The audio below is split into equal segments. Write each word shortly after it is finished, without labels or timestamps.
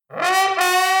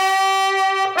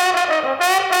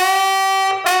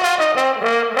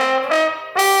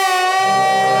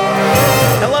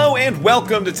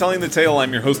Welcome to Telling the Tale.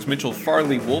 I'm your host, Mitchell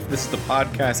Farley Wolf. This is the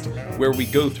podcast where we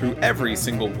go through every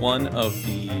single one of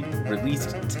the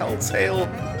released Telltale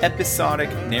episodic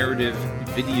narrative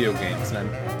video games. And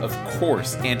I'm, of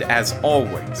course, and as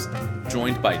always,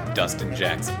 joined by Dustin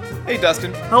Jackson. Hey,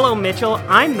 Dustin. Hello, Mitchell.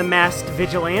 I'm the masked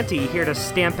vigilante here to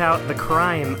stamp out the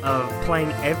crime of playing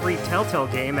every Telltale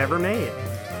game ever made.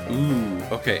 Ooh,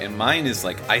 okay, and mine is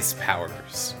like ice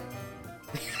powers.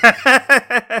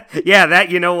 Yeah, that,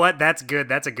 you know what? That's good.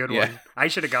 That's a good one. I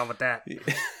should have gone with that.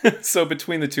 So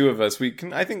between the two of us, we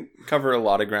can, I think, cover a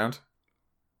lot of ground.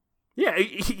 Yeah,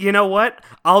 you know what?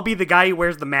 I'll be the guy who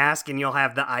wears the mask and you'll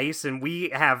have the ice, and we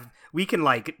can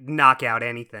like knock out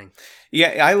anything.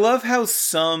 Yeah, I love how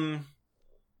some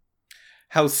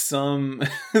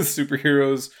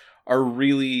superheroes are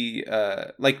really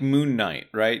like Moon Knight,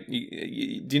 right?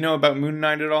 Do you know about Moon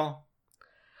Knight at all?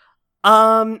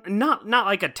 Not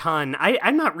like a ton.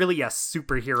 I'm not really a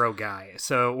superhero guy,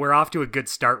 so we're off to a good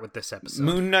start with this episode.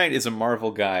 Moon Knight is a Marvel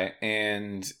guy,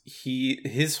 and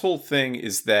his whole thing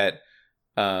is that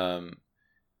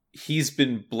he's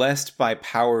been blessed by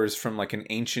powers from like an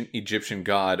ancient Egyptian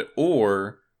god,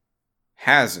 or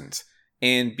hasn't.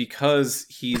 And because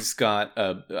he's got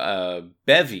a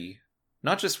bevy,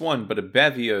 not just one, but a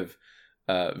bevy of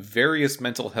various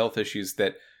mental health issues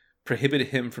that prohibit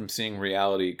him from seeing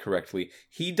reality correctly.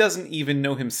 He doesn't even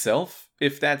know himself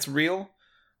if that's real,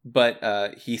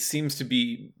 but he seems to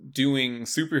be doing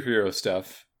superhero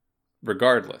stuff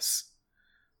regardless.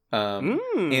 And,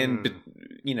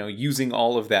 you know, using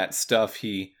all of that stuff,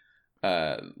 he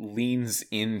leans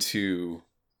into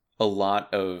a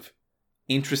lot of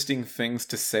interesting things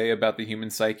to say about the human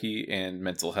psyche and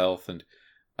mental health and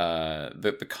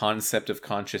the concept of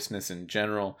consciousness in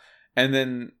general. And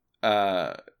then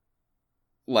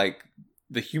like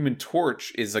the Human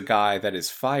Torch is a guy that is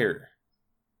fire.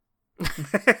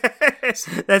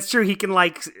 That's true. He can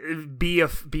like be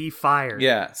fire.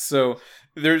 Yeah. So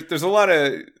there's a lot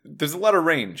of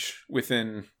range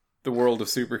within the world of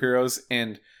superheroes,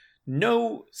 and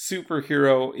no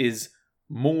superhero is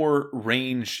more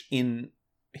range in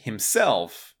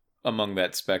himself along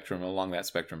that spectrum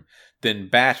than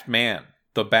Batman,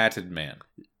 the Batted Man.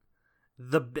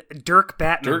 Dirk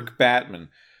Batman.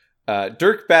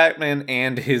 Dirk Batman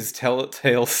and his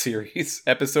Telltale series,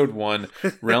 Episode 1,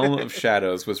 Realm of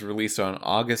Shadows, was released on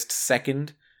August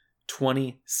 2nd,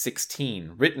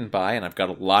 2016. Written by, and I've got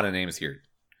a lot of names here,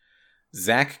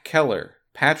 Zach Keller,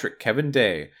 Patrick Kevin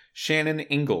Day, Shannon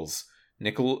Ingalls,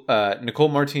 Nicole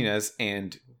Martinez,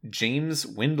 and James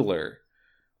Windler.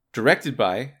 Directed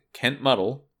by Kent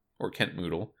Muddle,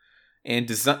 and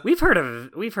We've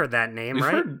heard that name, We've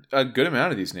right? heard a good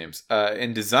amount of these names.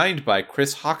 And designed by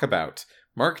Chris Hockabout,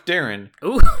 Mark Darren,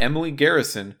 Emily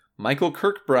Garrison, Michael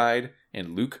Kirkbride,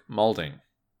 and Luke Maulding.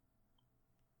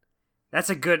 That's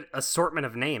a good assortment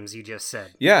of names you just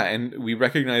said. Yeah, and we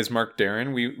recognize Mark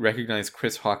Darren. We recognize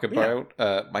Chris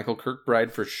Hockabout. Michael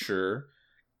Kirkbride for sure.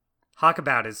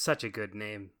 Hockabout is such a good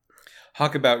name.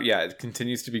 Hockabout, yeah, it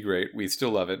continues to be great. We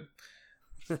still love it.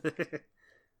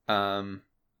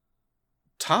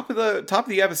 Top of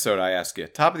the episode, I ask you.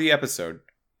 Top of the episode.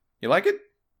 You like it?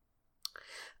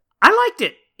 I liked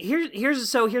it.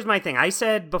 Here's my thing. I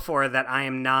said before that I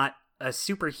am not a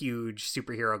super huge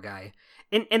superhero guy.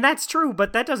 And that's true,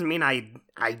 but that doesn't mean I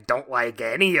don't like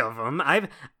any of them.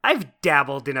 I've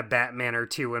dabbled in a Batman or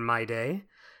two in my day.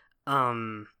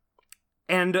 And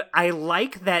I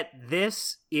like that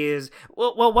this is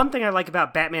well, one thing I like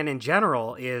about Batman in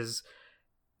general is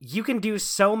you can do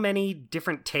so many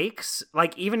different takes,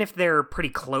 like even if they're pretty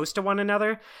close to one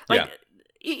another. Like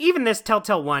even this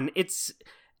Telltale one, it's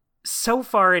so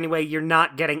far anyway, you're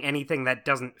not getting anything that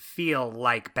doesn't feel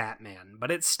like Batman,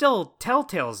 but it's still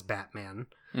Telltale's Batman.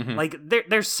 Mm-hmm. Like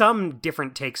there's some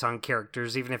different takes on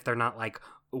characters, even if they're not like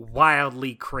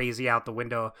wildly crazy out the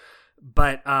window.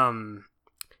 But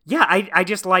yeah, I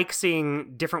just like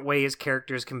seeing different ways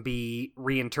characters can be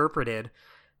reinterpreted,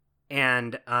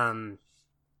 and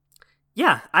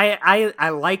yeah, I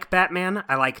like Batman.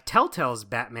 I like Telltale's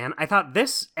Batman. I thought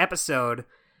this episode,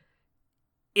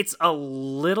 it's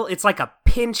like a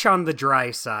pinch on the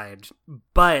dry side,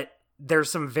 but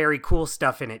there's some very cool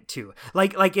stuff in it too.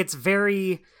 Like it's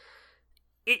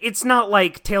not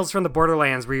like Tales from the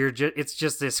Borderlands where it's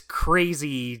just this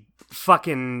crazy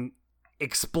fucking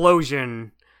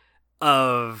explosion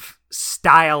of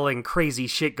style and crazy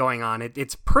shit going on.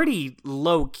 It's pretty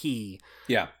low key.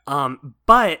 Yeah.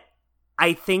 But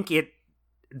I think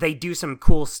they do some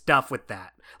cool stuff with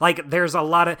that. Like there's a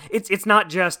lot of it's not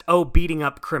just beating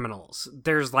up criminals.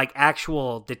 There's like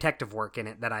actual detective work in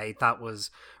it that I thought was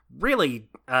really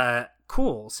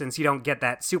cool since you don't get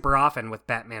that super often with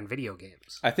Batman video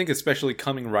games. I think especially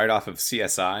coming right off of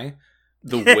CSI,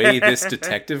 the way this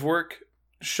detective work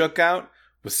shook out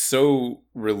was so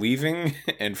relieving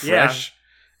and fresh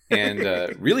and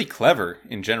really clever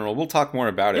in general. We'll talk more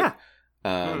about it.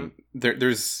 Yeah.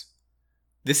 This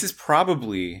is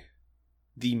probably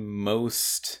the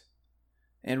most,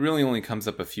 and it really only comes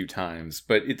up a few times,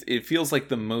 but it feels like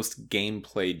the most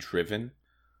gameplay driven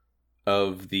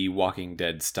of the Walking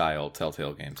Dead style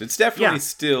Telltale games. It's definitely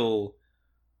still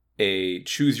a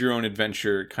choose your own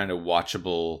adventure kind of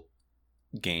watchable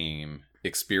game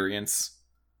experience.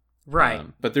 Right.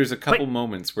 But there's a couple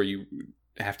moments where you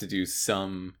have to do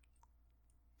some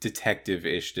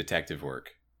detective-ish detective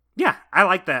work. Yeah, I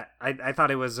like that. I thought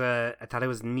it was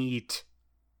neat.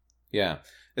 Yeah,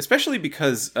 especially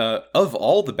because of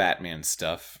all the Batman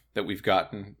stuff that we've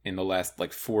gotten in the last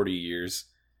 40 years,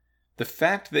 the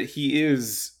fact that he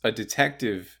is a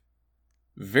detective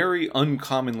very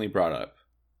uncommonly brought up.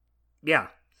 Yeah.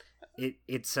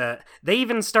 It's they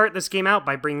even start this game out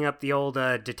by bringing up the old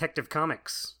Detective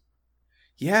Comics.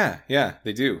 Yeah,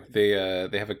 they do. They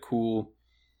have a cool.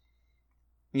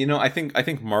 I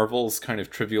think Marvel's kind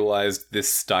of trivialized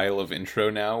this style of intro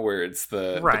now, where it's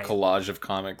the collage of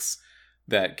comics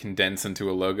that condense into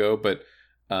a logo. But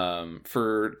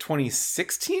for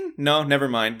 2016, no, never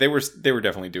mind. They were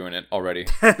definitely doing it already.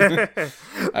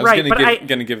 I was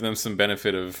gonna give them some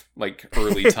benefit of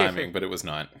early timing, but it was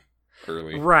not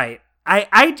early. Right.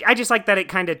 I just like that it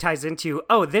kind of ties into,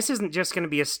 this isn't just going to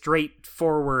be a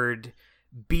straightforward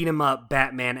beat 'em up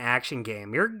Batman action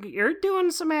game. You're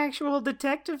doing some actual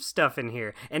detective stuff in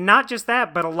here. And not just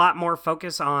that, but a lot more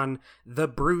focus on the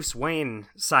Bruce Wayne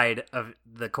side of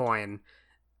the coin.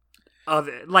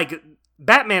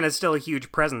 Batman is still a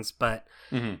huge presence, but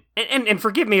and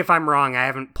forgive me if I'm wrong,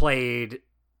 I've played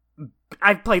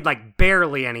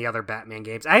barely any other Batman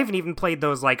games. I haven't even played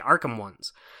those Arkham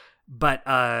ones.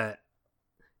 But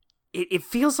it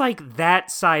feels like that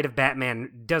side of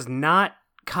Batman does not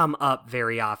come up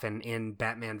very often in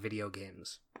Batman video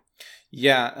games.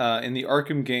 Yeah, in the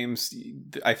Arkham games,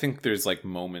 I think there's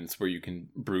moments where you can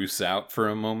Bruce out for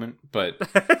a moment, but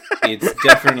it's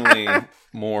definitely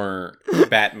more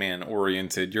Batman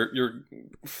oriented. You're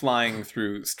flying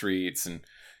through streets and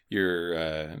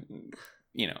you're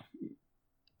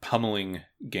pummeling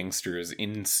gangsters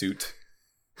in suit.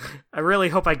 I really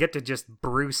hope I get to just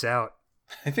Bruce out.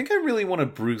 I think I really want to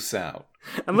Bruce out.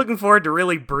 I'm looking forward to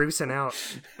really Brucing out.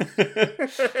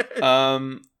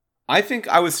 I think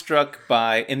I was struck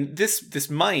by, and this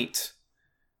might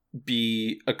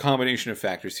be a combination of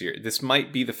factors here. This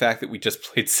might be the fact that we just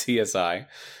played CSI,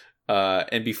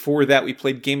 and before that we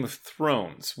played Game of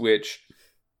Thrones, which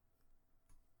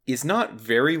is not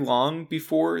very long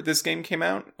before this game came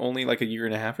out, only a year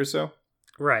and a half or so.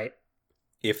 Right.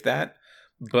 If that.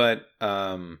 But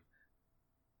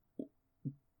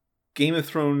Game of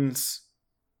Thrones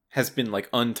has been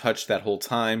untouched that whole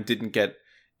time, didn't get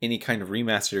any kind of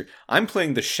remaster. I'm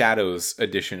playing the Shadows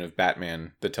edition of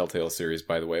Batman, the Telltale series,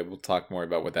 by the way. We'll talk more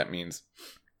about what that means.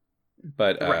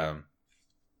 But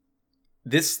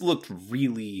this looked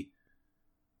really,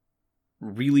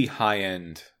 really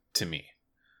high-end to me.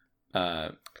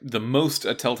 The most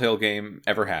a Telltale game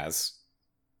ever has.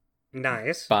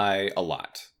 Nice. By a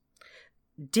lot.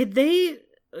 Did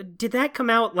that come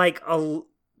out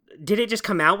did it just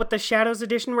come out with the Shadows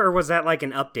edition, or was that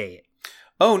an update?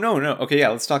 Oh, no. Okay, yeah,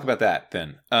 let's talk about that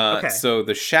then. Okay. So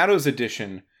the Shadows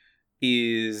edition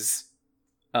is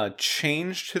a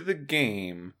change to the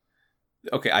game.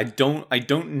 Okay, I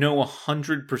don't know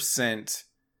 100%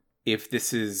 if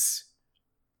this is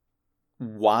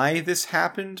why this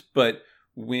happened, but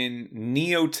when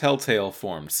Neo Telltale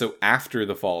formed, so after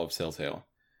the fall of Telltale,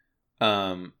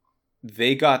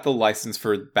 they got the license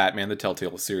for Batman the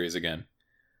Telltale series again,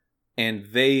 and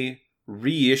they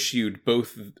reissued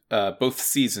both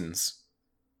seasons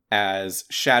as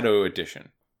Shadow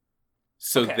Edition,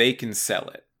 so they can sell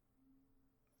it.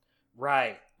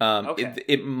 Right. Okay.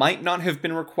 It might not have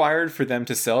been required for them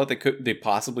to sell it. They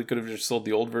possibly could have just sold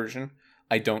the old version.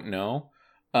 I don't know.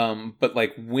 But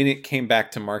when it came back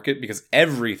to market, because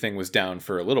everything was down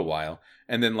for a little while,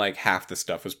 and then half the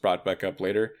stuff was brought back up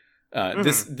later.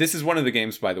 This is one of the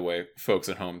games, by the way, folks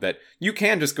at home, that you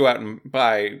can just go out and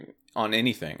buy on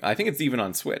anything. I think it's even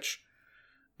on Switch.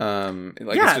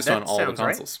 It's just on all the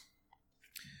consoles.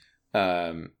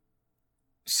 Right.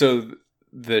 So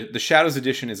the Shadows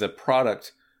Edition is a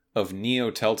product of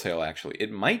Neo Telltale, actually.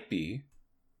 It might be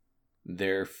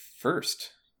their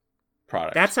first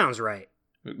product. That sounds right.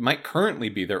 It might currently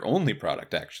be their only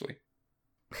product, actually.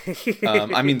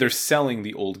 They're selling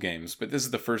the old games, but this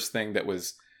is the first thing that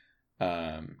was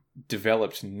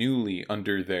developed newly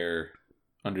under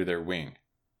their wing.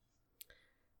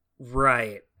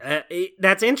 Right.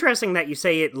 That's interesting that you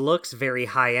say it looks very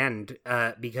high end,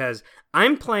 because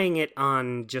I'm playing it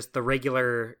on just the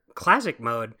regular classic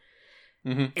mode,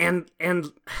 and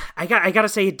I gotta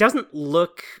say it doesn't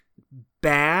look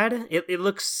bad. It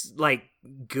looks like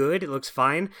good. It looks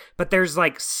fine, but there's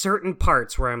like certain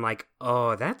parts where I'm like,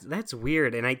 oh, that's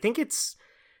weird, and I think it's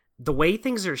the way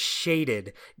things are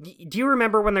shaded. Do you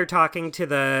remember when they're talking to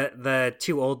the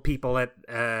two old people at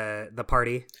the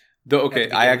party? Okay,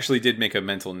 I actually did make a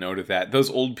mental note of that. Those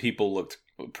old people looked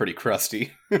pretty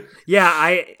crusty.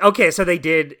 Yeah, so they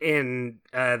did in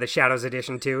the Shadows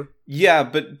edition too? Yeah,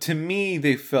 but to me,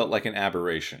 they felt like an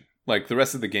aberration. Like, the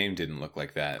rest of the game didn't look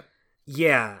like that.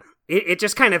 Yeah, it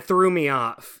just kind of threw me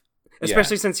off.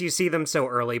 Especially since you see them so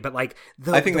early, but like,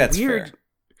 I think that's fair.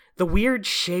 The weird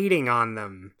shading on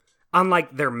them, on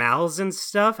like their mouths and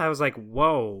stuff, I was like,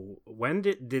 whoa, when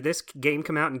did this game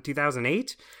come out in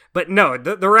 2008? But no,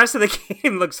 the rest of the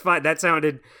game looks fine. That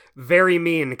sounded very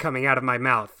mean coming out of my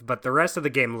mouth, but the rest of the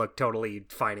game looked totally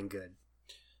fine and good.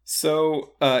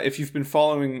 So, if you've been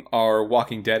following our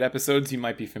Walking Dead episodes, you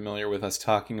might be familiar with us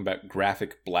talking about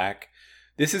graphic black.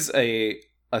 This is a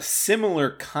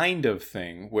similar kind of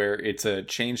thing where it's a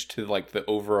change to like the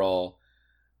overall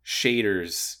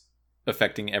shaders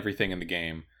affecting everything in the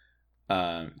game,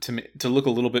 to look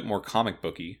a little bit more comic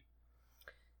booky.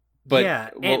 But yeah,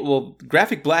 well,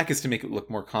 graphic black is to make it look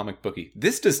more comic booky.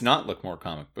 This does not look more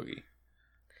comic booky.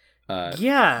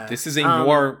 This is a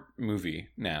noir movie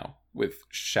now with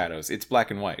shadows. It's black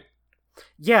and white.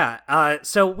 Yeah,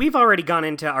 so we've already gone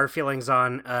into our feelings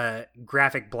on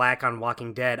graphic black on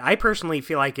Walking Dead. I personally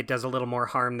feel like it does a little more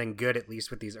harm than good, at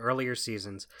least with these earlier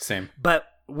seasons. Same. But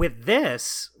with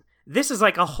this is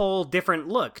like a whole different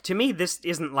look. To me, this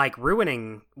isn't like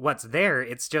ruining what's there.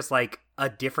 It's just like a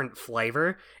different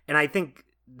flavor. And I think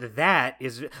that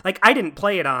is like, I didn't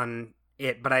play it on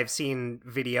it, but I've seen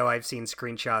video, I've seen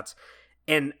screenshots.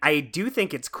 And I do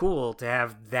think it's cool to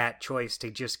have that choice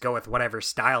to just go with whatever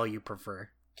style you prefer.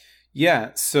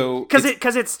 Yeah, so...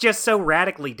 Because it's just so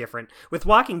radically different. With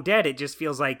Walking Dead, it just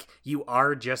feels like you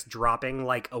are just dropping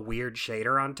like a weird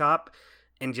shader on top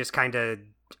and just kind of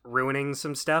ruining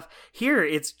some stuff. Here,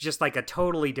 it's just like a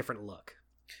totally different look.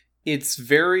 It's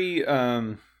very...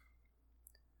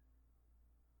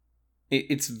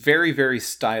 It's very, very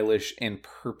stylish and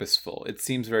purposeful. It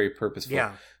seems very purposeful.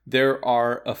 Yeah. There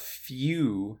are a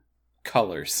few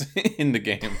colors in the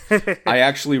game. I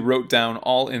actually wrote down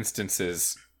all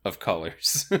instances of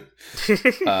colors,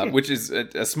 which is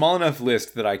a small enough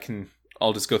list that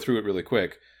I'll just go through it really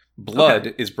quick.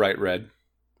 Blood is bright red.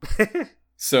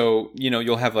 So,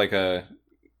 you'll have like a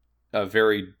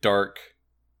very dark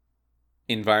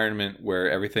environment where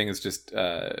everything is just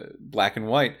black and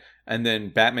white. And then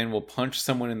Batman will punch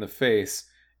someone in the face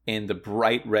and the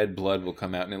bright red blood will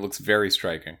come out and it looks very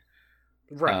striking.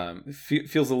 Right.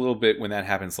 Feels a little bit when that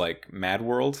happens like Mad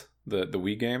World, the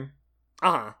Wii game.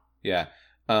 Uh-huh. Yeah.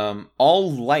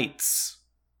 All lights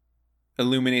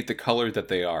illuminate the color that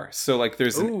they are. So like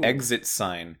there's an exit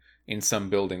sign in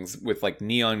some buildings with like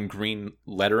neon green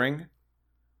lettering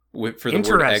for the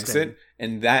word exit,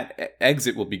 and that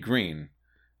exit will be green.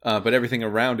 But everything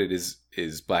around it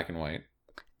is black and white.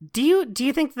 Do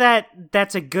you think that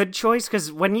that's a good choice?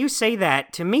 Because when you say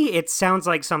that, to me, it sounds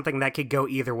like something that could go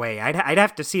either way. I'd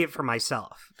have to see it for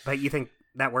myself. But you think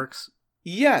that works?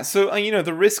 Yeah, so,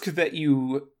 the risk that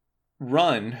you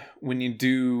run when you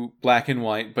do black and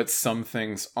white, but some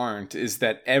things aren't, is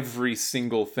that every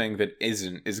single thing that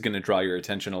isn't is going to draw your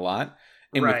attention a lot.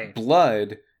 And with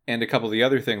blood and a couple of the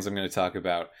other things I'm going to talk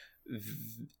about,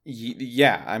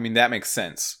 that makes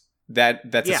sense.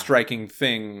 That's a striking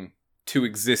thing to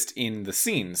exist in the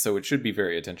scene, so it should be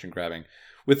very attention grabbing.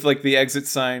 With like the exit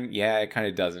sign, it kind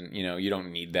of doesn't. You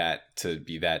don't need that to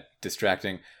be that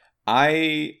distracting.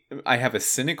 I have a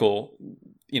cynical,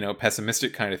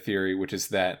 pessimistic kind of theory, which is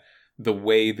that the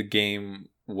way the game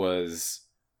was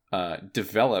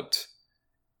developed,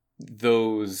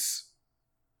 those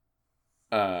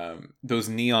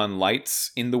neon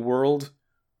lights in the world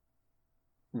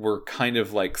were kind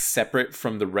of like separate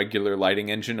from the regular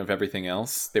lighting engine of everything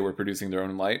else. They were producing their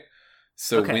own light.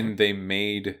 So when they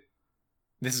made...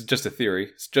 This is just a theory.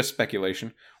 It's just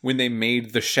speculation. When they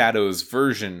made the Shadows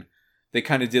version, they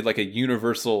kind of did like a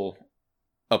universal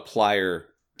applier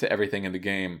to everything in the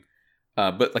game.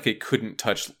 But like it couldn't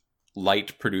touch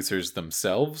light producers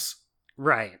themselves.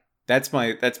 Right. That's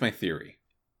my theory.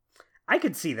 I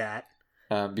could see that.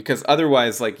 Because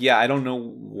otherwise, I don't know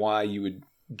why you would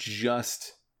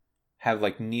just have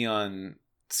like neon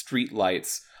street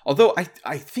lights. Although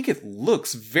I think it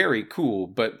looks very cool,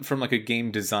 but from like a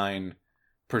game design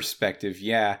perspective,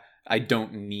 yeah, I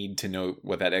don't need to know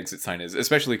what that exit sign is,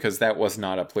 especially because that was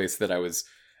not a place that I was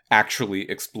actually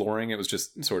exploring. It was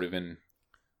just sort of in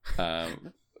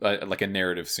like a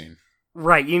narrative scene.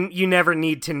 Right, you never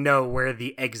need to know where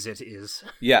the exit is.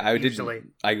 Yeah, usually.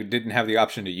 I didn't have the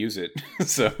option to use it,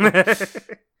 so.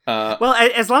 Well,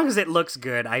 as long as it looks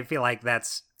good, I feel like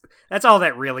that's all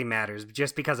that really matters.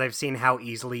 Just because I've seen how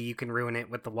easily you can ruin it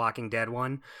with the Walking Dead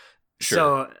one. Sure.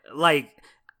 So, like,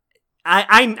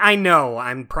 I know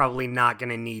I'm probably not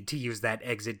going to need to use that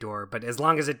exit door, but as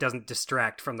long as it doesn't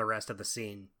distract from the rest of the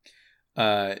scene.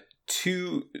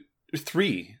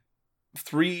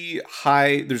 Three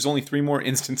high. There's only 3 more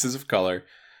instances of color,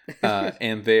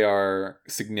 and they are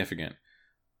significant.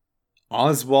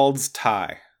 Oswald's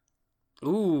tie.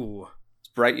 Ooh, It's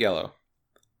bright yellow.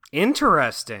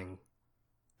 Interesting.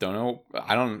 I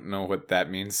don't know what that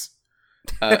means.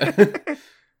 I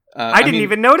didn't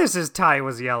even notice his tie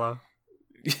was yellow.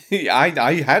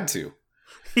 I had to.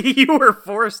 You were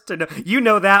forced to know. You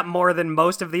know that more than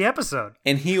most of the episode.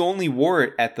 And he only wore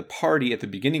it at the party at the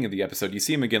beginning of the episode. You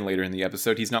see him again later in the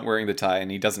episode. He's not wearing the tie,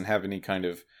 and he doesn't have any kind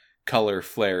of color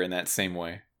flair in that same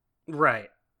way. Right.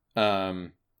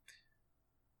 And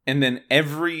then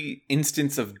every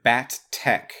instance of bat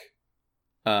tech.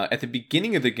 At the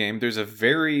beginning of the game, there's a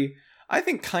very, I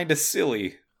think, kind of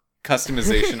silly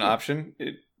customization option,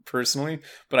 personally.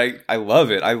 But I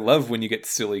love it. I love when you get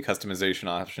silly customization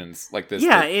options like this.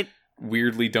 Yeah, it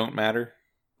weirdly don't matter.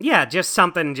 Yeah, just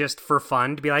something just for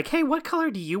fun to be like, hey, what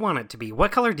color do you want it to be?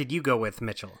 What color did you go with,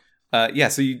 Mitchell? Yeah,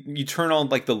 so you turn on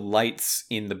like the lights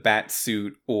in the bat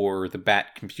suit or the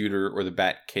bat computer or the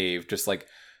bat cave, just like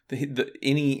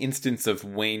any instance of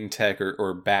Wayne tech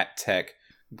or bat tech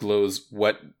glows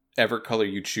whatever color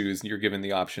you choose. You're given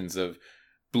the options of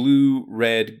blue,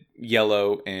 red,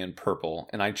 yellow, and purple.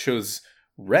 And I chose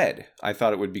red. I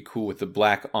thought it would be cool with the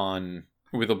black and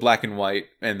white,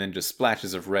 and then just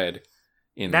splashes of red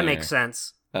in there. That makes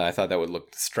sense. I thought that would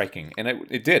look striking, and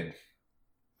it did.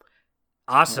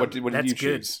 Awesome. What did you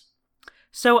choose?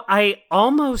 So I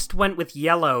almost went with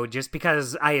yellow just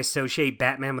because I associate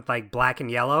Batman with like black and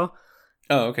yellow.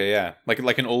 Oh, okay, yeah.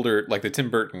 Like an older, like the Tim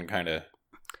Burton kind of.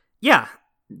 Yeah.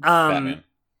 Batman.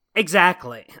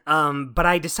 Exactly. But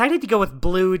I decided to go with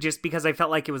blue just because I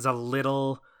felt like it was a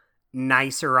little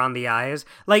nicer on the eyes.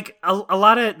 Like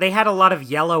they had a lot of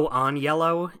yellow on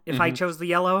yellow if I chose the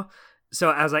yellow.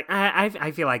 So I was like,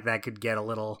 I feel like that could get a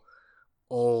little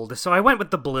old. So I went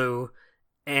with the blue,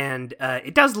 and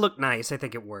it does look nice. I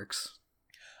think it works.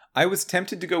 I was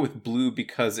tempted to go with blue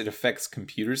because it affects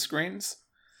computer screens.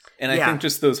 And I think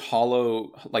just those the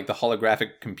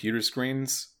holographic computer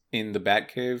screens in the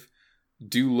Batcave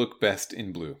do look best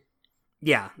in blue.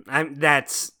 Yeah,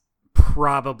 that's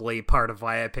probably part of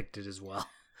why I picked it as well.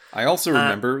 I also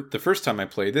remember the first time I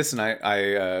played this, and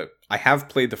I have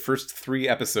played the first 3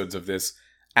 episodes of this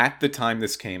at the time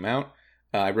this came out.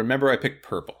 I remember I picked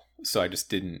purple, so I just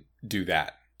didn't do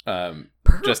that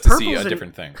just to see a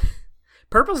different thing.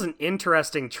 Purple's an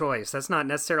interesting choice. That's not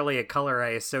necessarily a color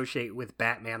I associate with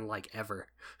Batman like ever.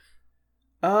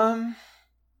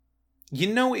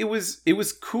 It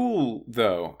was cool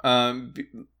though.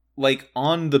 Like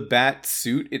on the bat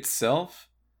suit itself,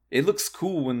 it looks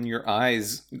cool when your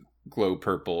eyes glow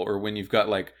purple or when you've got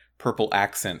like purple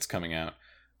accents coming out.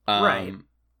 Right.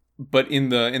 But in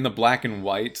the black and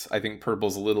white, I think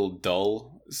purple's a little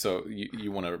dull, so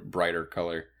you want a brighter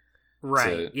color,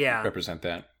 right? To represent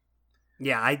that.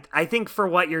 Yeah, I think for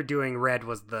what you're doing, red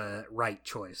was the right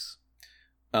choice.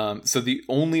 So the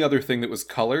only other thing that was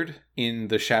colored in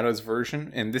the Shadows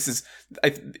version, and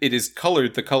it is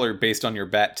colored the color based on your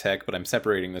bat tech, but I'm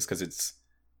separating this because it's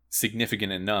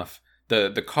significant enough.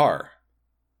 The car.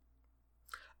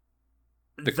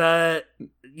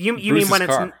 You Bruce's mean when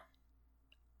car. It's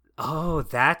oh,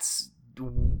 that's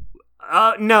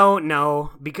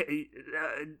no because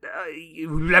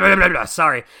blah, blah, blah, blah,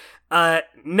 sorry.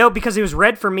 No, because it was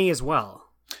red for me as well.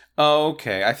 Oh,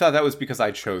 okay. I thought that was because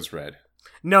I chose red.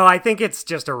 No, I think it's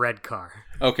just a red car.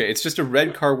 Okay, it's just a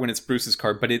red car when it's Bruce's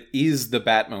car, but it is the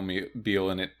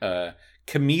Batmobile, and it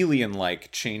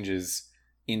chameleon-like changes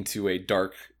into a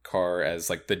dark car as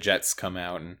like the jets come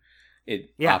out, and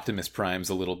Optimus Primes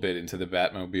a little bit into the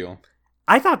Batmobile.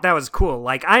 I thought that was cool.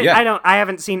 Like I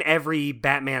haven't seen every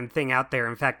Batman thing out there.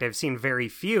 In fact, I've seen very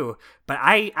few, but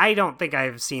I don't think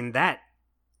I've seen that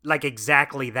like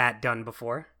exactly that done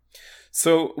before.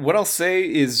 So what I'll say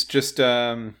is just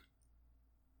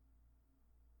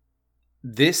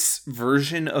this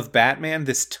version of Batman,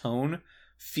 this tone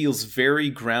feels very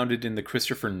grounded in the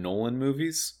Christopher Nolan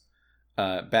movies.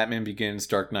 Batman Begins,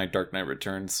 Dark Knight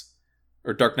Returns,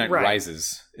 or Dark Knight Right.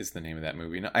 Rises is the name of that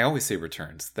movie. No, I always say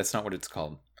Returns. That's not what it's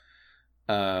called.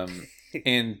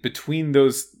 And between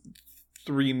those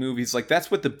three movies, like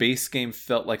that's what the base game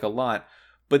felt like a lot.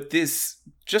 But this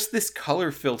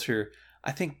color filter,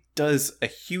 I think, does a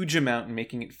huge amount in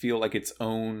making it feel like its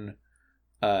own,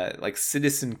 like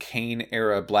Citizen Kane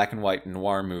era black and white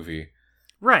noir movie.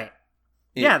 Right.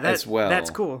 Yeah, as well. That's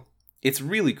cool. It's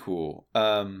really cool.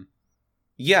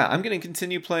 Yeah, I'm going to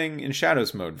continue playing in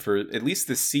Shadows mode for at least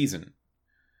this season,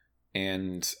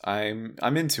 and I'm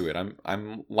into it.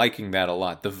 I'm liking that a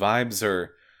lot. The vibes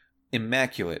are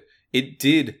immaculate. It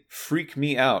did freak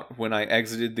me out when I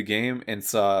exited the game and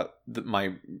saw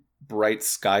my bright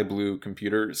sky blue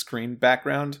computer screen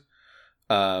background.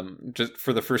 Just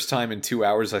for the first time in 2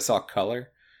 hours, I saw color.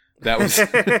 That was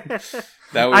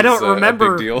I don't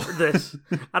remember a big deal. this.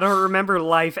 I don't remember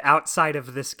life outside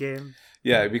of this game.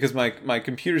 Yeah, because my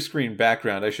computer screen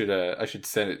background, I should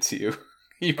send it to you.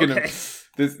 You can. Okay.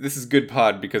 This is good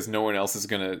pod because no one else is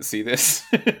gonna see this.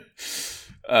 This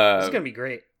is gonna be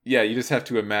great. Yeah, you just have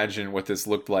to imagine what this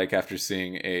looked like after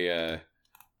seeing a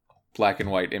black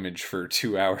and white image for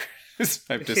 2 hours.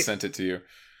 I've just sent it to you.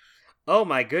 Oh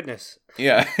my goodness.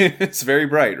 Yeah, it's very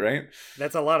bright, right?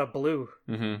 That's a lot of blue.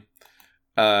 Mm-hmm.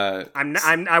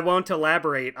 I won't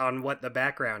elaborate on what the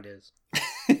background is.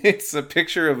 It's a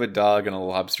picture of a dog in a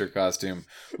lobster costume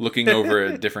looking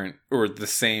over the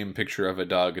same picture of a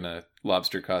dog in a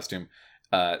lobster costume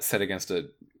set against a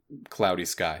cloudy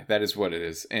sky. That is what it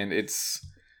is. And it's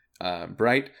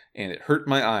bright, and it hurt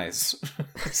my eyes.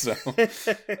 So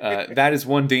that is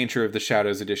one danger of the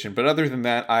Shadows edition. But other than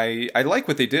that, I like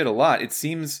what they did a lot. It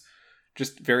seems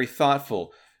just very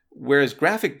thoughtful. Whereas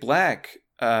Graphic Black,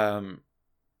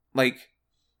 like,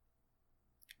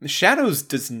 the Shadows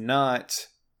does not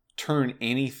turn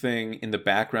anything in the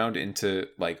background into,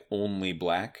 like, only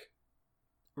black.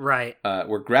 Right.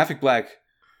 Where Graphic Black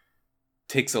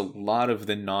takes a lot of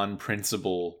the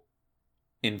non-principal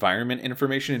environment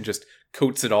information and just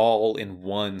coats it all in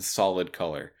one solid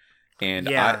color. And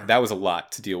that was a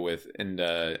lot to deal with. And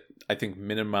I think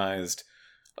minimized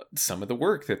some of the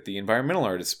work that the environmental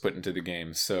artists put into the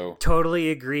game. So totally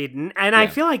agreed. And I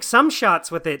feel like some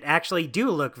shots with it actually do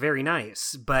look very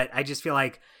nice, but I just feel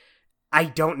like I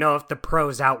don't know if the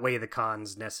pros outweigh the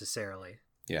cons necessarily.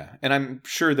 Yeah. And I'm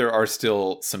sure there are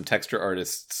still some texture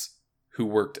artists who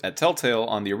worked at Telltale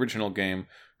on the original game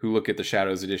who look at the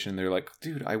Shadows edition and they're like,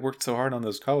 dude, I worked so hard on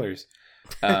those colors.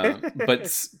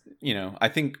 But, you know, I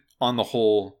think on the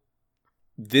whole,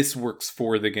 this works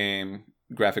for the game.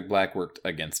 Graphic Black worked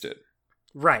against it.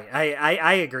 Right.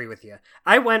 I agree with you.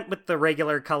 I went with the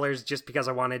regular colors just because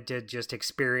I wanted to just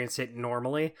experience it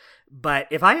normally. But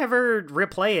if I ever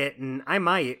replay it, and I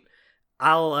might,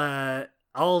 I'll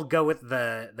go with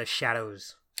the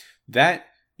Shadows. That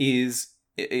is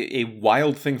a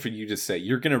wild thing for you to say.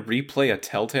 You're going to replay a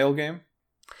Telltale game?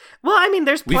 Well, I mean,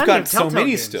 there's plenty of Telltale so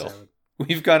many games, still. so.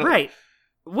 We've got right.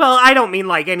 Well, I don't mean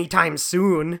like anytime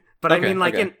soon, but okay, I mean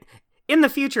like okay. in the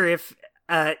future. If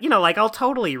like I'll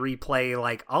totally replay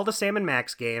like all the Sam and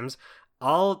Max games,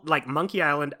 all like Monkey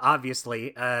Island,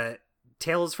 obviously,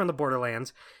 Tales from the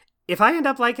Borderlands. If I end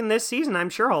up liking this season, I'm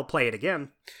sure I'll play it again.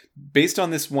 Based on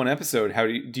this one episode, how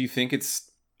do you think it's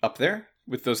up there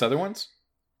with those other ones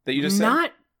that you just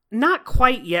said? Not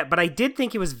quite yet, but I did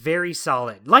think it was very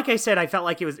solid. Like I said, I felt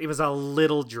like it was a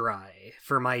little dry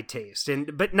for my taste,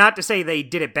 but not to say they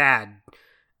did it bad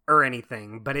or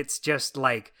anything. But it's just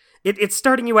like it's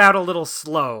starting you out a little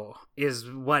slow,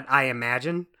 is what I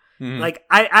imagine. Mm-hmm. Like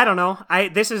I don't know.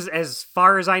 This is as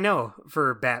far as I know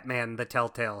for Batman the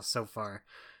Telltale so far,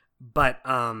 but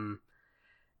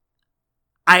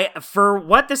for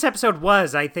what this episode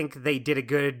was, I think they did a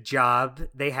good job.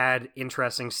 They had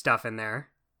interesting stuff in there.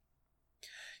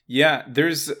 Yeah,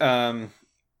 there's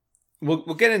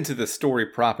we'll get into the story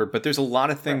proper, but there's a lot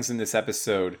of things in this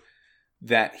episode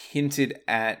that hinted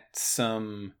at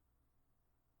some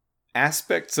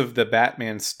aspects of the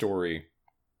Batman story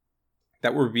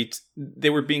that they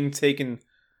were being taken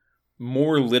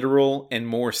more literal and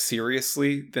more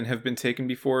seriously than have been taken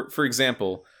before. For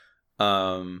example,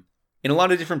 in a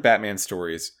lot of different Batman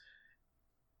stories.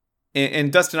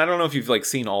 And Dustin, I don't know if you've like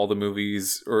seen all the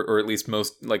movies or at least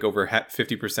most, like over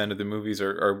 50% of the movies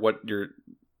or what your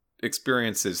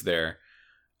experience is there.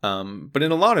 But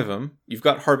in a lot of them, you've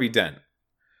got Harvey Dent.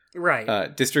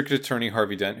 Right. District Attorney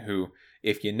Harvey Dent, who,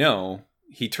 if you know,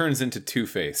 he turns into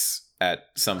Two-Face at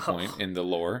some point in the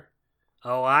lore.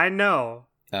 Oh, I know.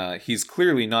 He's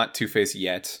clearly not Two-Face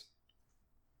yet.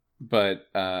 But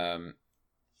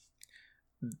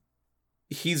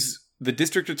he's the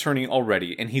district attorney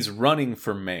already, and he's running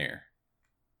for mayor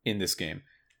in this game.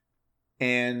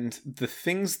 And the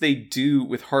things they do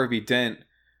with Harvey Dent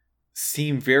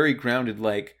seem very grounded.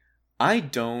 Like, I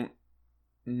don't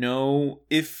know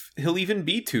if he'll even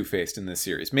be Two-Faced in this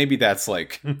series. Maybe that's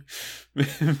like,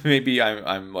 maybe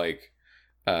I'm like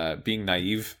being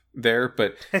naive there,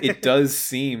 but it does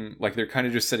seem like they're kind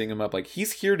of just setting him up like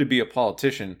he's here to be a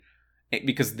politician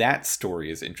because that story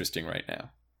is interesting right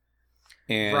now.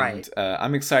 And right.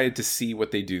 I'm excited to see what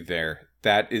they do there.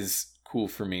 That is cool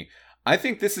for me. I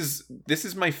think this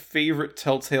is my favorite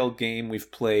Telltale game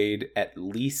we've played at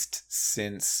least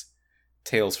since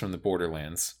Tales from the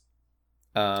Borderlands.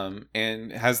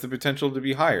 And has the potential to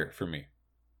be higher for me,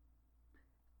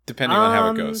 depending on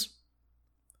how it goes.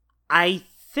 I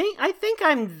think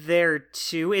I'm there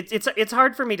too. It's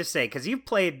hard for me to say because you've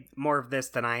played more of this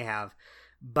than I have,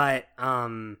 but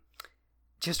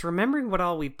just remembering what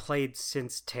all we played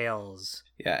since Tales.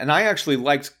 Yeah, and I actually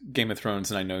liked Game of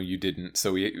Thrones, and I know you didn't.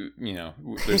 So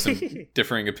there's some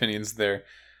differing opinions there.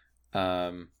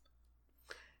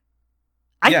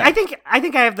 I think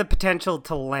I have the potential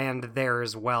to land there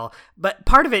as well, but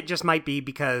part of it just might be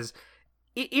because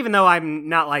even though I'm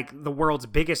not like the world's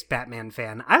biggest Batman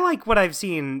fan, I like what I've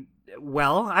seen.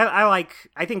 Well, I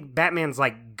think Batman's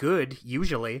like good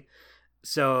usually,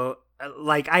 so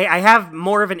like I have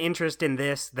more of an interest in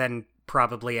this than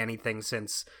probably anything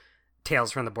since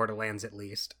Tales from the Borderlands, at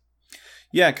least.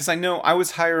 Yeah, because I know I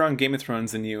was higher on Game of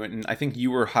Thrones than you, and I think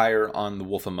you were higher on The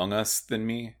Wolf Among Us than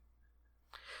me.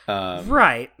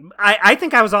 Right. I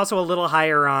think I was also a little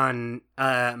higher on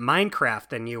Minecraft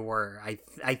than you were. I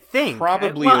think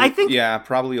probably.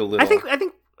 Probably a little.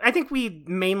 I think we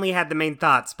mainly had the main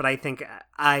thoughts, but I think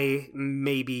I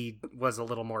maybe was a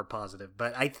little more positive.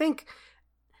 But I think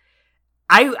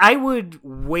I would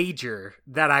wager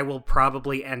that I will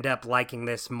probably end up liking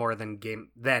this more than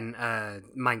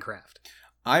Minecraft.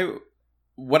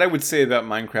 What I would say about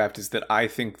Minecraft is that I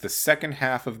think the second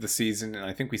half of the season, and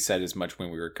I think we said as much when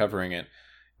we were covering it,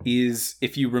 is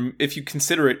if you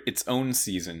consider it its own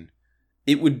season,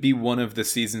 it would be one of the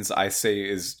seasons I say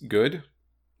is good.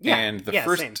 Yeah, and the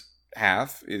first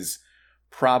half is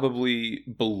probably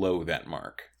below that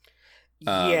mark.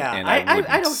 And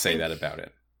I don't say that about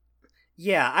it.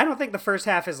 Yeah, I don't think the first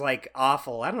half is, like,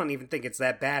 awful. I don't even think it's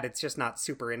that bad. It's just not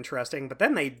super interesting. But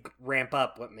then they ramp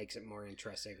up what makes it more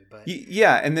interesting. But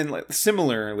yeah, and then like,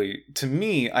 similarly, to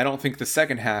me, I don't think the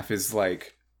second half is,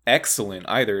 like, excellent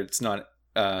either. It's not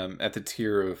at the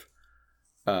tier of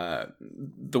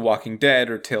The Walking Dead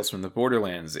or Tales from the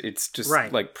Borderlands. It's just,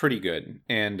 like, pretty good.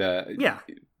 And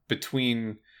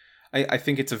between... I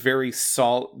think it's a very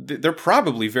solid... They're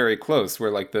probably very close,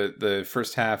 where, like, the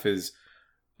first half is...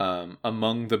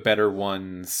 among the better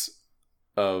ones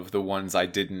of the ones I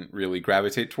didn't really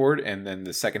gravitate toward, and then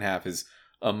the second half is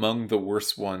among the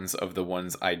worst ones of the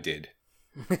ones I did.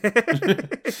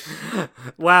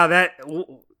 Wow,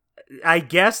 I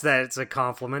guess that's a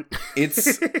compliment. We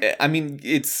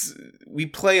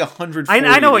play 140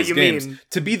 I know what you games. mean.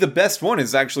 To be the best one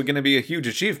is actually going to be a huge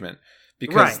achievement,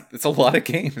 because it's a lot of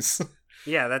games.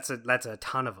 Yeah, that's a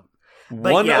ton of them.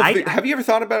 Have you ever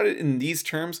thought about it in these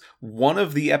terms? One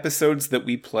of the episodes that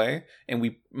we play, and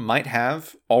we might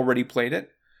have already played it,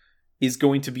 is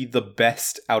going to be the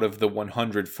best out of the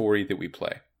 140 that we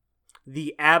play.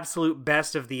 The absolute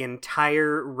best of the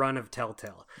entire run of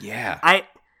Telltale. Yeah.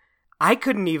 I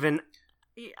couldn't even...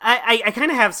 I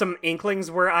kind of have some inklings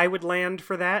where I would land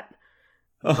for that.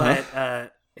 Uh-huh.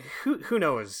 But who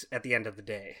knows at the end of the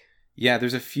day? Yeah,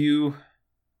 there's a few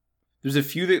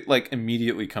that, like,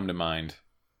 immediately come to mind.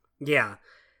 Yeah.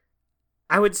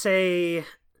 I would say,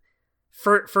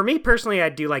 for me personally,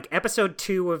 I'd do, like, episode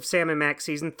 2 of Sam and Max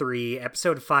season 3,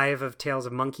 episode 5 of Tales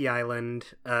of Monkey Island.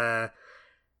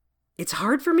 It's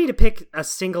hard for me to pick a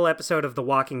single episode of The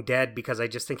Walking Dead because I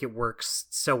just think it works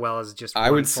so well as just one. I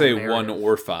would say narrative. 1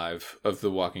 or 5 of The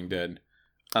Walking Dead.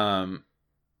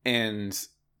 And...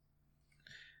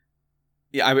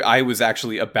 yeah, I was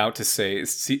actually about to say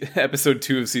episode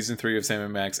 2 of season 3 of Sam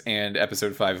and Max and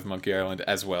episode 5 of Monkey Island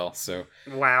as well. So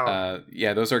wow,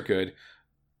 yeah, those are good.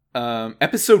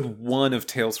 Episode 1 of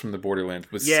Tales from the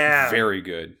Borderlands was very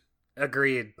good.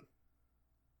 Agreed.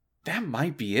 That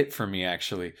might be it for me,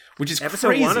 actually, which is episode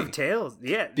crazy. 1 of Tales.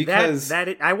 Yeah, because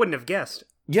I wouldn't have guessed.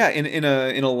 Yeah, in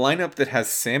a lineup that has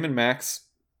Sam and Max,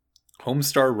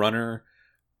 Homestar Runner,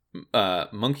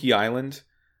 Monkey Island.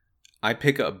 I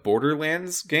pick a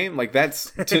Borderlands game, like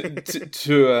that's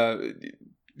to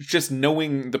just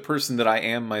knowing the person that I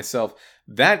am myself.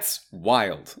 That's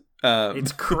wild.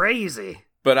 It's crazy.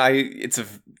 But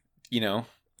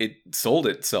it sold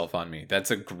itself on me. That's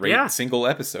a great single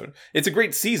episode. It's a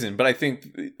great season, but I think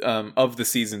of the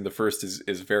season, the first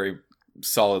is very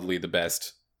solidly the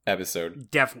best episode.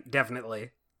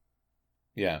 Definitely.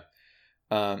 Yeah.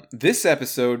 This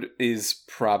episode is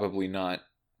probably not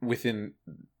within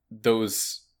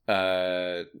those,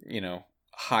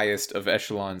 highest of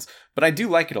echelons, but I do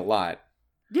like it a lot.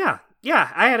 Yeah.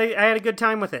 I had a good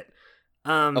time with it.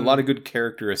 A lot of good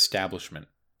character establishment.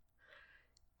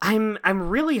 I'm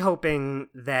really hoping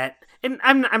that, and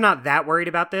I'm not that worried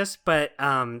about this, but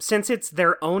since it's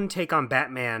their own take on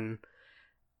Batman,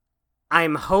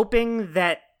 I'm hoping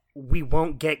that we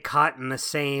won't get caught in the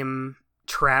same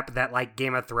trap that like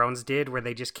Game of Thrones did, where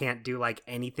they just can't do like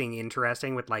anything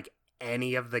interesting with like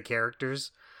any of the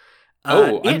characters.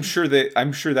 I'm sure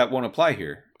that won't apply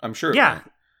here. I'm sure. Yeah.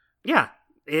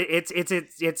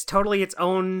 It's totally its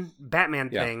own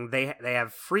Batman thing. They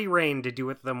have free reign to do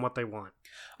with them what they want.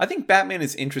 I think Batman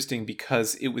is interesting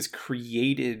because it was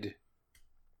created,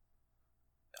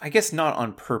 I guess not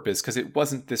on purpose, because it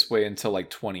wasn't this way until like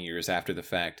 20 years after the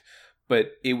fact,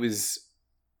 but it was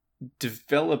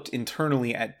developed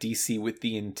internally at DC with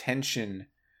the intention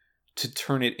to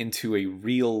turn it into a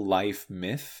real life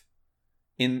myth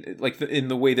in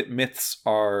the way that myths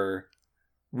are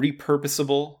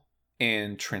repurposable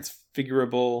and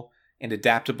transfigurable and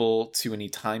adaptable to any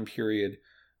time period.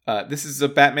 This is a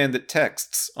Batman that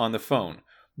texts on the phone,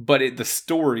 but the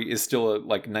story is still a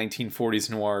like 1940s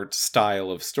noir style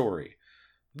of story.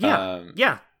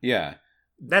 Yeah.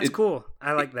 That's cool.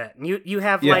 I like that. You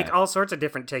have like all sorts of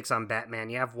different takes on Batman.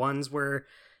 You have ones where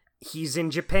he's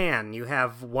in Japan. You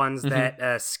have ones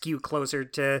that skew closer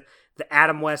to the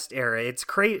Adam West era.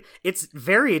 It's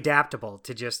very adaptable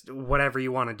to just whatever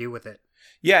you want to do with it.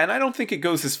 Yeah, and I don't think it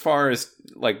goes as far as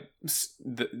like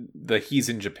the he's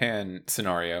in Japan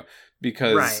scenario,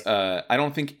 because I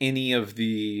don't think any of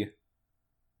the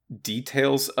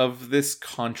details of this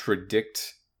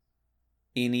contradict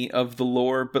any of the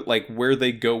lore, but like where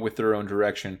they go with their own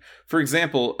direction. For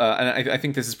example, and I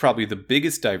think this is probably the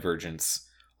biggest divergence,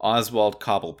 Oswald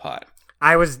Cobblepot.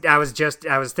 I was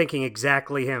thinking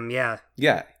exactly him.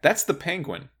 Yeah, that's the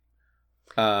Penguin.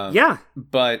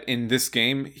 But in this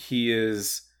game, he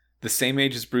is the same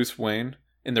age as Bruce Wayne,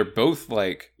 and they're both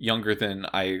like younger than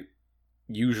I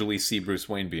usually see Bruce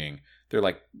Wayne being. They're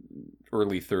like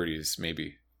early 30s,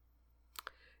 maybe.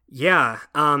 Yeah,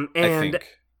 and I think.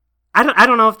 I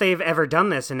don't know if they've ever done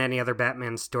this in any other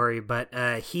Batman story, but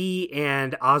he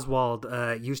and Oswald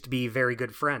used to be very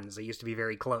good friends. They used to be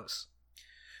very close.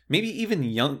 Maybe even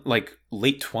young, like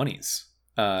late 20s.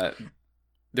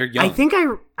 They're young. I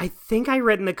think I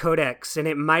read in the Codex, and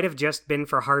it might have just been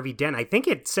for Harvey Dent. I think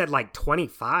it said like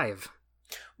 25.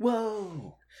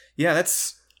 Whoa. Yeah,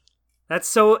 that's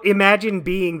so. Imagine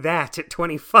being that at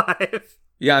 25.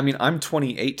 Yeah, I mean, I'm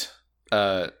 28.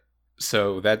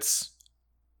 So that's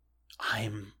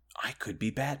I could be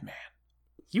Batman.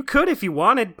 You could if you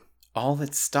wanted. All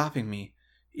that's stopping me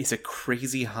is a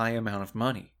crazy high amount of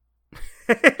money.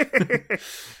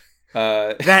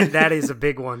 That is a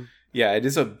big one. Yeah, it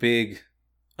is a big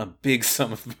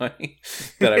sum of money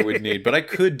that I would need, but I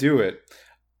could do it.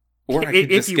 Or I could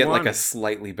just get like a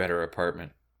slightly better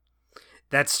apartment.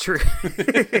 That's true.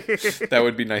 That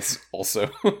would be nice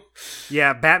also.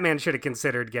 Yeah, Batman should have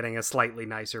considered getting a slightly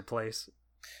nicer place.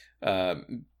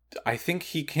 I think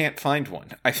he can't find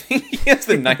one. I think he has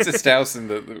the nicest house in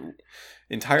the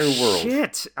entire world.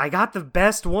 Shit, I got the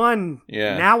best one.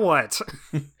 Yeah. Now what?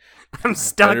 I'm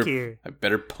stuck here. I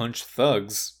better punch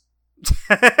thugs.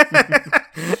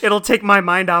 It'll take my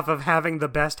mind off of having the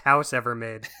best house ever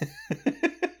made.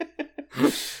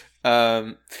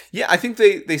 Yeah, I think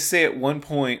they say at one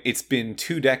point it's been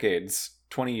 2 decades,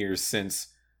 20 years since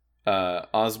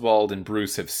Oswald and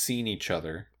Bruce have seen each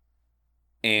other.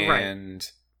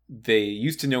 And they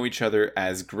used to know each other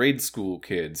as grade school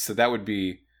kids. So that would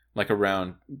be like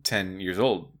around 10 years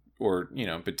old, or,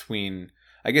 between,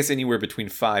 I guess, anywhere between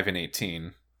 5 and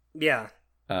 18. Yeah.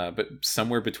 But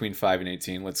somewhere between 5 and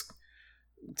 18. Let's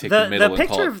take the middle and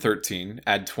call it 13.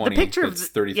 Add 20. That's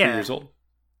 33 years old.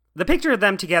 The picture of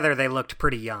them together, they looked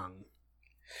pretty young.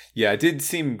 Yeah, it did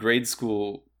seem grade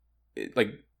school.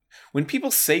 Like, when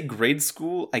people say grade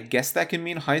school, I guess that can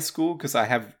mean high school, because I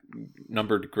have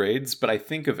numbered grades, but I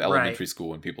think of elementary school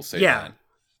when people say that.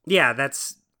 Yeah,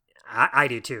 I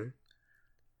do too.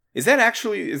 Is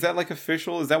that like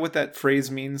official? Is that what that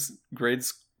phrase means?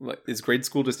 Is grade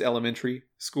school just elementary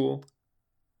school?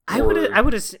 I would have.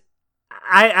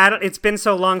 I don't. It's been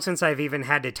so long since I've even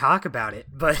had to talk about it,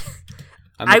 but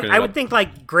I would think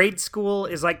like grade school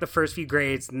is like the first few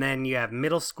grades, and then you have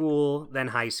middle school, then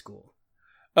high school.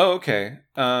 Oh, okay.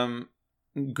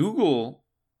 Google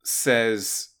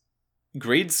says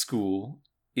grade school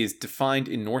is defined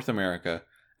in North America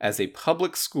as a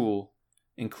public school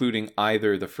including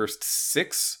either the first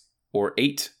 6 or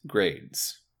 8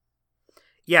 grades.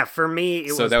 Yeah, for me, it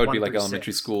was so that would be 1 like through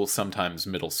elementary 6. school, sometimes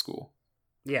middle school.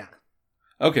 Yeah.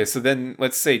 Okay, so then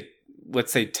let's say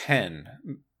 10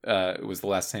 was the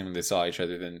last time they saw each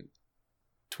other. Then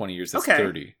 20 years, that's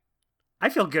 30. I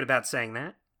feel good about saying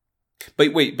that.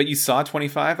 But wait, you saw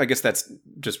 25? I guess that's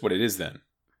just what it is then.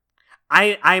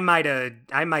 I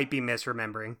might be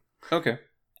misremembering. Okay.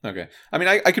 I mean,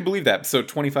 I could believe that. So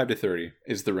 25 to 30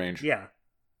 is the range. Yeah.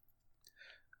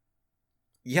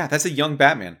 Yeah, that's a young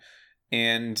Batman.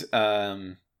 And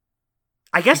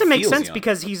I guess it makes sense young.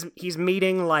 because he's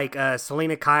meeting like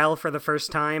Selena Kyle for the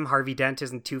first time. Harvey Dent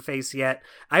isn't Two-Face yet.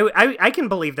 I can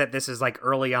believe that this is like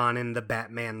early on in the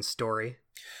Batman story.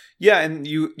 Yeah, and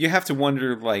you have to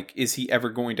wonder, like, is he ever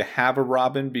going to have a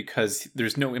Robin? Because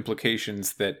there's no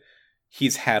implications that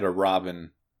he's had a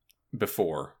Robin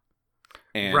before.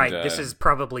 And, right, this is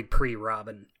probably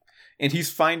pre-Robin. And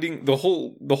he's finding the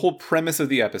whole premise of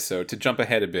the episode, to jump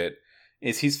ahead a bit,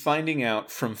 is he's finding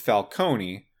out from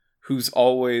Falcone, who's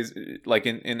always, like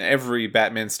in every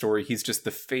Batman story, he's just the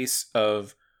face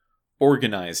of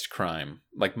organized crime,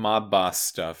 like mob boss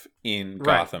stuff in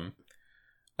Gotham.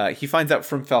 He finds out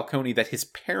from Falcone that his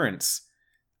parents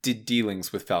did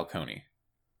dealings with Falcone.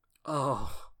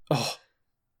 Oh,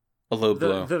 a low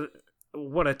blow.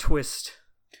 What a twist.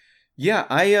 Yeah,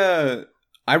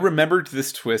 I remembered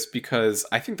this twist because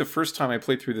I think the first time I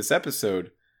played through this episode,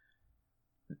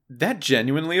 that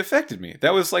genuinely affected me.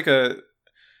 That was like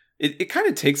it kind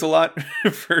of takes a lot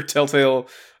for Telltale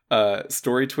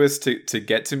story twists to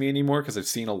get to me anymore, because I've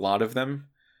seen a lot of them.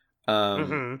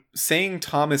 Saying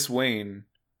Thomas Wayne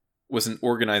was an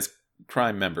organized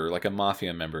crime member, like a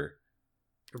mafia member,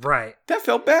 right? That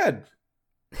felt bad.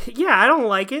 Yeah, I don't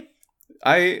like it.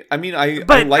 I mean, I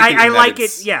like it. I like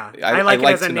it. Yeah, I like it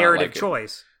as a narrative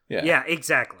choice. Yeah,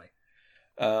 exactly.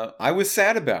 I was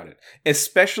sad about it,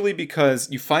 especially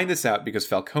because you find this out because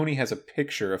Falcone has a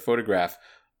photograph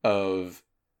of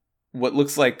what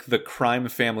looks like the crime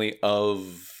family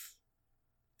of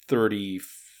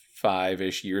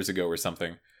 35-ish years ago or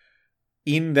something.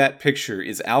 In that picture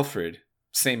is Alfred,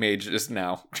 same age as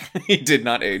now. He did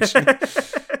not age.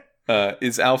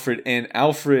 Is Alfred, and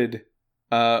Alfred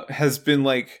has been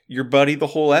like your buddy the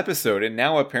whole episode, and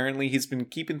now apparently he's been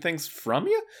keeping things from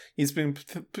you? He's been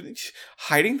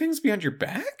hiding things behind your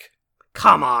back?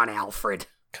 Come on, Alfred.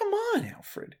 Come on,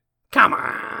 Alfred. Come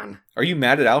on. Are you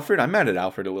mad at Alfred? I'm mad at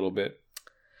Alfred a little bit.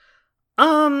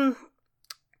 I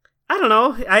don't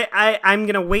know. I'm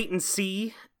gonna wait and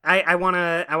see. I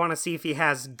wanna see if he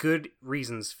has good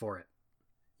reasons for it.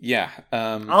 Yeah.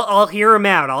 I'll hear him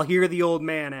out. I'll hear the old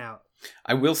man out.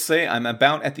 I will say I'm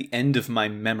about at the end of my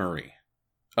memory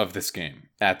of this game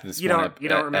at this point. You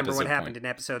don't remember what happened in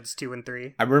episodes 2 and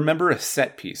 3? I remember a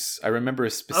set piece. I remember a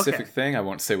specific thing. I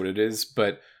won't say what it is,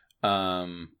 but I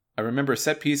remember a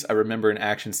set piece. I remember an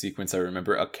action sequence. I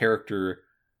remember a character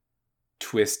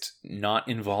twist not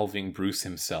involving Bruce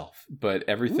himself, but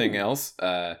everything else,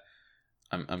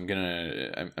 I'm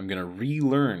gonna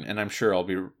relearn, and I'm sure I'll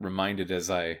be reminded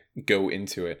as I go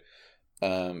into it.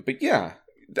 But yeah,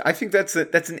 I think that's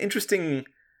an interesting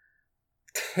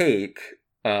take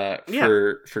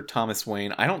for Thomas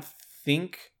Wayne. I don't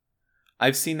think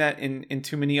I've seen that in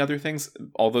too many other things,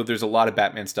 although there's a lot of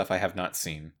Batman stuff I have not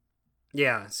seen.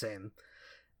 Yeah, same.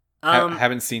 I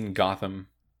haven't seen Gotham.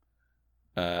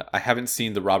 I haven't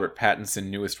seen the Robert Pattinson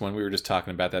newest one. We were just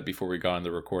talking about that before we got on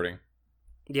the recording.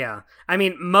 Yeah. I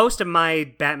mean, most of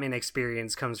my Batman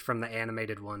experience comes from the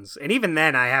animated ones. And even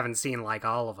then, I haven't seen, like,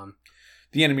 all of them.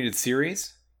 The animated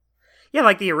series? Yeah,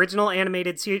 like the original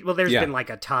animated series. Well, there's been, like,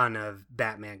 a ton of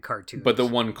Batman cartoons. But the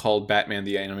one called Batman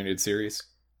the Animated Series?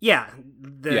 Yeah.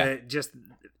 Just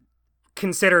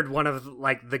considered one of,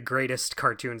 like, the greatest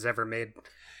cartoons ever made.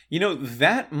 You know,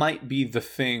 that might be the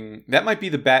thing. That might be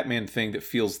the Batman thing that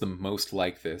feels the most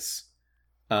like this.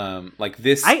 Like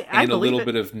this, and a little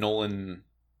bit of Nolan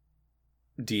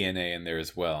DNA in there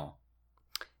as well.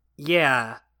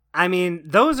 Yeah. I mean,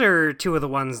 those are two of the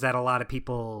ones that a lot of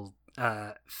people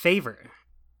favor.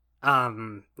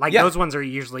 Those ones are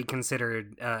usually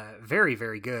considered very,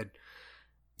 very good.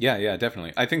 Yeah,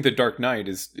 definitely. I think The Dark Knight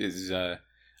is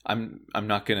I'm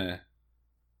not gonna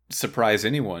surprise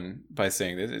anyone by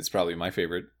saying this. It's probably my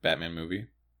favorite Batman movie.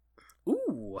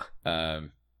 Ooh.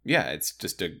 Yeah, it's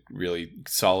just a really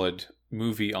solid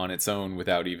movie on its own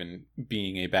without even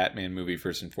being a Batman movie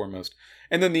first and foremost.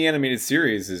 And then the animated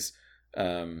series is,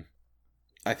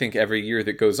 I think every year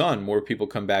that goes on, more people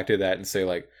come back to that and say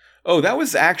like, Oh, that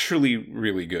was actually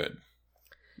really good.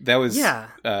 That was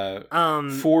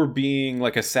for being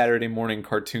like a Saturday morning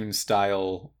cartoon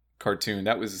style cartoon.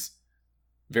 That was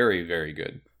very, very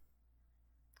good.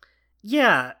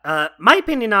 Yeah, my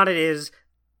opinion on it is,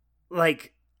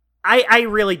 like, I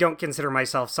really don't consider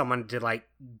myself someone to, like,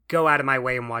 go out of my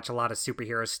way and watch a lot of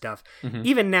superhero stuff. Mm-hmm.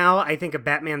 Even now, I think of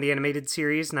Batman the Animated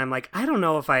Series, and I'm like, I don't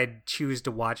know if I'd choose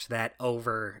to watch that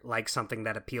over, like, something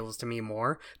that appeals to me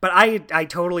more. But I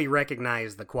totally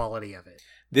recognize the quality of it.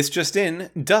 This just in,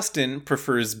 Dustin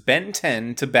prefers Ben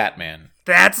 10 to Batman.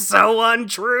 That's so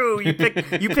untrue! You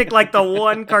pick like, the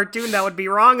one cartoon that would be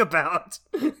wrong about.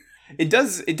 It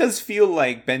does feel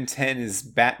like Ben 10 is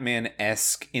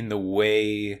Batman-esque in the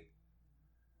way...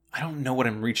 I don't know what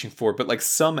I'm reaching for, but like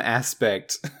some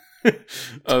aspect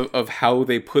of how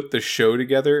they put the show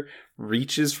together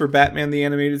reaches for Batman the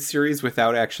Animated Series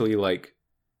without actually like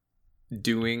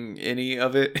doing any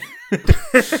of it.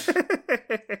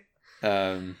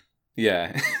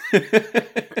 Yeah.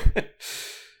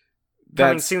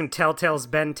 Coming soon, Telltale's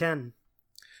Ben 10.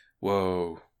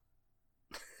 Whoa.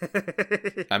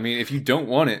 I mean, if you don't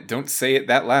want it, don't say it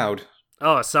that loud.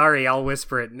 Oh, sorry, I'll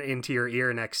whisper it into your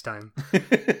ear next time.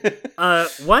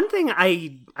 One thing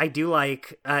I do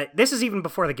like, this is even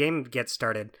before the game gets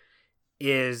started,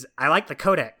 is I like the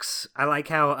codex. I like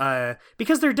how,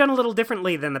 because they're done a little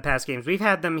differently than the past games. We've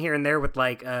had them here and there with,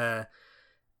 like,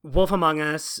 Wolf Among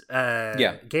Us,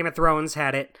 Game of Thrones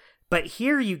had it. But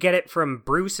here you get it from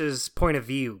Bruce's point of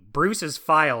view. Bruce's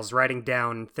files writing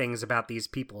down things about these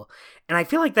people. And I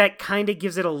feel like that kind of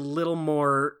gives it a little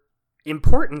more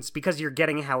importance because you're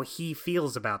getting how he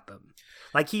feels about them.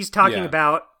 Like he's talking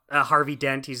about Harvey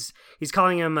Dent. He's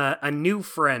calling him a new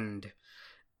friend.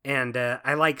 And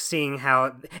I like seeing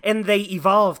how... And they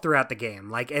evolve throughout the game.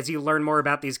 Like as you learn more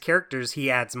about these characters, he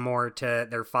adds more to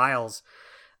their files.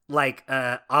 Like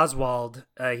Oswald,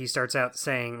 he starts out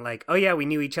saying like, oh yeah, we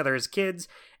knew each other as kids.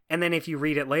 And then if you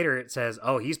read it later, it says,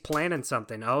 oh, he's planning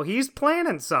something. Oh, he's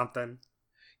planning something.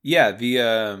 Yeah,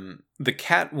 the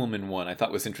Catwoman one I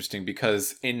thought was interesting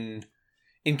because in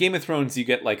Game of Thrones you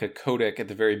get like a codec at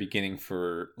the very beginning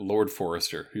for Lord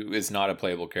Forrester, who is not a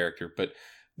playable character, but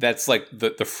that's like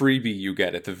the freebie you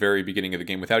get at the very beginning of the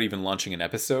game without even launching an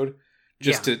episode,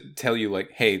 just to tell you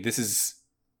like, hey, this is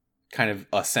kind of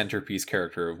a centerpiece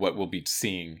character of what we'll be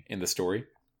seeing in the story.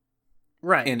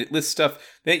 Right. And it lists stuff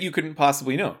that you couldn't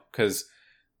possibly know because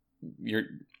you're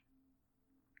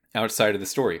outside of the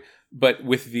story. But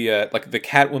with the like the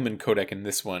Catwoman codec in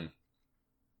this one,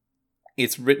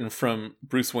 it's written from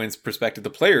Bruce Wayne's perspective. The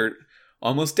player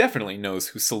almost definitely knows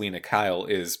who Selina Kyle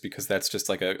is because that's just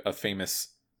like a famous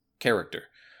character.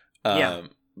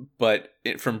 But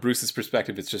from Bruce's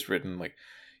perspective, it's just written like,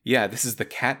 yeah, this is the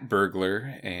cat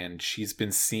burglar, and she's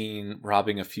been seen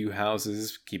robbing a few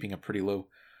houses, keeping a pretty low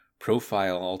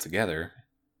profile altogether.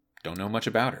 Don't know much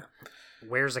about her.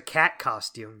 Wears a cat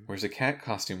costume. Wears a cat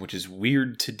costume, which is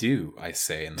weird to do, I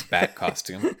say, in the bat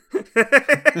costume.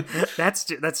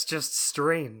 That's just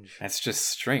strange. That's just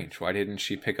strange. Why didn't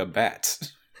she pick a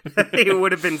bat? It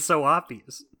would have been so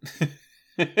obvious.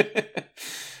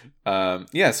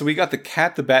 Yeah, so we got the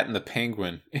cat, the bat, and the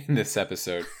penguin in this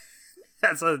episode.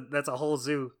 That's a whole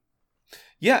zoo.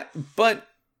 Yeah, but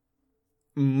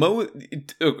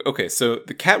okay, so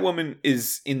the Catwoman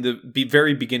is in the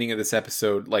very beginning of this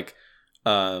episode. Like,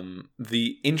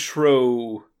 the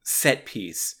intro set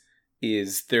piece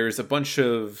is there's a bunch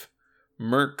of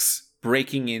mercs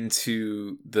breaking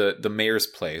into the mayor's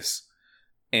place,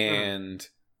 and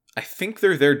I think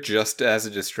they're there just as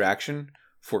a distraction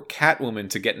for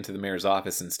Catwoman to get into the mayor's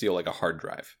office and steal like a hard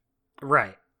drive.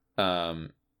 Right.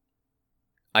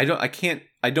 I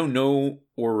don't know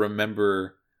or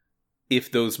remember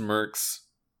if those mercs...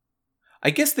 I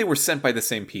guess they were sent by the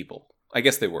same people. I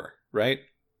guess they were, right?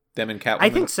 Them and Catwoman? I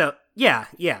think so. Yeah.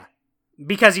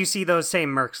 Because you see those same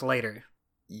mercs later.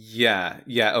 Yeah,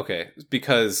 okay.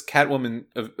 Because Catwoman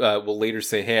will later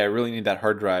say, hey, I really need that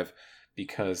hard drive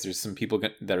because there's some people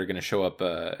that are going to show up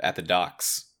at the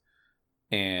docks.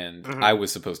 And I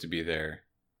was supposed to be there.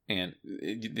 And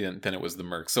then it was the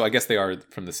mercs. So I guess they are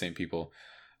from the same people.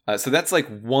 So that's like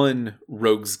one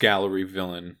rogues gallery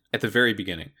villain at the very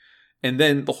beginning. And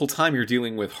then the whole time you're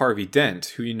dealing with Harvey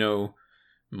Dent, who you know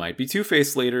might be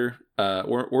Two-Face later,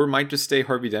 or might just stay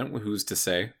Harvey Dent, who's to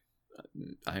say.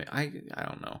 I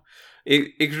don't know.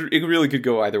 It really could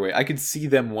go either way. I could see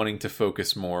them wanting to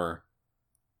focus more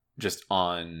just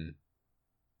on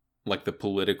like the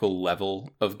political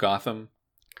level of Gotham.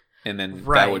 And then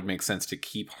that would make sense to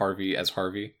keep Harvey as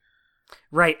Harvey.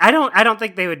 Right. I don't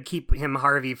think they would keep him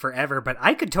Harvey forever, but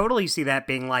I could totally see that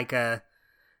being like a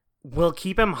we'll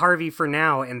keep him Harvey for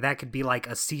now, and that could be like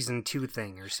a season 2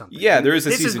 thing or something. Yeah, there is a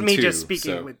this season 2. This is me just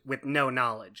speaking so. with no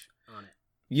knowledge on it.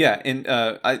 Yeah, and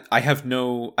I have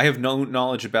no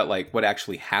knowledge about like what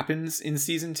actually happens in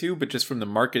season 2, but just from the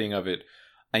marketing of it,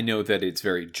 I know that it's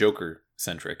very Joker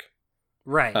centric.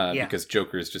 Right. Yeah. Because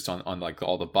Joker is just on like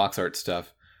all the box art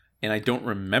stuff, and I don't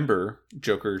remember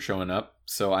Joker showing up,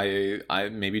 so I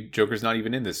maybe Joker's not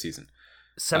even in this season.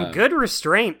 Some good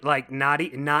restraint, like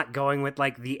not going with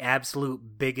like the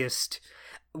absolute biggest.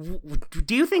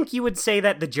 Do you think you would say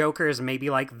that the Joker is maybe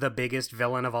like the biggest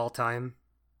villain of all time?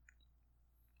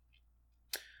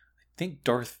 I think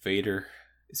Darth Vader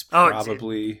is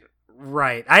probably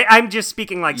right. I'm just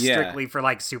speaking like strictly for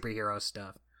like superhero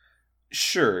stuff.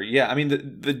 Sure, yeah. I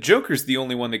mean, the Joker's the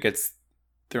only one that gets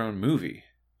their own movie.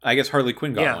 I guess Harley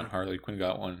Quinn got one. Harley Quinn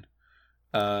got one.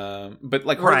 But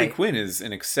like Harley Quinn is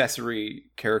an accessory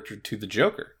character to the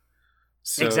Joker.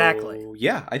 So, exactly.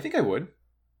 Yeah, I think I would.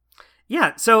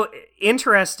 Yeah, so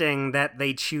interesting that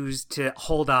they choose to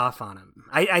hold off on him.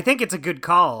 I think it's a good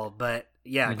call, but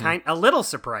yeah, a little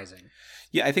surprising.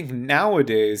 Yeah, I think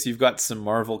nowadays you've got some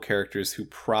Marvel characters who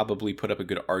probably put up a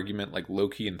good argument, like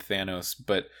Loki and Thanos,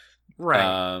 but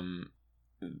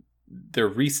their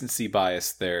recency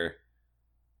bias there,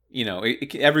 you know,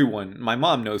 everyone, my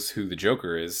mom knows who the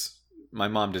Joker is. My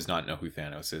mom does not know who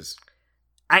Thanos is.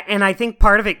 I think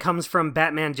part of it comes from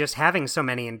Batman just having so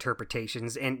many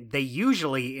interpretations, and they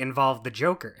usually involve the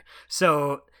Joker.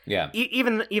 So yeah,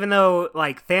 even though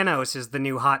like Thanos is the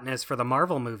new hotness for the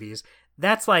Marvel movies,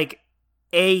 that's like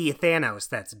a Thanos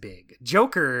that's big.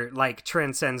 Joker like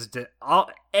transcends to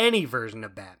any version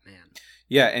of Batman.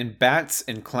 Yeah, and bats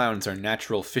and clowns are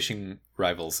natural fishing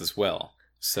rivals as well.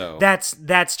 So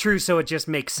that's true. So it just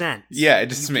makes sense. Yeah, it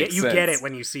just makes sense. You get it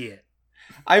when you see it.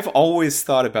 I've always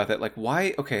thought about that. Like,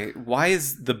 why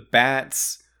is the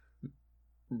bat's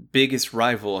biggest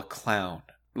rival a clown?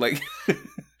 Like,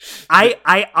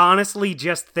 I honestly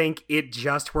just think it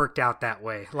just worked out that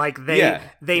way. Like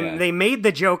they made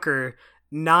the Joker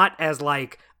not as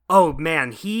like, oh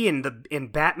man, he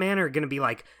and Batman are gonna be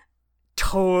like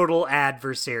total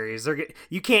adversaries.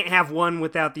 You can't have one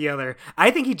without the other.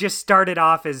 I think he just started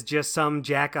off as just some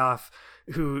jackoff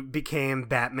who became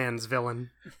Batman's villain.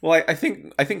 Well, I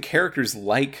think characters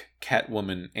like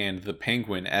Catwoman and the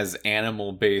Penguin as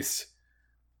animal-based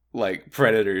like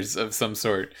predators of some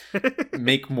sort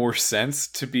make more sense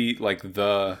to be like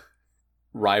the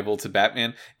rival to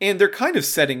Batman, and they're kind of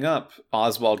setting up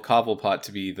Oswald Cobblepot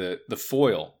to be the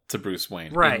foil to Bruce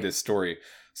Wayne in this story.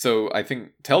 So I think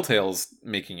Telltale's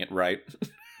making it right.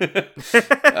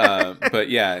 But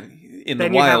yeah, in the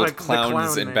wild,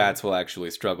 clowns and bats will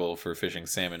actually struggle for fishing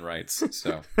salmon rights.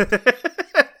 So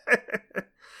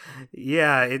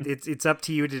yeah, it's up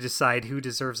to you to decide who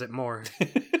deserves it more.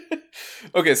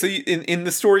 Okay, so in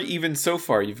the story, even so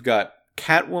far, you've got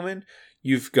Catwoman,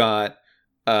 you've got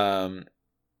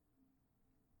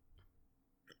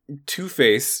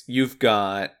Two-Face, you've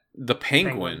got the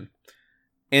Penguin,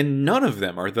 and none of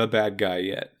them are the bad guy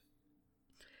yet.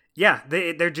 Yeah,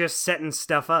 they're just setting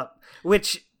stuff up,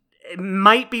 which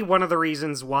might be one of the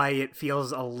reasons why it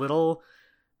feels a little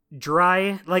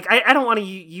dry. Like, I don't want to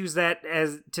use that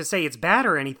as to say it's bad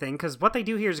or anything, because what they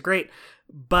do here is great,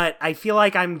 but I feel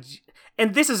like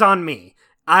and this is on me,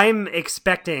 I'm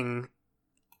expecting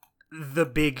the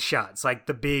big shots, like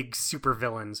the big super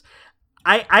villains.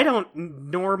 I don't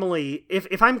normally,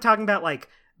 if I'm talking about like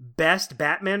best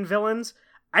Batman villains,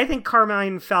 I think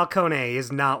Carmine Falcone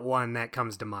is not one that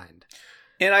comes to mind.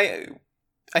 And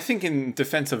I think in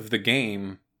defense of the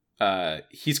game,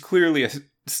 he's clearly a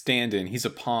stand-in. He's a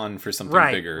pawn for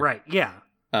something bigger. Right, yeah.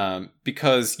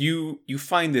 Because you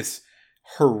find this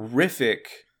horrific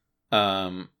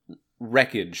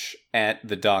wreckage at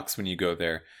the docks when you go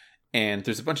there. And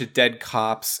there's a bunch of dead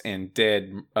cops and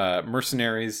dead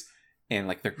mercenaries. And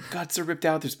like their guts are ripped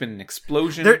out. There's been an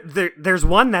explosion. There's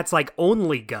one that's like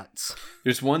only guts.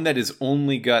 There's one that is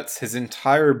only guts. His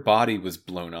entire body was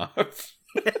blown off.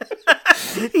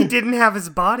 He didn't have his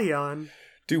body on.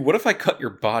 Dude, what if I cut your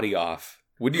body off?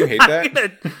 Would you hate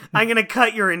that? I'm gonna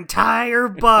cut your entire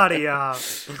body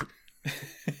off.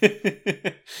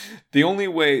 The only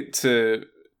way to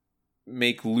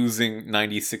make losing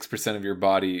 96% of your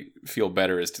body feel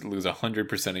better is to lose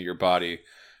 100% of your body.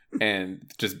 And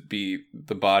just be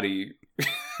the body.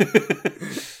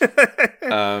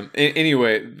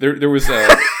 Anyway, there was a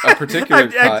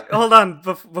particular. Hold on,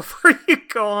 before you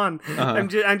go on, I'm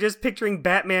just picturing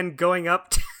Batman going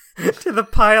up to the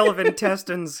pile of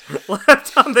intestines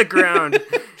left on the ground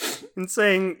and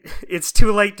saying it's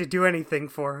too late to do anything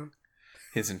for him.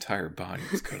 His entire body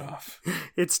was cut off.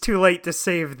 It's too late to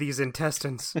save these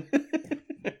intestines.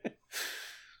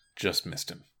 Just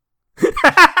missed him.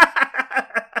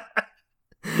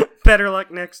 Better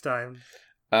luck next time.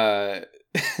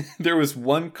 There was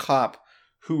one cop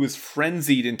who was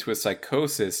frenzied into a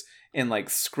psychosis and like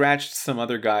scratched some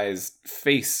other guy's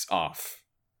face off.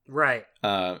 Right.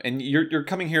 And you're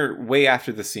coming here way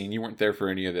after the scene. You weren't there for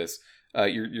any of this.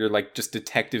 You're like just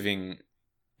detectiving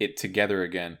it together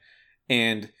again.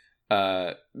 And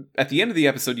at the end of the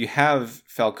episode, you have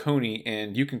Falcone,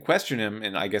 and you can question him.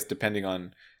 And I guess depending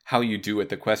on how you do at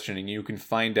the questioning, you can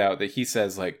find out that he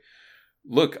says like,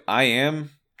 "Look, I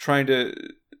am trying to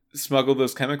smuggle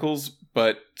those chemicals,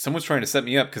 but someone's trying to set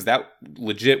me up because that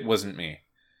legit wasn't me."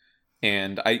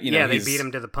 And they beat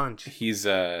him to the punch. He's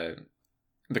the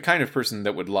kind of person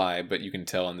that would lie, but you can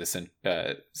tell in this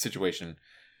situation,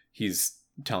 he's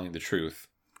telling the truth.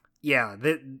 Yeah,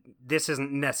 this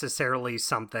isn't necessarily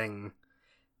something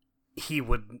he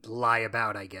would lie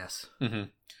about, I guess.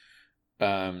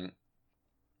 Mm-hmm.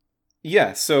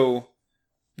 Yeah, so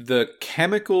the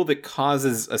chemical that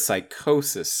causes a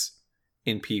psychosis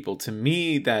in people, to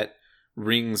me, that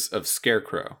rings of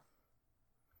Scarecrow.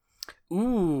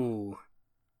 Ooh.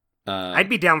 I'd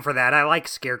be down for that. I like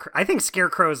Scarecrow. I think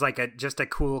Scarecrow is like just a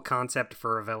cool concept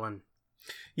for a villain.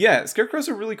 Yeah, Scarecrow's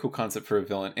a really cool concept for a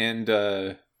villain,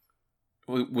 and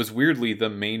was weirdly the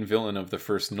main villain of the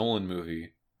first Nolan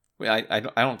movie. I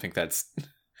don't think that's...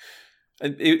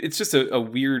 It's just a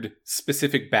weird,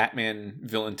 specific Batman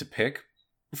villain to pick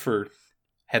for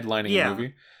headlining a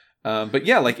movie. But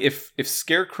yeah, like if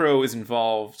Scarecrow is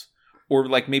involved, or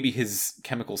like maybe his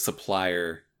chemical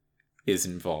supplier is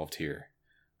involved here,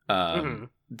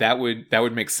 that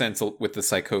would make sense with the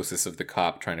psychosis of the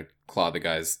cop trying to claw the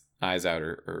guy's eyes out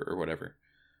or whatever.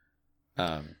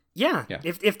 Yeah.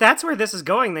 If that's where this is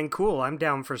going, then cool. I'm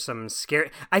down for some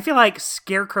scare. I feel like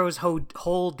Scarecrow's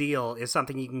whole deal is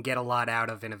something you can get a lot out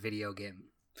of in a video game.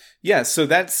 Yeah, so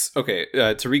that's okay.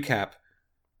 To recap,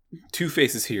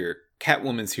 Two-Face here,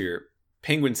 Catwoman's here,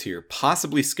 Penguin's here,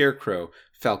 possibly Scarecrow,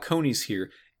 Falcone's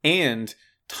here, and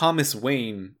Thomas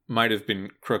Wayne might have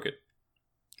been crooked.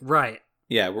 Right.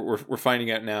 Yeah, we're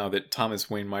finding out now that Thomas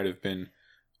Wayne might have been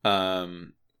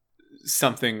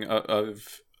something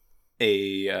of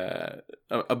a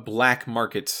black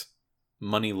market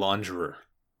money launderer,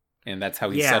 and that's how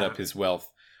he set up his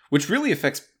wealth, which really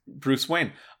affects Bruce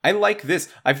Wayne. I like this.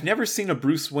 I've never seen a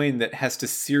Bruce Wayne that has to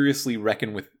seriously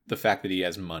reckon with the fact that he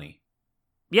has money.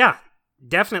 Yeah,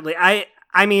 definitely. I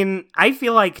mean, I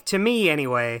feel like, to me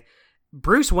anyway,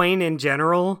 Bruce Wayne in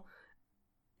general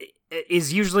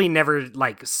is usually never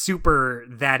like super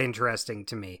that interesting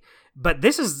to me. But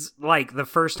this is like the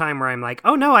first time where I'm like,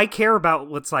 oh no, I care about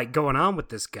what's like going on with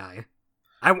this guy.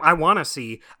 I want to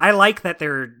see. I like that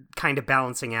they're kind of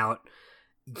balancing out.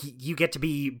 You get to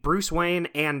be Bruce Wayne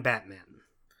and Batman.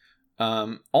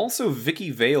 Also,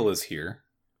 Vicky Vale is here.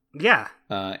 Yeah.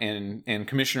 And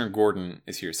Commissioner Gordon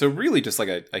is here. So really just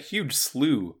like a huge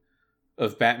slew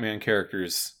of Batman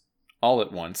characters all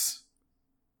at once.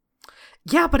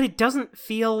 Yeah, but it doesn't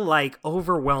feel like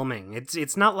overwhelming.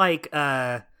 It's not like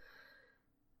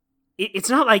it's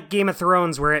not like Game of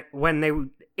Thrones where when they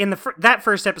in that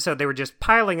first episode they were just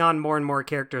piling on more and more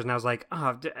characters, and I was like,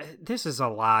 oh, this is a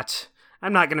lot.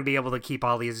 I'm not going to be able to keep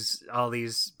all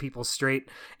these people straight.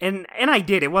 And I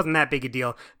did. It wasn't that big a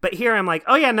deal. But here I'm like,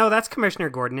 oh yeah, no, that's Commissioner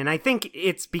Gordon. And I think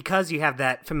it's because you have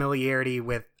that familiarity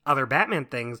with other Batman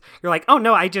things. You're like, oh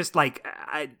no, I just like,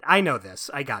 I know this.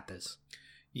 I got this.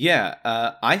 Yeah,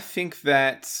 I think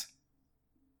that...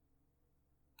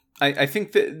 I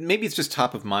think that maybe it's just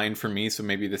top of mind for me, so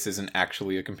maybe this isn't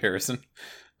actually a comparison.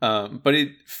 But it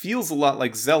feels a lot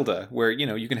like Zelda, where,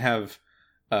 you can have...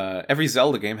 every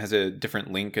Zelda game has a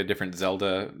different Link, a different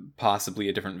Zelda, possibly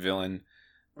a different villain.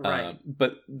 Right.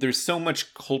 But there's so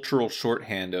much cultural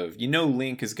shorthand of,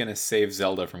 Link is going to save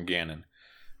Zelda from Ganon.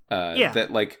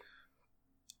 That, like,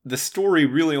 the story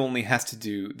really only has to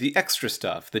do the extra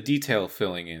stuff, the detail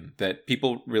filling in, that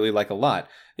people really like a lot.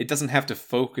 It doesn't have to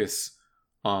focus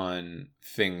on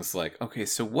things like, okay,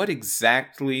 so what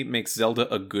exactly makes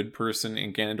Zelda a good person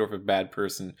and Ganondorf a bad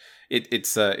person?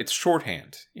 It's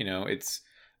shorthand, it's...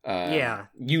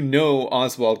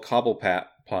 Oswald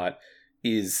Cobblepot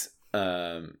is,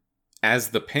 as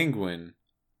the Penguin,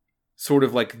 sort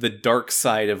of like the dark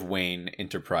side of Wayne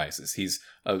Enterprises. He's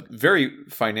a very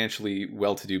financially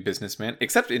well-to-do businessman,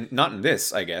 except not in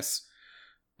this, I guess.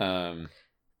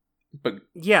 But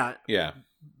yeah. Yeah.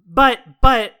 But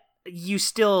you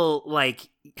still, like,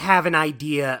 have an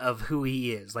idea of who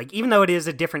he is. Like, even though it is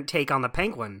a different take on the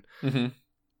Penguin,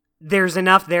 there's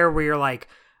enough there where you're like,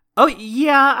 Oh,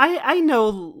 yeah, I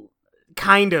know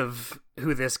kind of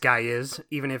who this guy is,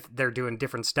 even if they're doing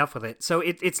different stuff with it. So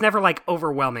it's never, like,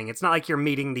 overwhelming. It's not like you're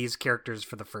meeting these characters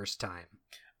for the first time.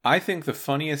 I think the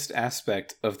funniest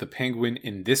aspect of the Penguin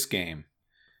in this game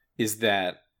is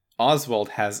that Oswald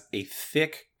has a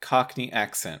thick Cockney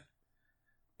accent,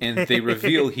 and they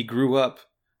reveal he grew up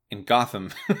in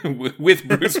Gotham with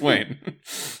Bruce Wayne.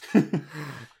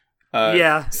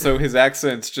 Yeah. So his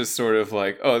accent's just sort of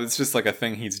like, oh, it's just like a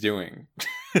thing he's doing.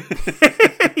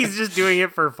 He's just doing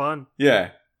it for fun.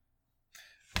 Yeah.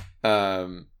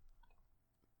 So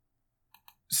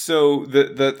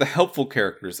the helpful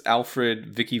characters,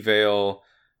 Alfred, Vicky Vale,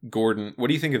 Gordon, what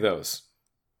do you think of those?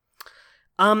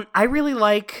 I really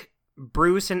like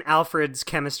Bruce and Alfred's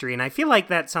chemistry, and I feel like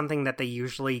that's something that they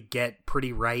usually get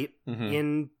pretty right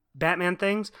in Batman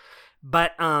things.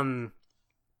 But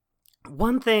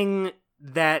one thing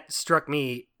that struck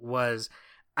me was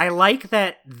I like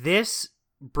that this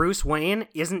Bruce Wayne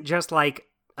isn't just like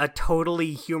a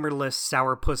totally humorless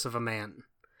sourpuss of a man.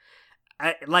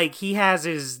 Like, he has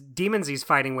his demons he's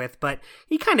fighting with, but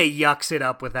he kind of yucks it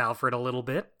up with Alfred a little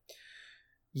bit.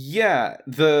 Yeah,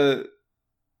 the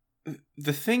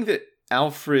thing that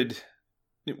Alfred...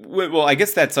 Well, I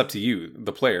guess that's up to you,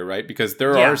 the player, right? Because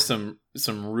there are some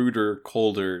ruder,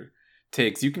 colder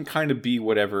takes. You can kind of be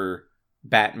whatever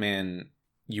Batman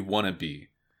you want to be.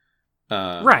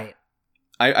 Right.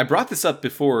 I brought this up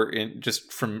before,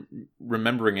 just from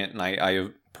remembering it, and I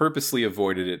purposely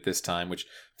avoided it this time, which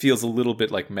feels a little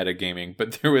bit like metagaming.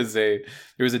 But there was a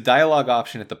dialogue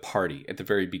option at the party at the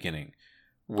very beginning,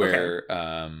 where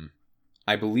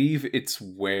I believe it's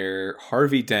where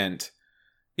Harvey Dent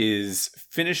is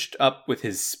finished up with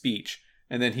his speech,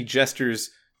 and then he gestures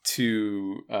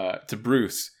to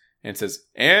Bruce and says,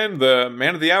 "And the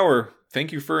man of the hour,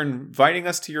 thank you for inviting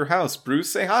us to your house,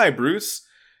 Bruce. Say hi, Bruce."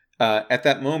 At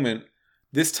that moment,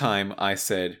 this time I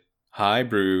said, "Hi,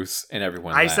 Bruce," and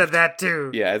everyone laughed. I said that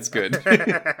too. Yeah, it's good.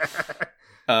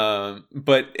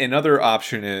 But another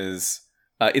option is,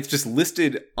 it's just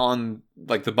listed on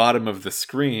like the bottom of the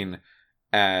screen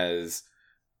as,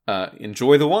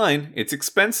 enjoy the wine, it's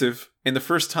expensive. And the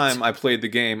first time I played the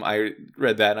game, I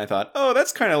read that and I thought, oh,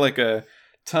 that's kind of like a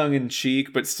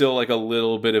tongue-in-cheek, but still like a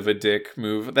little bit of a dick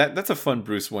move. That's a fun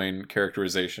Bruce Wayne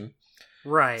characterization.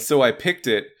 Right. So I picked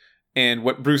it, and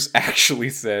what Bruce actually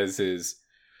says is,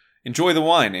 enjoy the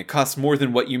wine, it costs more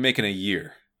than what you make in a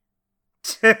year.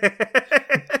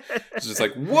 It's just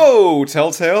like, whoa,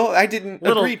 Telltale, I didn't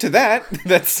agree to that.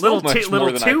 That's so much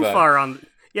more than I thought.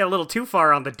 A little too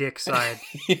far on the dick side.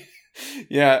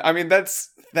 Yeah, I mean, that's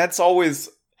always...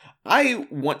 I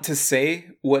want to say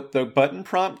what the button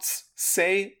prompts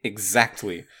say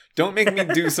exactly. Don't make me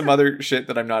do some other shit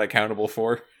that I'm not accountable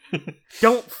for.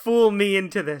 Don't fool me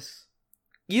into this.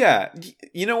 Yeah,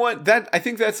 you know what? I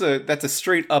think that's a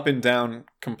straight up and down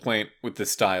complaint with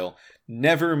this style.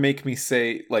 Never make me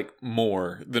say like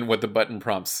more than what the button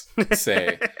prompts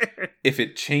say. If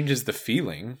it changes the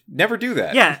feeling, never do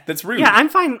that. Yeah, that's rude. Yeah, I'm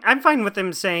fine with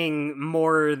them saying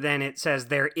more than it says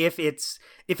there if it's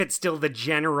still the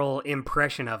general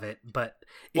impression of it. But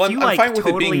if I'm fine with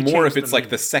totally it being more if it's like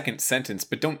the second sentence,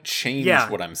 but don't change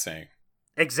what I'm saying.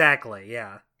 Exactly.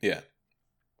 Yeah. Yeah.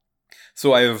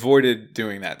 So I avoided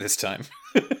doing that this time.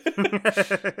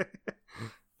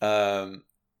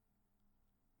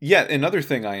 Yeah, another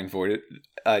thing I avoided,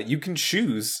 you can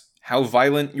choose how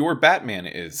violent your Batman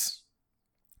is.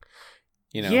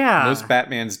 You know, most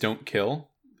Batmans don't kill.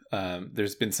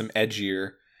 There's been some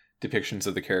edgier depictions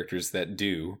of the characters that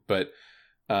do, but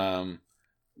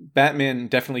Batman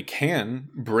definitely can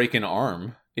break an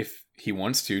arm if he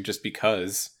wants to, just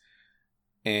because.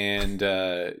 And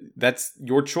that's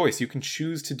your choice. You can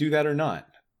choose to do that or not.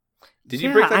 Did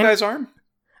you break that guy's arm?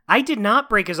 I did not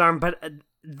break his arm, but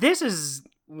this is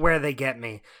where they get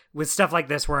me with stuff like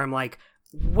this, where I'm like,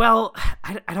 well,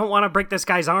 I don't want to break this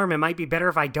guy's arm. It might be better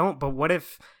if I don't, but what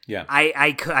if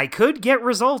I could get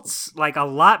results, like a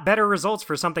lot better results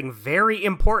for something very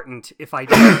important if I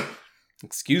do.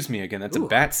 Excuse me again, that's a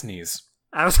bat sneeze.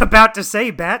 I was about to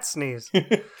say bat sneeze.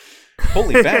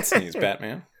 Holy bat sneeze,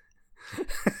 Batman.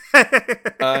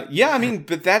 Yeah, I mean,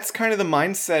 but that's kind of the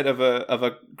mindset of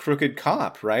a crooked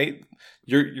cop, right?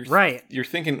 You're right. You're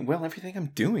thinking, well, everything I'm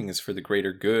doing is for the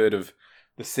greater good of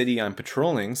the city I'm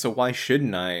patrolling, so why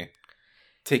shouldn't I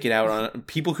take it out on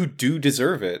people who do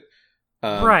deserve it?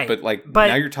 Right. But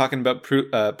now you're talking about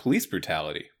police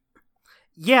brutality.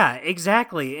 Yeah,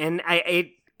 exactly. And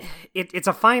it's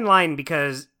a fine line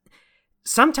because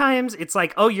sometimes it's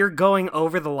like, oh, you're going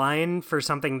over the line for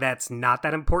something that's not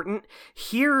that important.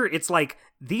 Here, it's like,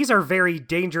 these are very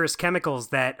dangerous chemicals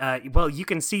that, well, you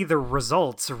can see the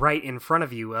results right in front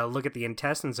of you. Look at the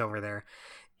intestines over there.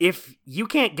 If you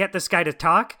can't get this guy to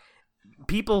talk,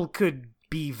 people could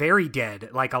be very dead,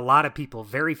 like a lot of people,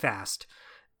 very fast.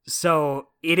 So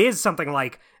it is something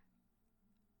like,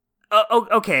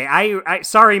 okay, I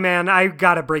sorry, man, I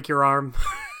gotta break your arm.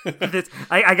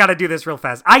 I gotta do this real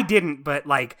fast. I didn't, but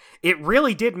like, it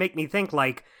really did make me think,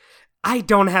 like, I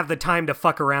don't have the time to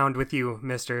fuck around with you,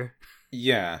 mister.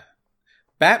 Yeah.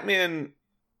 Batman,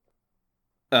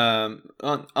 on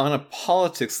a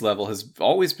politics level, has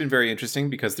always been very interesting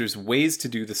because there's ways to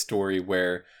do the story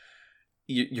where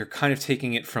you're kind of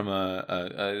taking it from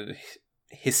a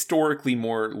historically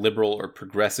more liberal or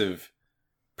progressive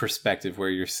perspective, where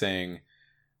you're saying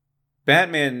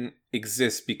Batman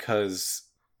exists because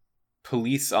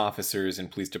police officers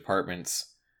and police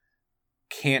departments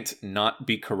can't not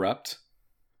be corrupt.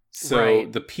 So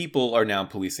the people are now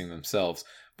policing themselves.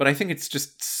 But I think it's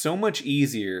just so much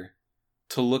easier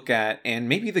to look at, and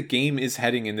maybe the game is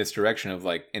heading in this direction of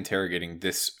like interrogating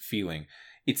this feeling.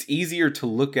 It's easier to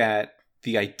look at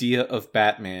the idea of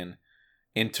Batman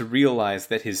and to realize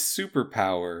that his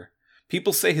superpower,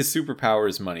 people say his superpower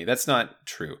is money. That's not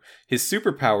true. His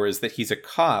superpower is that he's a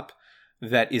cop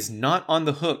that is not on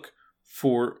the hook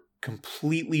for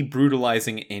completely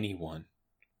brutalizing anyone.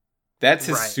 That's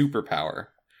his superpower.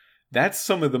 That's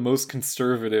some of the most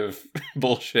conservative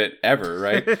bullshit ever,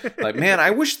 right? Like, man, I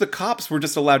wish the cops were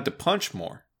just allowed to punch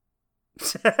more.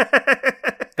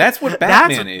 That's what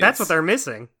Batman is. That's what they're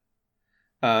missing.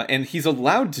 And he's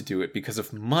allowed to do it because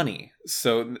of money.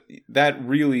 So that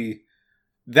really,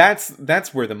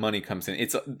 that's where the money comes in.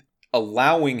 It's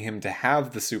allowing him to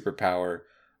have the superpower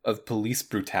of police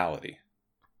brutality.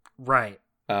 Right.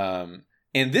 And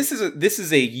this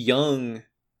is a young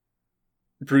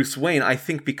Bruce Wayne, I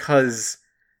think, because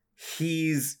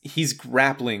he's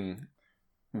grappling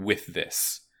with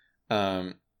this.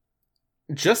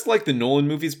 Just like the Nolan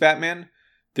movies Batman,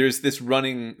 there's this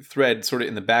running thread sort of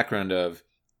in the background of,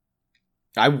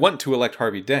 I want to elect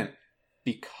Harvey Dent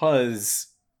because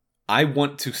I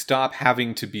want to stop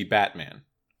having to be Batman.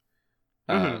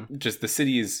 Just the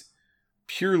city is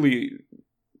purely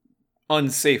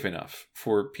unsafe enough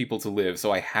for people to live,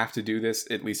 so I have to do this.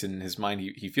 At least in his mind,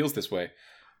 he feels this way.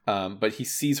 But he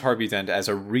sees Harvey Dent as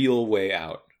a real way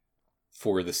out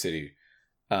for the city.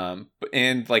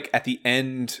 And like at the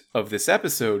end of this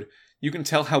episode, you can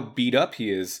tell how beat up he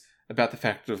is about the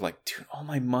fact of like, dude, all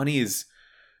my money is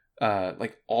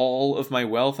like all of my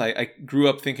wealth. I grew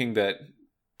up thinking that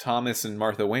Thomas and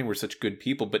Martha Wayne were such good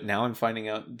people, but now I'm finding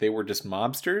out they were just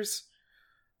mobsters.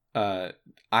 I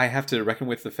have to reckon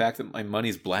with the fact that my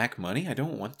money's black money. I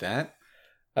don't want that.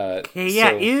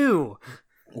 Ew.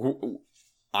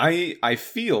 I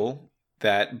feel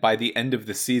that by the end of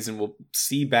the season, we'll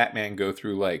see Batman go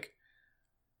through like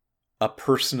a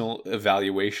personal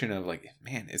evaluation of like,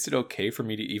 man, is it okay for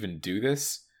me to even do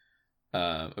this?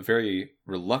 A very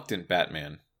reluctant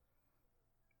Batman,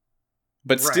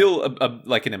 but still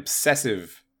like an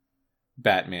obsessive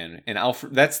Batman. And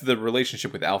Alfred, that's the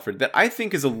relationship with Alfred that I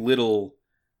think is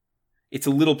it's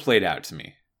a little played out to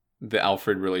me, the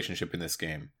Alfred relationship in this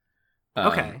game.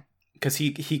 Okay. Because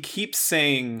he keeps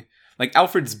saying, like,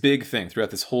 Alfred's big thing throughout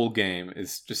this whole game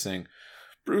is just saying,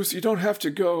 Bruce, you don't have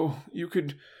to go. You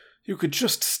could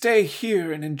just stay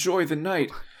here and enjoy the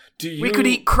night. We could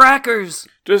eat crackers.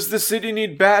 Does the city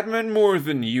need Batman more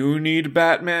than you need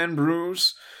Batman,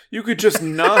 Bruce? You could just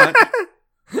not.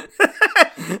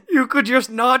 You could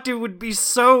just not. It would be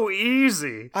so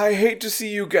easy. I hate to see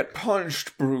you get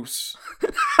punched, Bruce.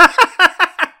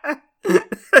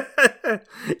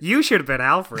 You should have been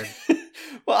Alfred.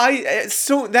 Well,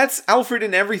 so that's Alfred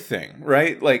in everything,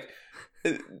 right? Like,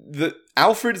 the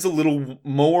Alfred is a little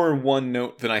more one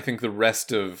note than I think the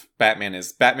rest of Batman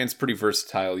is. Batman's pretty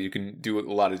versatile. You can do a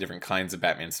lot of different kinds of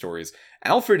Batman stories.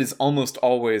 Alfred is almost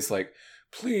always like,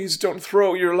 please don't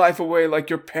throw your life away like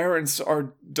your parents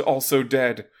are also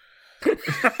dead.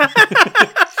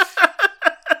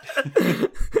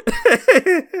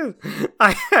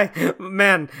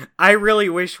 Man, I really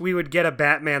wish we would get a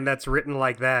Batman that's written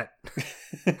like that.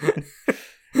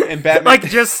 And Batman, like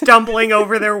just stumbling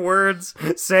over their words,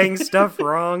 saying stuff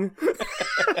wrong.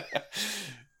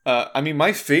 I mean,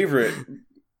 my favorite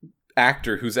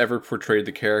actor who's ever portrayed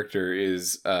the character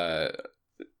is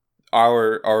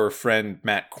our friend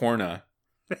Matt Corna.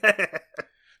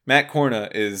 Matt Corna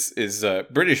is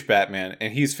British Batman,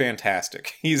 and he's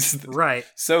fantastic. He's right,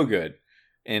 so good.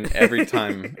 And every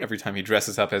time he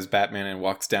dresses up as Batman and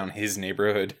walks down his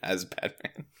neighborhood as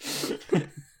Batman.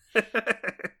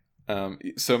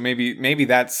 So maybe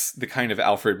that's the kind of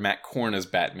Alfred Matt Korn as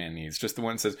Batman needs. Just the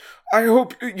one that says, "I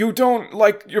hope you don't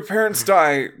like your parents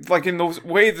die like in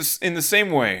the same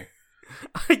way."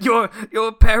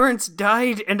 Your parents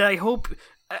died, and I hope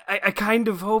I kind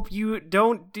of hope you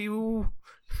don't do.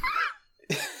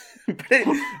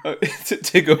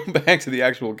 To go back to the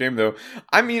actual game, though,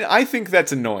 I mean, I think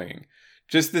that's annoying.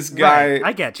 Just this guy, right,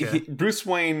 I get you. Bruce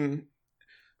Wayne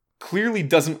clearly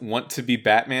doesn't want to be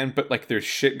Batman, but like there's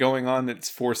shit going on that's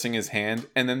forcing his hand,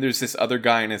 and then there's this other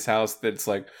guy in his house that's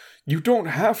like, "You don't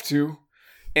have to,"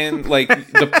 and like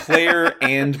the player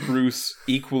and Bruce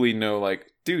equally know, like,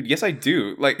 dude, yes I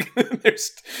do. Like, there's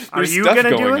Are you stuff gonna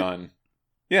going do it? on.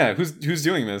 Yeah, who's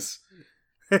doing this?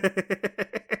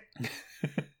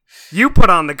 You put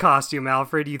on the costume,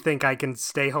 Alfred. You think I can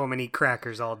stay home and eat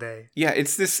crackers all day? Yeah,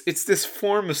 it's this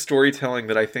form of storytelling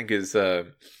that I think is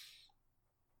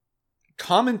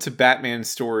common to Batman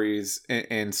stories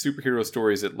and superhero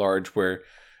stories at large, where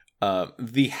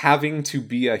the having to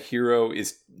be a hero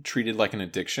is treated like an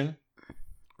addiction.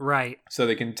 Right. So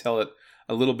they can tell it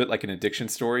a little bit like an addiction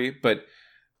story, but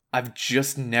I've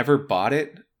just never bought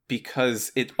it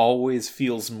because it always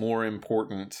feels more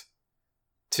important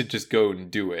to just go and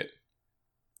do it.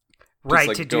 Right,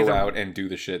 just, to go do out and do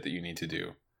the shit that you need to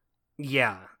do.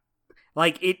 Yeah.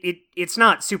 Like, it's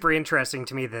not super interesting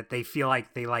to me that they feel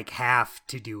like they, like, have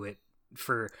to do it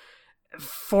for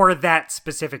that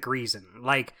specific reason.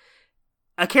 Like,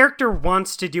 a character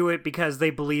wants to do it because they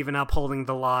believe in upholding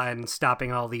the law and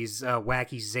stopping all these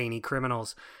wacky, zany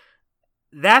criminals.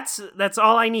 That's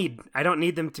all I need. I don't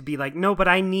need them to be like, no, but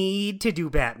I need to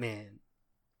do Batman.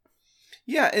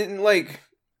 Yeah, and, like,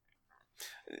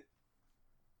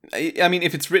 I mean,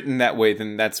 if it's written that way,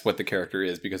 then that's what the character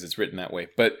is, because it's written that way.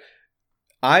 But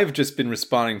I've just been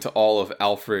responding to all of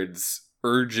Alfred's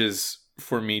urges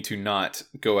for me to not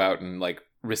go out and, like,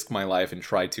 risk my life and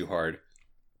try too hard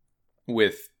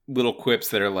with little quips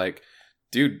that are like,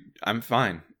 dude, I'm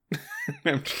fine.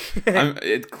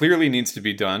 It clearly needs to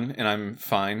be done, and I'm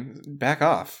fine. Back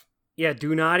off. Yeah,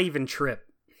 do not even trip.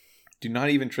 Do not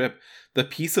even trip. The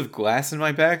piece of glass in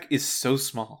my back is so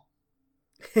small.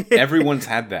 Everyone's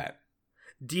had that.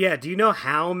 Yeah, do you know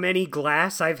how many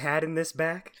glass I've had in this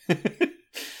back?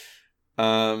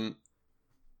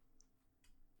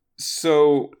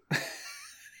 So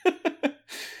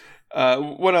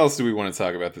what else do we want to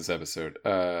talk about this episode?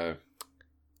 You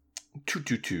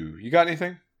got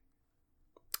anything?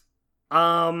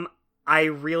 I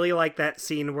really like that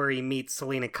scene where he meets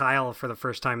Selena Kyle for the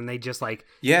first time and they just, like,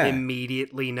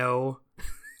 immediately know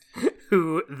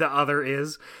who the other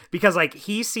is, because, like,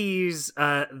 he sees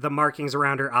the markings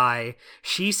around her eye,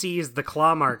 she sees the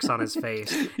claw marks on his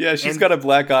face. Yeah, she's got a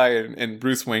black eye, and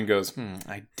Bruce Wayne goes,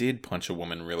 I did punch a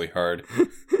woman really hard.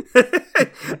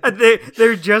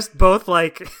 They're just both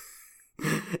like,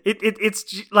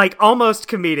 it's like almost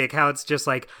comedic how it's just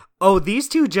like, oh, these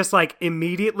two just, like,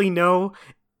 immediately know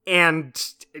and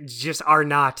just are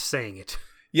not saying it.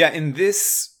 Yeah, in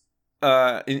this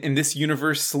in this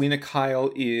universe, Selena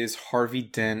Kyle is Harvey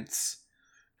Dent's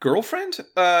girlfriend.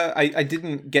 I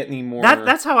didn't get any more.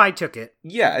 That's how I took it.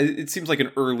 Yeah, it seems like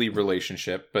an early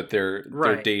relationship, but they're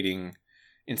dating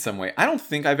in some way. I don't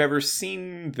think I've ever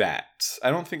seen that. I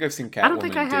don't think I've seen Catwoman. I don't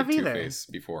think I have either. Two-Face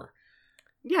before.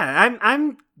 Yeah,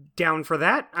 I'm down for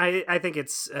that. I think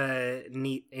it's a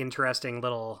neat, interesting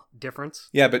little difference.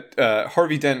 Yeah, but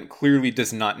Harvey Dent clearly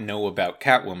does not know about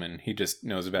Catwoman. He just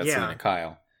knows about Selena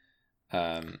Kyle.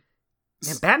 Yeah,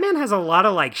 Batman has a lot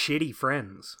of, like, shitty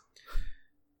friends.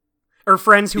 Or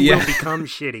friends who will become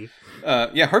shitty.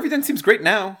 Yeah, Harvey Dent seems great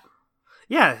now.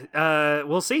 Yeah,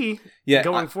 we'll see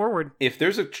going forward. If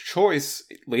there's a choice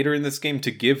later in this game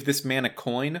to give this man a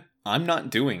coin, I'm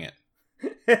not doing it.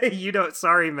 You don't.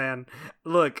 Sorry, man.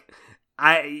 Look,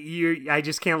 I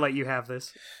just can't let you have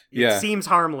this. It seems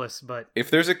harmless, but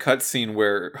if there's a cutscene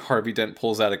where Harvey Dent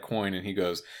pulls out a coin and he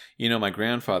goes, my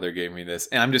grandfather gave me this,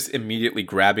 and I'm just immediately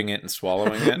grabbing it and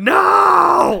swallowing it.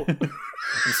 No! And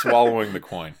swallowing the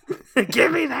coin.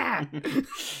 Give me that.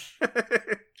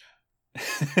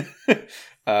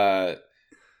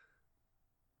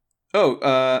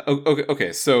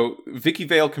 Okay. So Vicky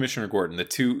Vale, Commissioner Gordon, the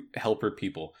two helper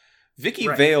people. Vicky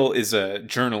Vale is a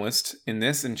journalist in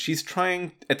this, and she's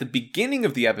trying, at the beginning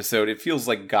of the episode, it feels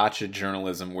like gotcha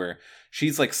journalism, where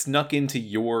she's, like, snuck into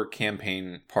your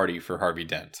campaign party for Harvey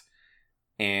Dent.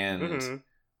 And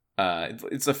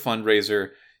it's a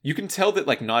fundraiser. You can tell that,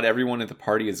 like, not everyone at the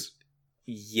party is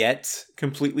yet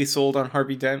completely sold on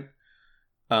Harvey Dent.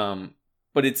 But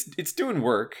it's doing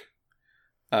work.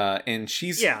 And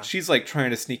she's like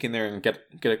trying to sneak in there and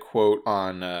get a quote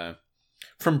on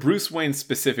from Bruce Wayne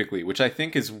specifically, which I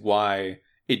think is why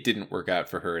it didn't work out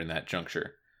for her in that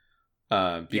juncture.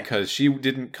 Because she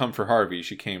didn't come for Harvey,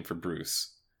 she came for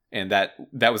Bruce. And that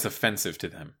was offensive to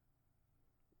them.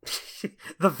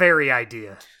 The very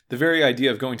idea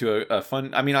of going to a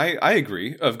fund. I mean, I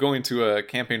agree, of going to a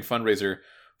campaign fundraiser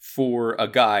for a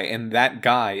guy, and that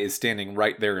guy is standing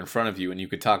right there in front of you, and you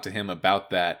could talk to him about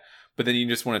that. But then you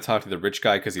just want to talk to the rich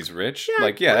guy because he's rich.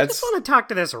 I that's just want to talk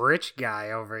to this rich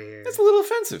guy over here. That's a little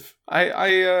offensive.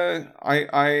 I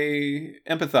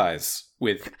empathize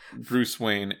with Bruce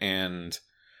Wayne and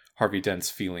Harvey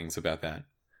Dent's feelings about that.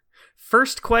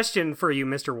 First question for you,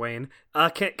 Mr. Wayne.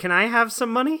 Can I have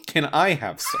some money? Can I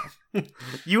have some?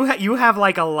 You have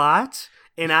like a lot,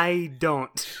 and I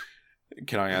don't.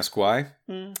 Can I ask why?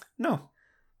 No.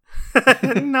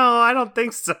 No, I don't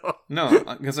think so. No,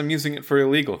 because I'm using it for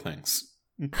illegal things.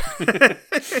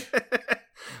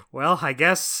 Well, I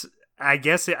guess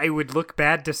it would look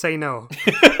bad to say no.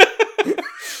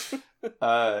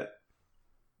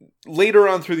 Later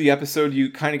on through the episode,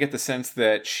 you kind of get the sense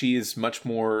that she is much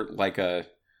more like a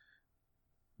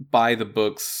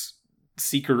by-the-books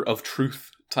seeker of truth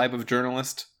type of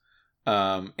journalist.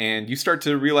 And you start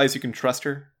to realize you can trust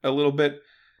her a little bit.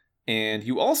 And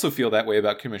you also feel that way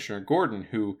about Commissioner Gordon,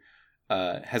 who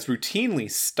has routinely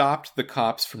stopped the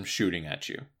cops from shooting at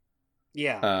you.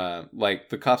 Yeah. Like,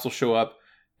 the cops will show up,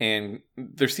 and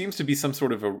there seems to be some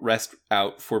sort of arrest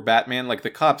out for Batman. Like,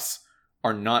 the cops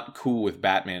are not cool with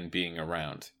Batman being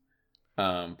around.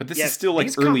 But this is still, like,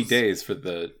 early days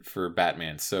for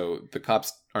Batman, so the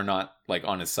cops are not, like,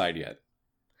 on his side yet.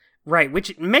 Right,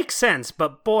 which makes sense,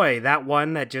 but boy, that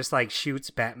one that just, like,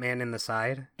 shoots Batman in the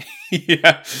side.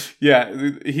 Yeah,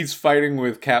 he's fighting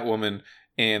with Catwoman,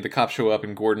 and the cops show up,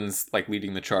 and Gordon's, like,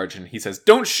 leading the charge, and he says,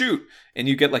 "Don't shoot!" And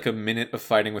you get, like, a minute of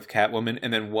fighting with Catwoman,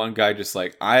 and then one guy just,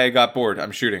 like, "I got bored,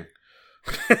 I'm shooting."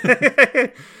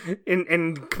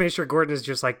 and Commissioner Gordon is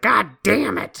just like, "God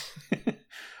damn it!"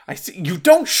 I see, you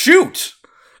don't shoot!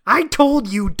 I told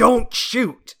you don't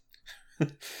shoot!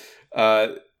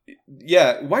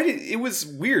 Yeah, it was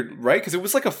weird, right? Because it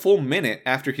was like a full minute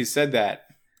after he said that,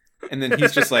 and then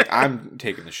he's just like, "I'm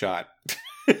taking the shot."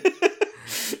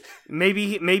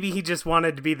 Maybe he just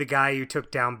wanted to be the guy who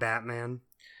took down Batman.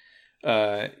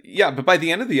 Yeah, but by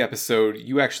the end of the episode,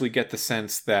 you actually get the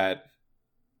sense that,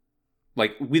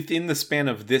 like, within the span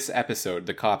of this episode,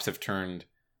 the cops have turned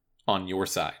on your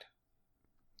side.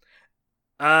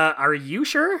 Are you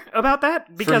sure about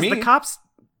that? Because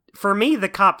for me, the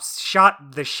cops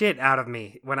shot the shit out of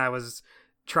me when I was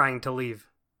trying to leave.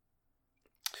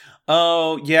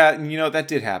 Oh, yeah, that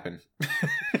did happen.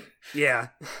 Yeah.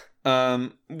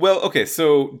 Well, okay,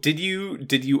 so did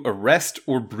you arrest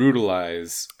or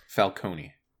brutalize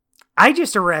Falcone? I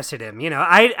just arrested him,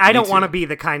 I don't want to be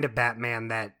the kind of Batman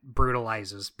that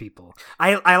brutalizes people.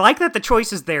 I like that the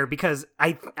choice is there because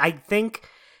I think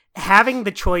having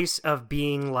the choice of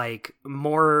being, like,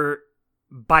 more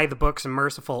by the books and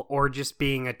merciful, or just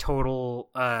being a total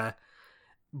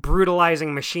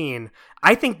brutalizing machine,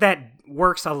 I think that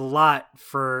works a lot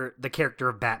for the character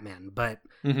of Batman, but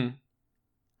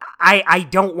I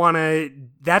don't want to,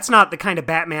 that's not the kind of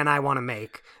Batman I want to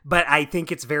make, but I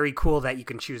think it's very cool that you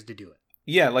can choose to do it.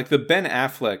 Yeah, like the Ben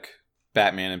Affleck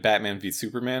Batman and Batman v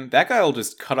Superman, that guy will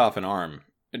just cut off an arm.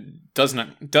 It does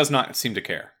not seem to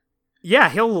care. Yeah,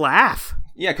 he'll laugh.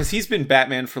 Yeah, because he's been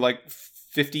Batman for like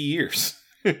 50 years.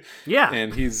 Yeah.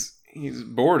 And he's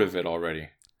bored of it already.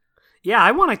 Yeah,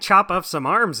 I want to chop off some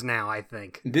arms now, I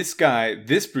think. This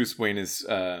Bruce Wayne is,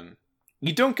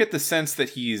 you don't get the sense that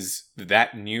he's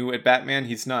that new at Batman.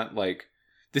 He's not like,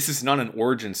 this is not an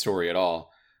origin story at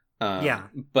all. Yeah.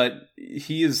 But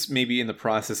he is maybe in the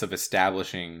process of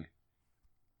establishing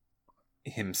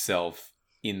himself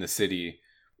in the city.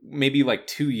 Maybe like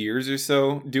 2 years or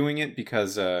so doing it,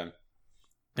 because there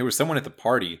was someone at the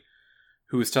party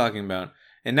who was talking about,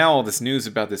 and now all this news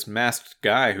about this masked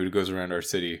guy who goes around our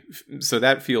city. So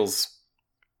that feels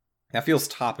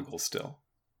topical still.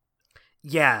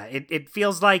 Yeah, it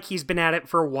feels like he's been at it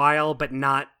for a while, but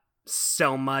not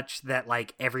so much that,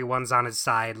 like, everyone's on his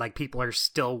side. Like, people are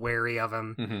still wary of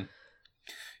him. Mm-hmm.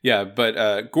 Yeah,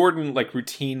 but Gordon, like,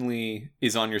 routinely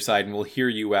is on your side and will hear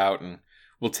you out and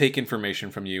will take information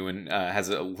from you and has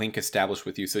a link established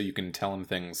with you so you can tell him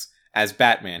things as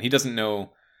Batman. He doesn't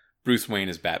know Bruce Wayne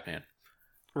is Batman.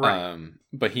 Right.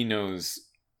 But he knows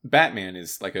Batman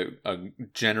is like a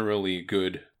generally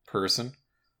good person.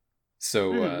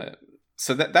 So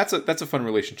so that's a fun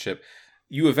relationship.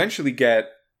 You eventually get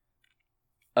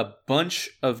a bunch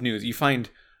of news. You find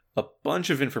a bunch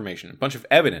of information, a bunch of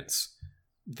evidence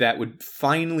that would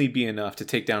finally be enough to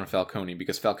take down Falcone,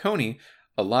 because Falcone,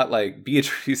 a lot like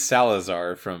Beatrice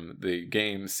Salazar from the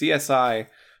game CSI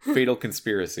Fatal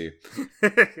Conspiracy,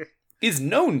 is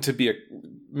known to be a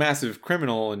massive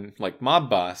criminal and like mob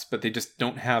boss, but they just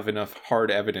don't have enough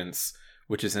hard evidence,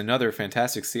 which is another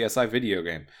fantastic CSI video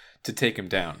game, to take him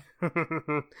down.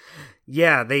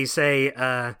 Yeah, they say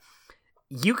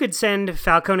you could send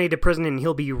Falcone to prison and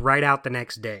he'll be right out the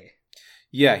next day.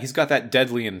 Yeah, he's got that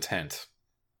deadly intent.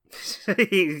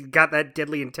 He's got that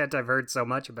deadly intent I've heard so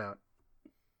much about.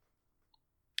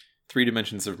 3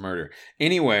 dimensions of murder.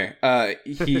 Anyway,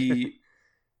 you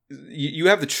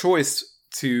have the choice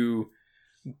to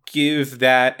give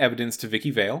that evidence to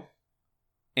Vicky Vale,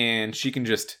 and she can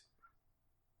just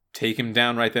take him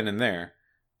down right then and there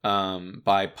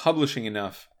by publishing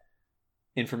enough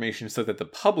information so that the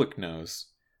public knows,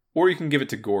 or you can give it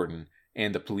to Gordon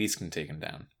and the police can take him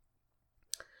down.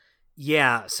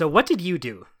 Yeah, so what did you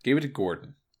do? Gave it to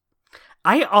Gordon.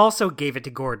 I also gave it to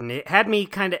Gordon. It had me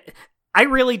kind of... I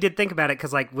really did think about it,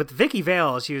 because, like, with Vicky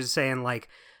Vale, she was saying, like,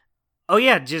 oh,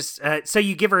 yeah, just... so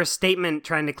you give her a statement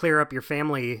trying to clear up your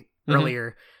family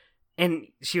earlier, and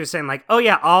she was saying, like, oh,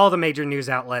 yeah, all the major news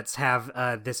outlets have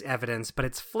this evidence, but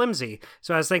it's flimsy.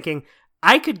 So I was thinking,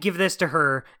 I could give this to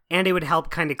her, and it would help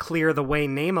kind of clear the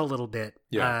Wayne name a little bit.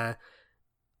 Yeah.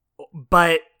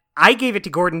 But... I gave it to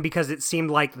Gordon because it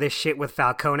seemed like this shit with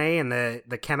Falcone and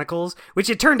the chemicals, which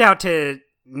it turned out to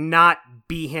not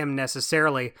be him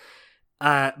necessarily.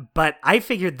 But I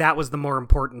figured that was the more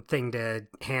important thing to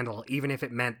handle, even if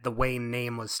it meant the Wayne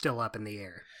name was still up in the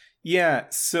air. Yeah,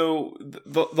 so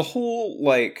the whole,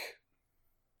 like,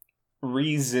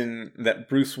 reason that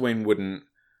Bruce Wayne wouldn't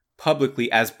publicly,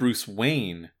 as Bruce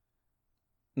Wayne,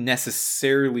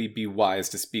 necessarily be wise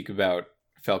to speak about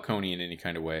Falcone in any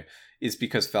kind of way is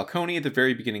because Falcone at the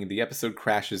very beginning of the episode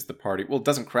crashes the party. Well, it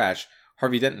doesn't crash.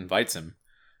 Harvey Dent invites him.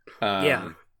 Yeah.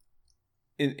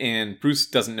 And Bruce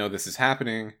doesn't know this is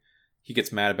happening. He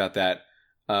gets mad about that.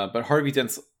 But Harvey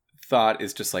Dent's thought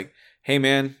is just like, hey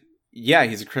man, yeah,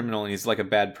 he's a criminal and he's like a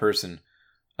bad person.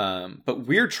 But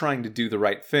we're trying to do the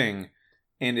right thing.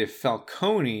 And if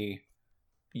Falcone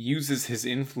uses his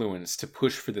influence to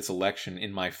push for this election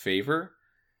in my favor,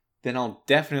 then I'll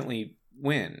definitely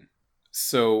win.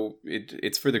 So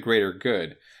it's for the greater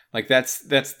good. Like that's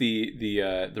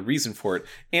the reason for it.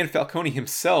 And Falcone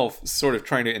himself, sort of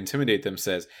trying to intimidate them,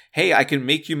 says, "Hey, I can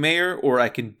make you mayor, or I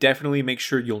can definitely make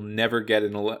sure you'll never get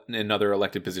another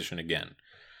elected position again."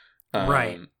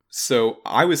 Right. So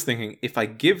I was thinking, if I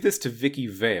give this to Vicky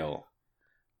Vale,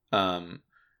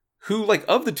 who, like,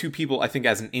 of the two people, I think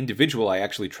as an individual, I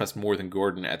actually trust more than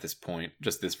Gordon at this point.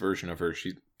 Just this version of her,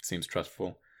 she seems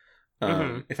trustful.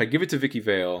 If I give it to Vicky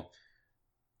Vale,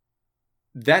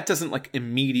 that doesn't, like,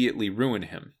 immediately ruin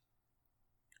him.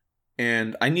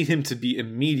 And I need him to be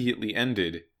immediately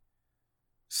ended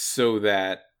so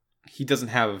that he doesn't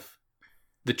have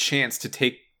the chance to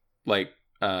take, like,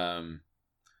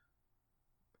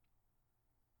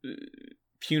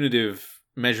 punitive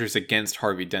measures against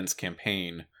Harvey Dent's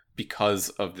campaign because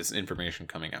of this information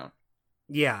coming out.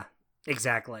 Yeah,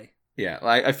 exactly. Yeah,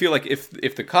 I feel like if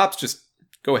the cops just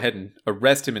go ahead and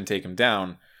arrest him and take him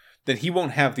down, then he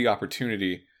won't have the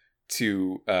opportunity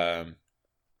to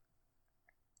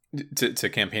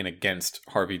campaign against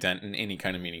Harvey Dent in any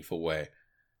kind of meaningful way.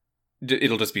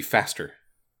 It'll just be faster.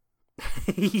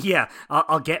 Yeah,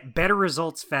 I'll get better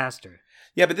results faster.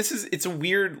 Yeah, but it's a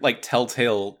weird, like,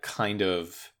 telltale kind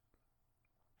of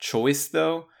choice,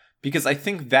 though, because I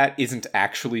think that isn't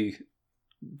actually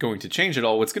going to change at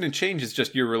all. What's going to change is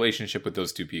just your relationship with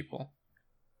those two people.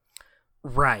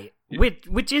 Right.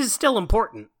 Which is still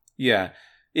important. Yeah,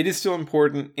 it is still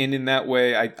important, and in that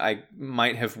way, I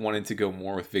might have wanted to go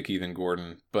more with Vicky than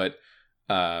Gordon, but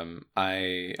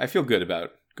I feel good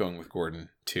about going with Gordon,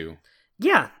 too.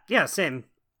 Yeah, same.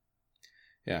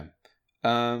 Yeah.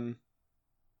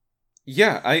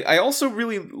 Yeah, I also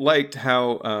really liked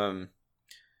how,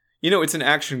 it's an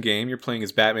action game. You're playing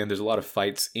as Batman. There's a lot of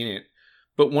fights in it.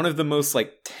 But one of the most,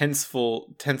 like,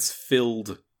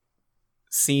 tense-filled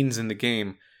scenes in the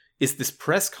game is this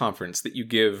press conference that you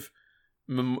give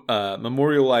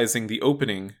memorializing the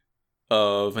opening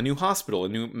of a new hospital, a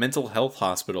new mental health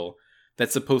hospital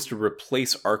that's supposed to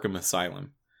replace Arkham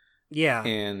Asylum. Yeah.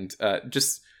 And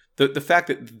just the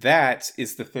fact that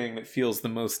is the thing that feels the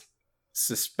most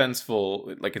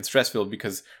suspenseful, like, and stress-filled,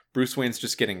 because Bruce Wayne's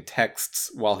just getting texts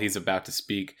while he's about to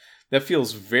speak. That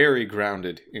feels very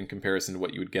grounded in comparison to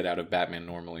what you would get out of Batman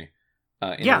normally.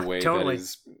 In a way totally. that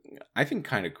is, I think,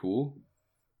 kind of cool.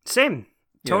 Same.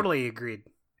 Totally agreed.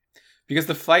 Because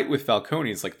the fight with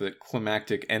Falcone is like the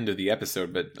climactic end of the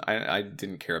episode, but I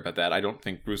didn't care about that. I don't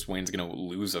think Bruce Wayne's going to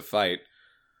lose a fight.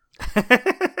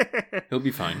 He'll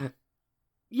be fine.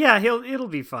 Yeah, it'll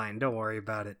be fine. Don't worry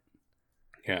about it.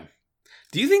 Yeah.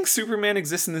 Do you think Superman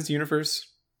exists in this universe?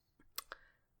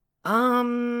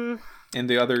 And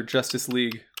the other Justice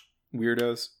League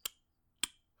weirdos?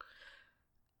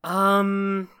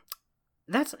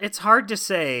 It's hard to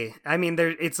say. I mean,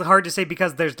 it's hard to say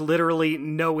because there's literally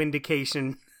no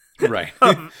indication right.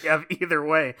 of either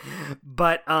way.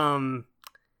 But I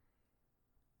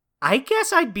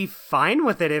guess I'd be fine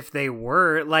with it if they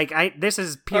were. Like, this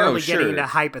is purely getting into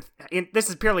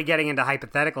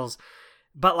hypotheticals.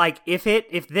 But like, if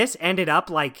this ended up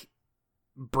like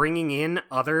bringing in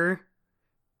other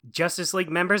Justice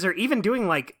League members, or even doing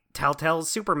like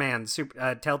Telltale's Superman,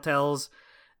 Telltale's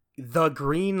The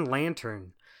Green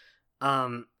Lantern,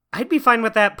 I'd be fine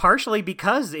with that, partially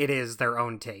because it is their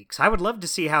own takes. I would love to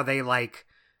see how they like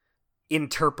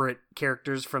interpret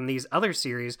characters from these other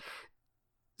series.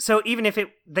 So even if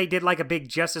they did like a big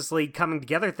Justice League coming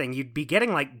together thing, you'd be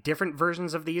getting like different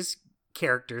versions of these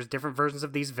characters, different versions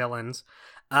of these villains.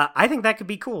 I think that could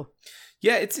be cool.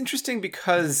 Yeah, it's interesting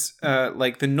because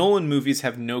like the Nolan movies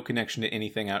have no connection to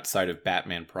anything outside of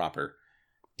Batman proper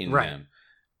in them.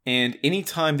 And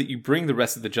anytime that you bring the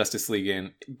rest of the Justice League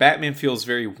in, Batman feels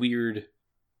very weird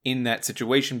in that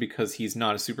situation because he's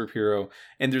not a superhero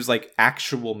and there's like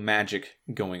actual magic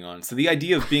going on. So the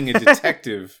idea of being a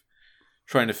detective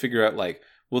trying to figure out like,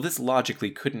 well, this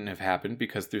logically couldn't have happened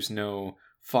because there's no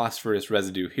phosphorus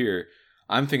residue here.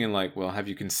 I'm thinking like, well, have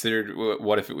you considered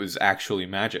what if it was actually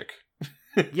magic?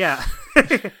 Yeah.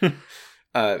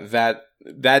 That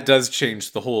does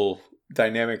change the whole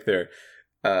dynamic there.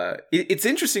 It's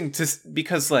interesting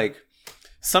because like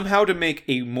somehow to make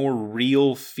a more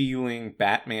real feeling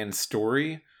Batman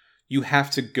story, you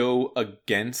have to go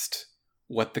against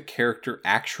what the character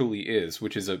actually is,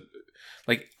 which is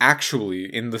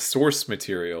actually in the source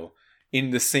material in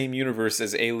the same universe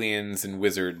as aliens and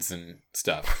wizards and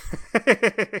stuff.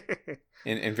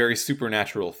 and very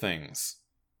supernatural things.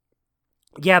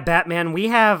 Yeah, Batman, we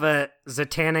have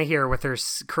Zatanna here with her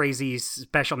crazy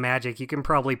special magic. You can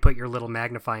probably put your little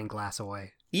magnifying glass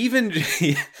away. Even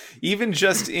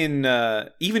just within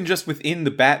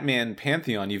the Batman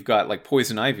pantheon, you've got like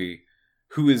Poison Ivy,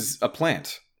 who is a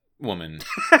plant woman.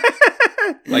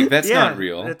 Like that's not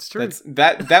real. That's true.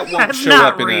 That won't show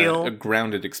up in a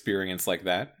grounded experience like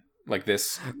that, like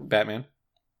this Batman.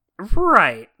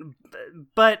 Right.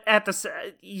 But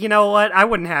you know what? I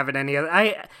wouldn't have it any other.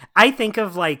 I think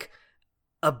of like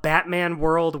a Batman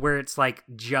world where it's like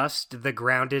just the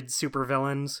grounded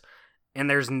supervillains and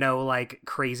there's no like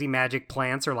crazy magic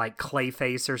plants or like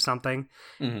Clayface or something.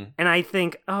 Mm-hmm. And I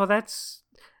think,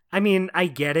 I mean, I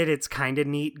get it. It's kind of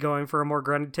neat going for a more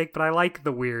grounded take, but I like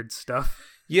the weird stuff.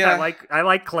 Yeah. I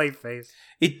like Clayface.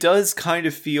 It does kind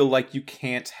of feel like you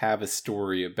can't have a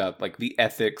story about like the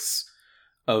ethics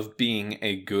of being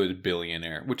a good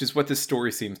billionaire, which is what this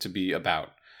story seems to be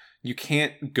about. You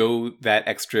can't go that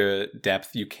extra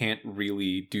depth. You can't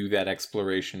really do that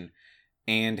exploration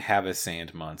and have a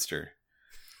sand monster.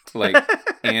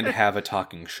 And have a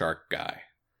talking shark guy.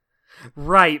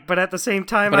 Right, but at the same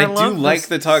time, I like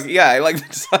the talk. Yeah, I like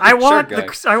the talking shark guy.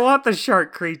 I want the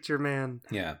shark creature, man.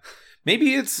 Yeah,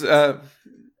 maybe it's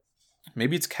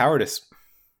cowardice.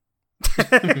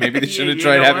 Maybe they should have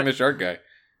tried having the shark guy.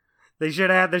 They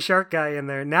should have had the shark guy in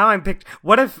there. Now I'm picked.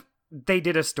 What if they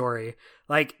did a story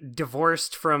like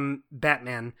divorced from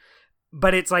Batman,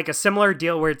 but it's like a similar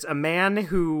deal where it's a man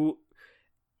who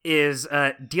is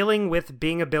dealing with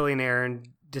being a billionaire and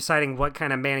deciding what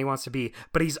kind of man he wants to be,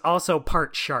 but he's also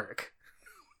part shark.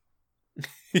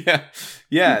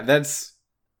 Yeah, that's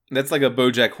like a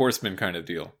BoJack Horseman kind of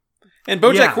deal. And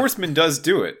BoJack Horseman does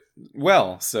do it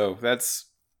well, so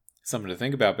that's something to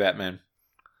think about, Batman.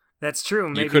 That's true.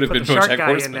 Maybe you could have put been the shark BoJack guy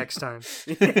Horseman in next time.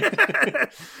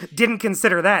 Didn't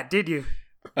consider that, did you?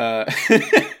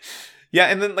 Yeah,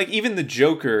 and then like even the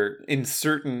Joker in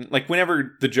certain like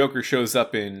whenever the Joker shows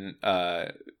up in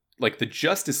like the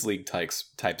Justice League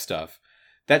type stuff,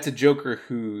 that's a Joker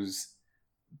who's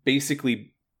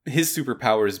basically his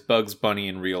superpower is Bugs Bunny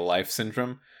in real life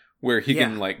syndrome, where he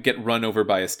can like get run over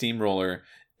by a steamroller,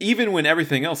 even when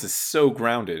everything else is so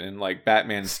grounded and like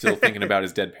Batman's still thinking about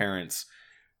his dead parents.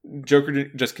 Joker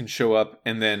just can show up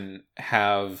and then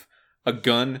have a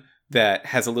gun that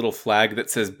has a little flag that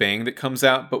says bang that comes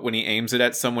out, but when he aims it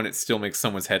at someone, it still makes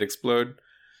someone's head explode.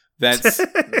 That's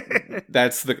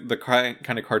the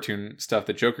kind of cartoon stuff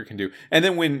that Joker can do. And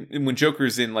then when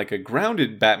Joker's in like a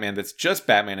grounded Batman that's just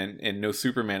Batman and no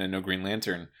Superman and no Green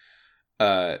Lantern,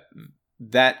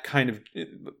 that kind of,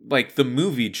 like, the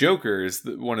movie Joker is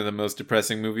one of the most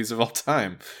depressing movies of all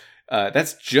time.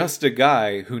 That's just a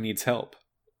guy who needs help.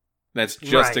 That's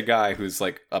just a guy who's,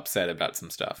 like, upset about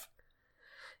some stuff.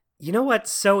 You know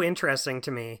what's so interesting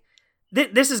to me?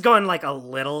 This is going, like, a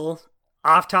little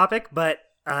off topic, but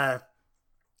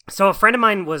so a friend of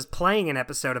mine was playing an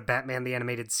episode of Batman the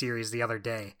Animated Series the other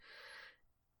day,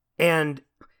 and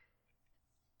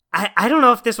I don't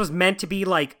know if this was meant to be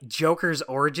like Joker's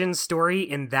origin story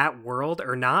in that world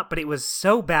or not, but it was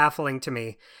so baffling to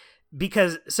me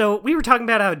because, so we were talking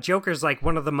about how Joker's like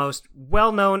one of the most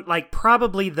well-known, like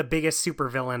probably the biggest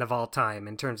supervillain of all time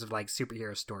in terms of like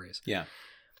superhero stories. Yeah.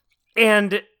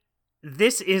 And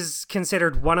this is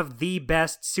considered one of the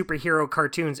best superhero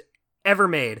cartoons ever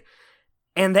made.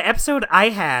 And the episode I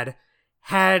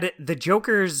had the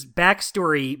Joker's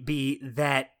backstory be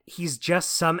that he's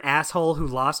just some asshole who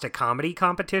lost a comedy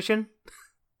competition.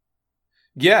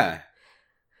 Yeah.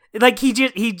 Like he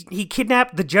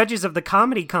kidnapped the judges of the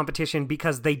comedy competition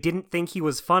because they didn't think he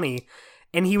was funny,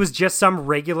 and he was just some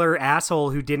regular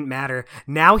asshole who didn't matter.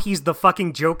 Now he's the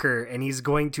fucking Joker, and he's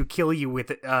going to kill you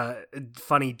with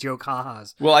funny joke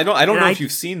ha-has. Well, I don't know if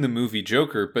you've seen the movie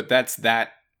Joker, but that's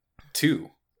that too.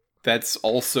 That's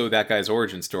also that guy's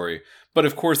origin story. But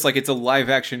of course, like, it's a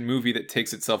live-action movie that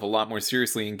takes itself a lot more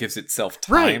seriously and gives itself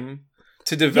time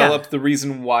to develop the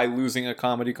reason why losing a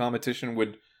comedy competition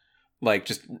would, like,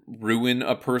 just ruin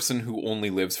a person who only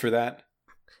lives for that.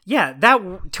 Yeah,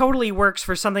 that totally works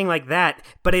for something like that,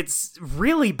 but it's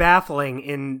really baffling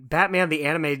in Batman the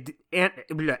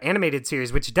animated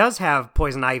series, which does have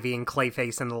Poison Ivy and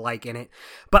Clayface and the like in it,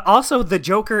 but also the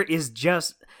Joker is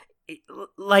just...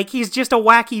 like, he's just a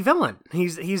wacky villain.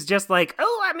 He's just like,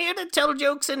 oh, I'm here to tell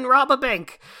jokes and rob a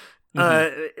bank.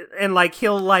 And like,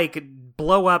 he'll like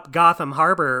blow up Gotham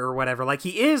Harbor or whatever. Like,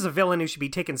 he is a villain who should be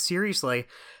taken seriously,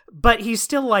 but he's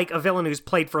still like a villain who's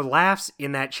played for laughs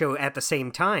in that show at the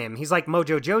same time. He's like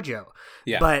Mojo Jojo.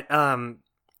 Yeah. But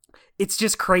it's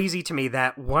just crazy to me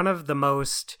that one of the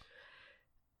most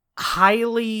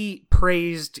highly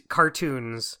praised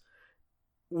cartoons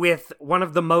with one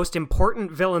of the most important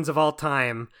villains of all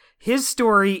time, his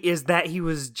story is that he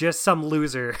was just some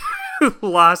loser who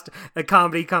lost a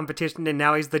comedy competition and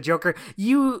now he's the Joker.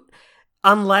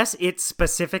 Unless it's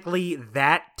specifically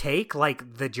that take,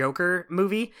 like the Joker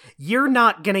movie, you're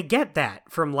not gonna get that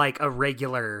from like a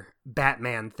regular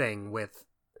Batman thing with...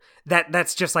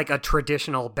 That's just like a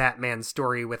traditional Batman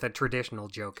story with a traditional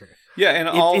Joker. Yeah, and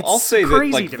I'll say that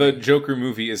like the me. Joker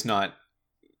movie is not...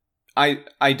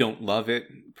 I don't love it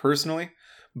personally,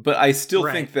 but I still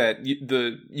think that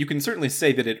you can certainly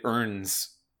say that it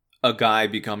earns a guy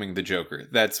becoming the Joker.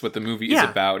 That's what the movie is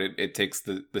about. It takes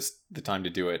the time to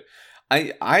do it.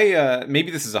 I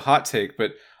maybe this is a hot take,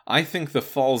 but I think the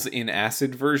Falls in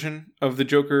Acid version of the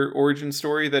Joker origin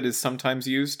story that is sometimes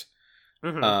used,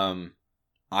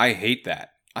 I hate that.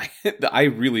 I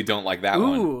really don't like that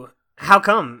one. How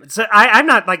come? So I'm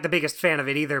not like the biggest fan of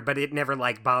it either, but it never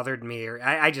like bothered me, or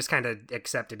I just kind of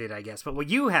accepted it, I guess. But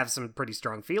you have some pretty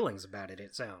strong feelings about it.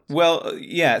 It sounds. Well,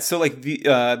 yeah. So like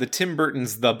the Tim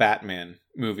Burton's The Batman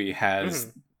movie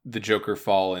has the Joker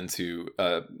fall into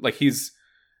like he's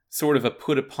sort of a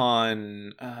put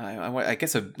upon I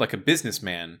guess like a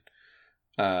businessman,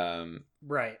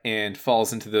 right, and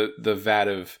falls into the vat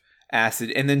of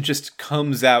acid and then just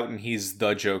comes out and he's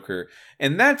the Joker,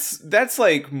 and that's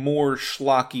like more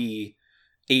schlocky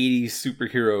 80s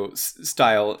superhero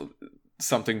style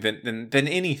something than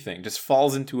anything. Just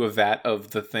falls into a vat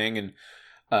of the thing, and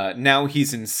now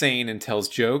he's insane and tells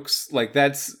jokes. Like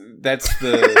that's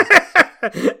the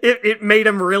it made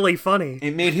him really funny.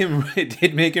 It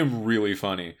did make him really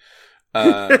funny.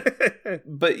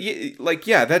 But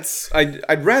yeah, that's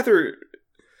I'd rather,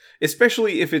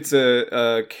 especially if it's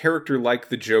a character like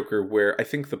the Joker, where I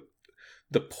think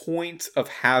the point of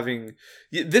having...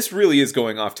 This really is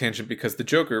going off tangent because the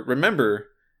Joker, remember,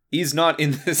 he's not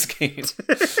in this game.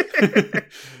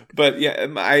 But yeah,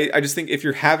 I just think if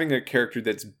you're having a character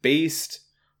that's based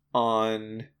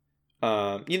on,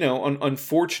 on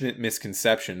unfortunate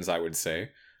misconceptions, I would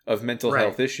say, of mental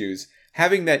health issues,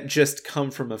 having that just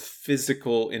come from a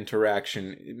physical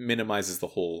interaction minimizes the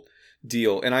whole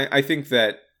deal. And I think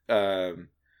that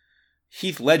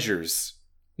Heath Ledger's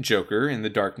Joker in The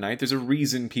Dark Knight, there's a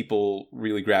reason people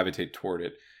really gravitate toward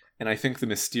it. And I think the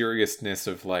mysteriousness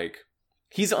of, like,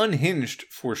 he's unhinged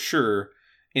for sure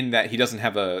in that he doesn't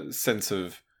have a sense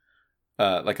of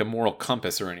like a moral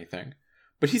compass or anything,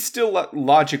 but he's still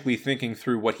logically thinking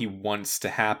through what he wants to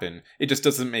happen. It just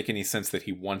doesn't make any sense that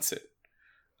he wants it.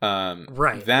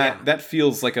 That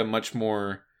feels like a much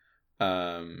more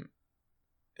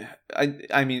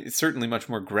I mean, it's certainly much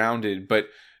more grounded, but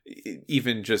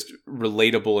even just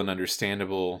relatable and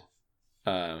understandable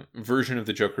version of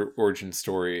the Joker origin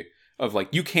story of like,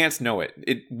 you can't know it.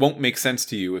 It won't make sense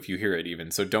to you if you hear it even,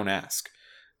 so don't ask.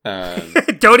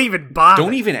 Don't even bother.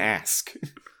 Don't even ask.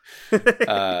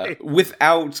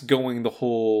 Without going the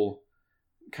whole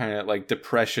kind of like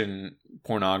depression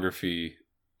pornography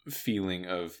feeling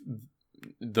of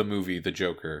the movie The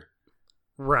Joker.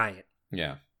 Right.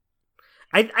 Yeah.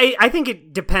 I think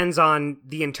it depends on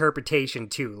the interpretation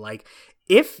too. Like,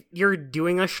 if you're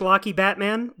doing a schlocky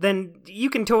Batman, then you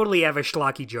can totally have a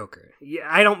schlocky Joker.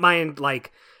 I don't mind,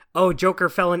 like, oh, Joker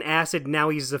fell in acid, now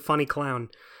he's a funny clown.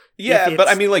 Yeah, but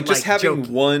I mean, like, just like,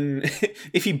 having one...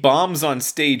 if he bombs on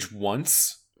stage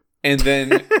once, and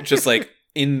then just, like,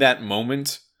 in that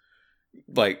moment,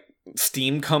 like,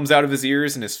 steam comes out of his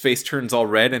ears, and his face turns all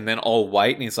red, and then all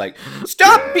white, and he's like,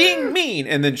 stop being mean!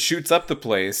 And then shoots up the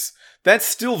place. That's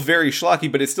still very schlocky,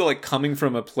 but it's still, like, coming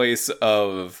from a place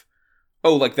of...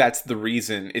 oh, like, that's the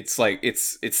reason. It's like,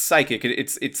 it's psychic.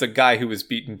 It's a guy who was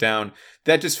beaten down.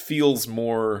 That just feels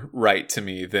more right to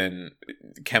me than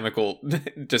chemical,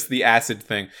 just the acid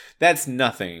thing. That's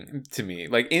nothing to me.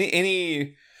 Like,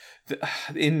 in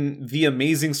The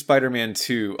Amazing Spider-Man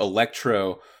 2,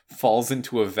 Electro falls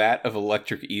into a vat of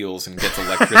electric eels and gets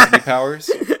electricity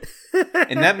powers.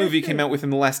 And that movie came out within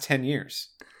the last 10 years.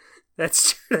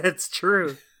 That's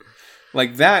true.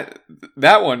 Like, that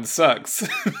one sucks.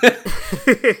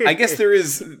 I guess there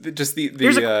is just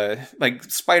like,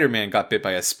 Spider-Man got bit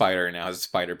by a spider and now has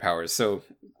spider powers, so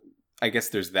I guess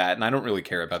there's that, and I don't really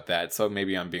care about that, so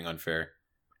maybe I'm being unfair.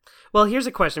 Well, here's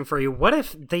a question for you. What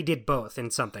if they did both in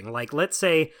something? Like, let's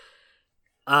say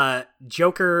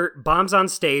Joker bombs on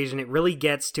stage and it really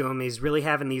gets to him, he's really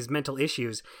having these mental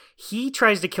issues. He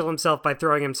tries to kill himself by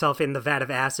throwing himself in the vat of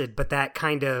acid, but that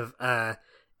kind of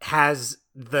has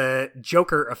the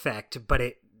Joker effect, but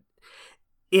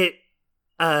it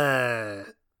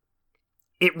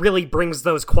really brings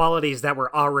those qualities that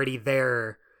were already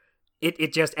there.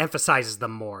 It just emphasizes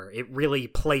them more. It really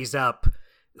plays up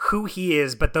who he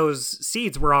is, but those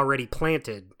seeds were already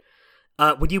planted.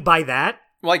 Would you buy that?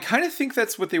 Well, I kind of think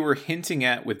that's what they were hinting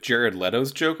at with Jared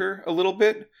Leto's Joker a little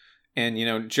bit. And, you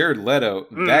know, Jared Leto,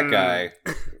 that guy,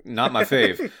 not my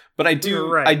fave. But I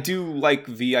do like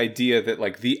the idea that,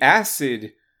 like, the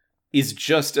acid is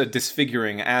just a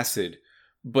disfiguring acid,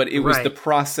 but it was the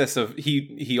process of...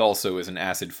 He also is an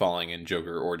acid falling in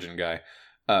Joker origin guy.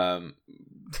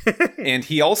 And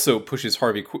he also pushes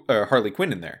Harley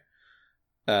Quinn in there.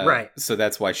 So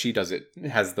that's why she does it.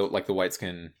 Has the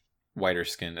whiter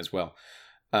skin as well.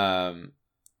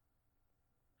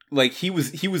 Like, he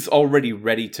was already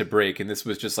ready to break, and this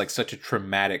was just like such a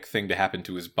traumatic thing to happen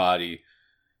to his body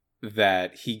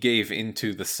that he gave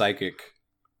into the psychic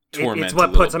torment. It's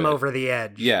what puts him over the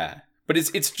edge. Yeah, but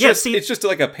it's just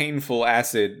like a painful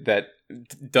acid that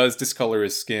does discolor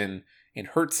his skin and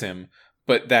hurts him.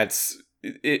 But that's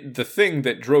the thing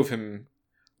that drove him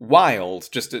wild,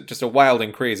 just a wild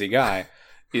and crazy guy,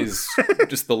 is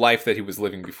just the life that he was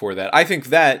living before that. I think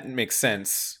that makes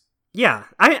sense. Yeah,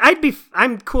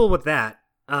 I'm cool with that.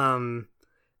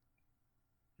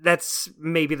 That's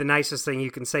maybe the nicest thing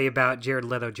you can say about Jared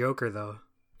Leto Joker, though.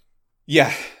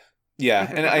 Yeah,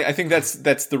 and I think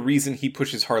that's the reason he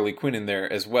pushes Harley Quinn in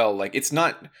there as well. Like,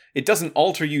 it doesn't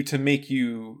alter you to make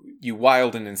you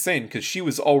wild and insane, because she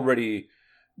was already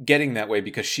getting that way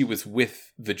because she was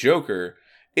with the Joker.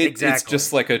 Exactly. It's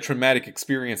just like a traumatic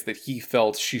experience that he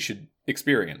felt she should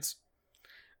experience.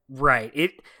 Right.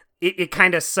 It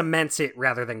kind of cements it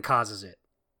rather than causes it.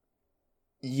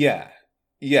 Yeah.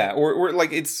 Or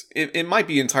like it might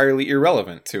be entirely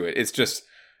irrelevant to it. It's just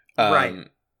right.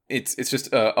 It's just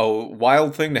a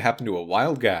wild thing to happen to a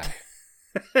wild guy.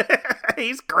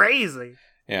 He's crazy.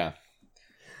 Yeah.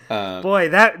 Boy,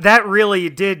 that really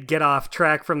did get off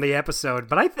track from the episode,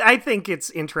 but I think it's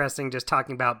interesting just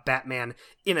talking about Batman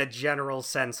in a general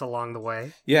sense along the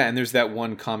way. Yeah, and there's that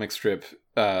one comic strip.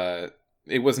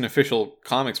 It was an official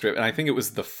comic strip, and I think it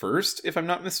was the first, if I'm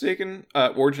not mistaken,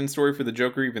 origin story for the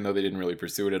Joker, even though they didn't really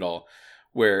pursue it at all,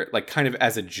 where, like, kind of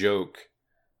as a joke,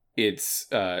 it's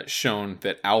shown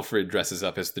that Alfred dresses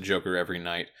up as the Joker every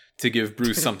night to give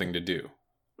Bruce something to do.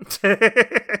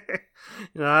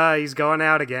 He's going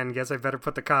out again. Guess I better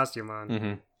put the costume on.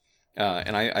 Mm-hmm.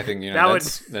 And I think, you know,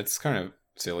 that's kind of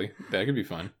silly. That could be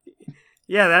fun.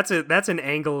 Yeah, that's an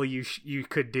angle you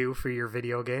could do for your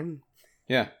video game.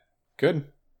 Yeah, good. You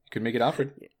could make it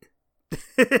Alfred.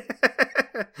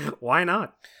 Why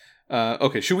not?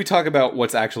 Okay, should we talk about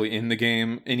what's actually in the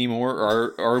game anymore,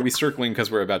 or are we circling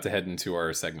because we're about to head into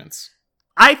our segments?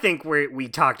 I think we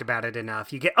talked about it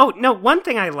enough. One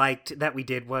thing I liked that we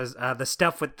did was the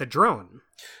stuff with the drone.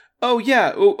 Oh,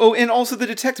 yeah. Oh, and also the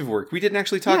detective work. We didn't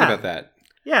actually talk about that.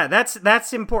 Yeah,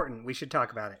 that's important. We should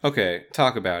talk about it. Okay,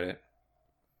 talk about it.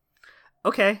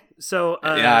 Okay, so...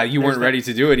 you weren't ready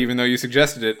to do it, even though you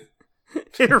suggested it.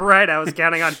 You're right, I was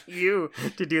counting on you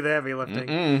to do the heavy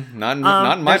lifting. Not in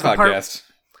my podcast.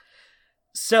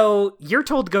 So, you're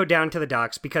told to go down to the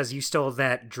docks because you stole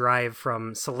that drive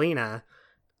from Selena.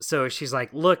 So she's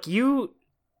like, look, you're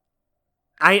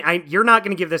not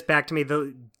going to give this back to me.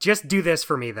 Just do this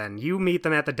for me then. You meet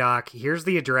them at the dock. Here's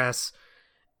the address.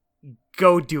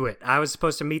 Go do it. I was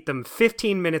supposed to meet them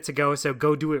 15 minutes ago, so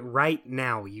go do it right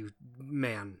now, you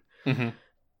man.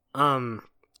 Mm-hmm.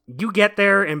 You get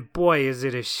there, and boy, is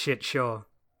it a shit show.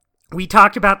 We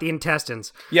talked about the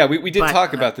intestines. Yeah, we did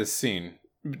talk about this scene.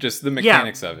 Just the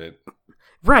mechanics of it.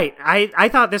 Right. I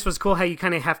thought this was cool how you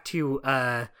kind of have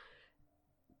to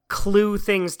clue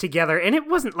things together, and it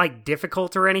wasn't like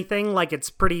difficult or anything. Like, it's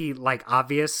pretty like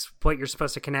obvious what you're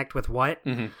supposed to connect with what.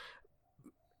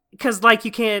 Because like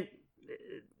you can't.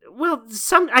 Well,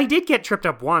 I did get tripped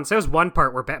up once. There was one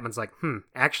part where Batman's like,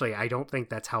 actually, I don't think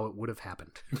that's how it would have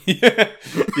happened.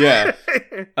 yeah.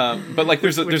 But like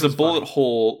there's a bullet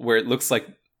hole where it looks like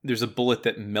there's a bullet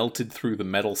that melted through the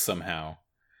metal somehow.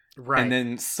 Right. And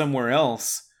then somewhere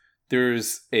else,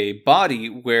 there's a body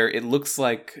where it looks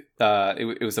like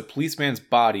it was a policeman's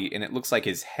body, and it looks like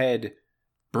his head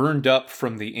burned up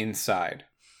from the inside.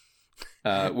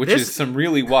 Which is some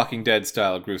really Walking Dead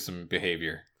style gruesome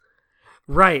behavior.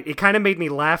 Right. It kind of made me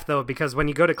laugh, though, because when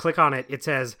you go to click on it, it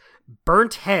says,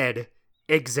 burnt head,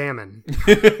 examine.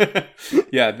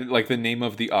 Yeah, like the name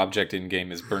of the object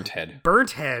in-game is burnt head.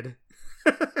 Burnt head.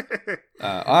 Officer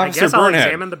I guess I'll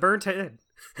examine the burnt head.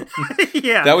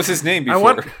 Yeah. That was his name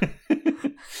before.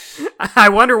 I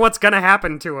wonder what's going to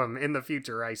happen to him in the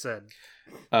future, I said.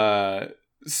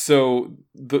 So,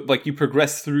 you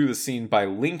progress through the scene by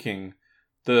linking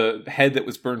the head that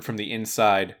was burned from the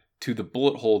inside to the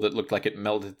bullet hole that looked like it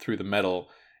melted through the metal,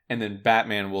 and then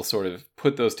Batman will sort of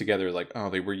put those together like,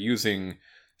 oh, they were using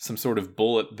some sort of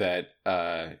bullet that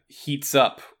heats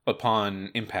up upon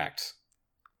impact.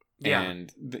 Yeah.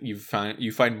 And you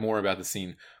find more about the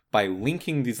scene by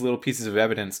linking these little pieces of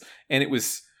evidence, and it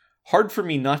was hard for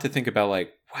me not to think about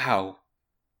like, wow,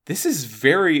 this is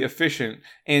very efficient,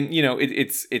 and you know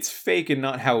it's fake and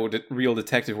not how real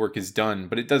detective work is done,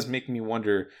 but it does make me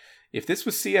wonder if this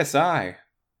was CSI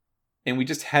and we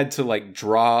just had to like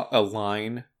draw a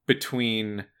line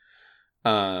between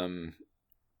I'm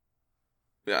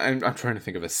trying to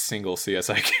think of a single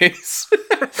CSI case.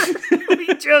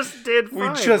 We just did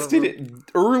did it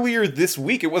earlier this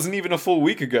week. It wasn't even a full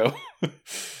week ago.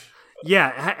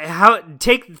 Yeah,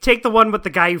 take the one with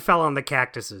the guy who fell on the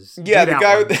cactuses. Yeah,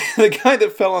 the guy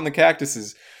that fell on the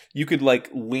cactuses. You could like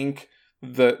link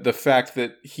the fact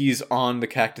that he's on the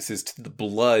cactuses to the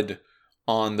blood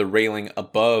on the railing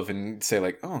above, and say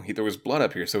like, oh, there was blood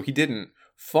up here, so he didn't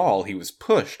fall. He was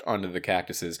pushed onto the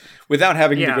cactuses without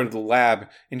having to go to the lab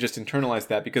and just internalize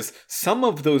that, because some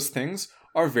of those things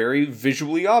are very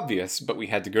visually obvious, but we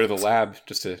had to go to the lab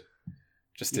just to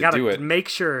do it. Make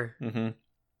sure. Mm-hmm.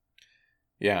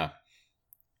 Yeah.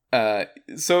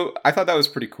 So I thought that was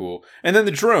pretty cool. And then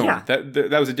the drone,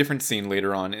 that was a different scene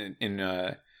later on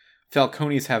in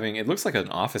Falcone's having, it looks like an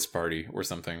office party or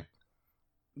something.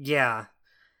 Yeah.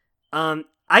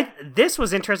 This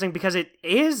was interesting because it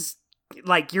is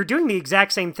like you're doing the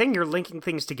exact same thing. You're linking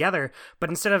things together, but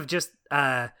instead of just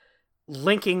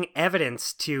linking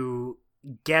evidence to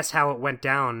guess how it went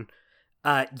down,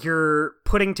 you're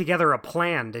putting together a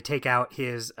plan to take out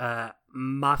his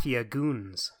mafia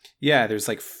goons. Yeah, there's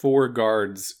like 4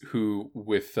 guards who,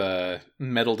 with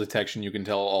metal detection, you can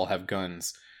tell all have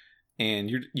guns, and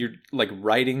you're like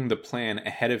writing the plan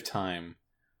ahead of time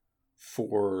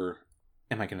for,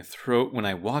 am I going to throw, when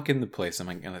I walk in the place, am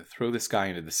I going to throw this guy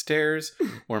into the stairs,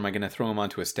 or am I going to throw him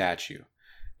onto a statue?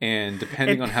 And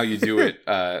depending on how you do it,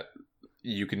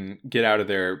 you can get out of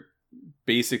there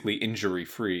basically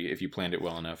injury-free if you planned it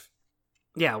well enough.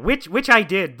 Yeah, which I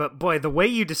did, but boy, the way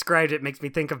you described it makes me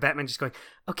think of Batman just going,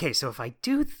 okay, so if I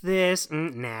do this,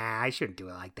 nah, I shouldn't do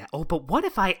it like that. Oh, but what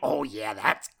if oh yeah,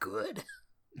 that's good.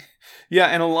 Yeah,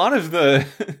 and a lot of the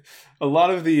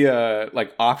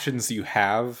like options you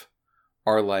have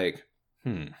are like,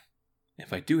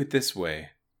 if I do it this way,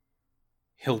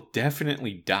 he'll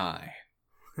definitely die.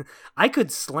 I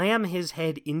could slam his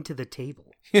head into the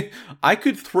table. I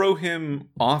could throw him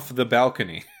off the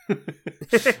balcony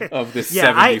of this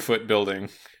 70-foot building.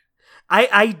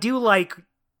 I do like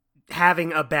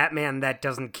having a Batman that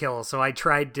doesn't kill, so I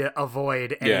tried to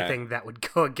avoid anything that would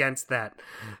go against that.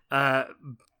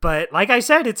 But like I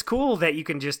said, it's cool that you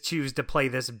can just choose to play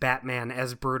this Batman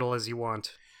as brutal as you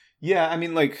want. Yeah, I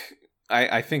mean, like,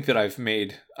 I think that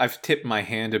I've tipped my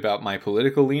hand about my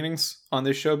political leanings on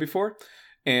this show before,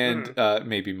 and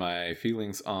maybe my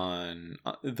feelings on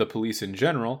the police in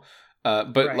general.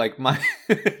 But right. like my,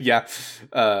 the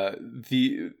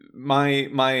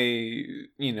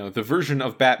version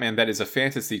of Batman that is a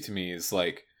fantasy to me is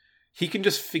like, he can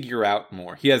just figure out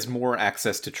more. He has more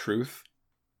access to truth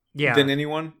than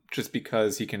anyone, just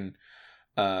because he can,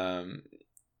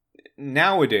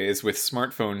 nowadays with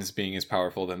smartphones being as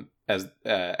powerful as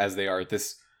they are,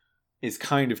 this is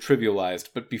kind of trivialized.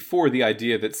 But before, the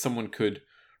idea that someone could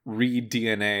read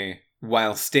DNA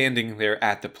while standing there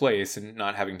at the place and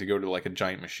not having to go to like a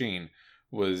giant machine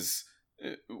was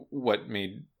what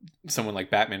made someone like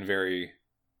Batman very,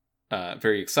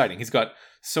 very exciting. He's got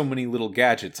so many little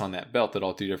gadgets on that belt that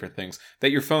all do different things that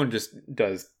your phone just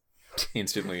does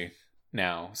instantly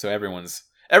now. So everyone's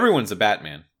a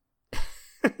Batman.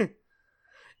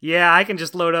 Yeah, I can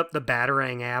just load up the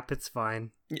Batarang app. It's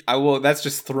fine. That's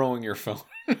just throwing your phone.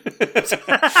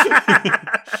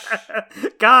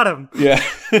 Got him. Yeah.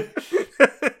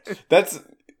 That's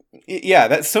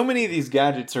so many of these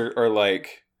gadgets are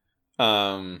like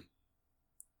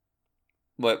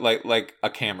like a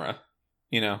camera,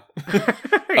 a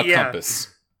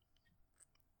compass,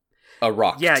 a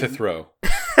rock to throw.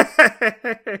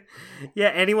 Yeah,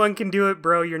 anyone can do it,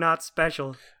 bro. You're not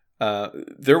special.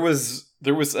 There was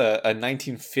a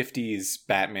 1950s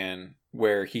Batman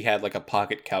where he had like a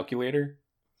pocket calculator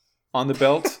on the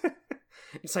belt.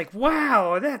 It's like,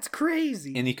 wow, that's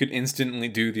crazy. And he could instantly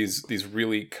do these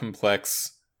really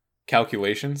complex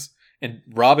calculations, and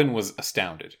Robin was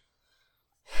astounded.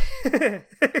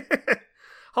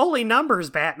 Holy numbers,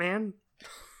 Batman.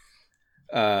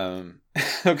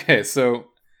 Okay, so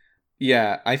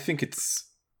yeah, I think it's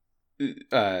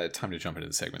time to jump into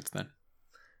the segments then.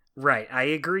 Right, I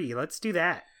agree. Let's do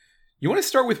that. You want to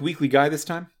start with Weekly Guy this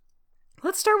time?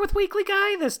 Let's start with Weekly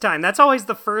Guy this time. That's always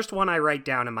the first one I write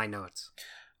down in my notes.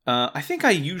 I think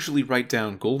I usually write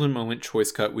down Golden Moment,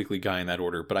 Choice Cut, Weekly Guy in that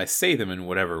order, but I say them in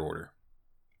whatever order.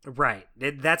 Right.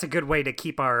 That's a good way to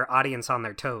keep our audience on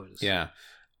their toes. Yeah.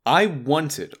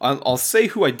 I'll say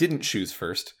who I didn't choose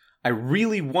first. I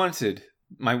really wanted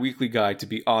my Weekly Guy to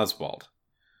be Oswald.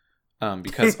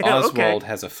 Because Oswald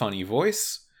has a funny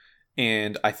voice,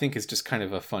 and I think is just kind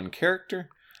of a fun character.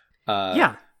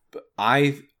 Yeah.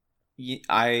 I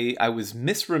was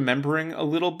misremembering a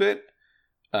little bit.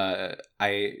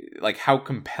 I like how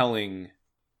compelling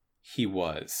he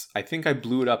was. I think I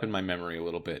blew it up in my memory a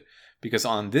little bit, because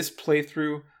on this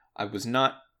playthrough, I was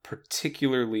not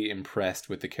particularly impressed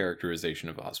with the characterization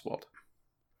of Oswald.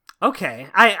 Okay,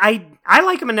 I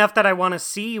like him enough that I want to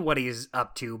see what he's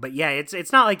up to, but yeah,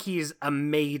 it's not like he's a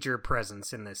major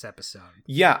presence in this episode.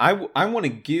 Yeah, I want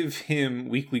to give him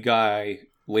Weekly Guy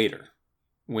later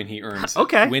when he earns it.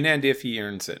 Okay. When and if he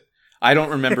earns it. I don't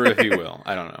remember if he will.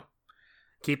 I don't know.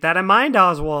 Keep that in mind,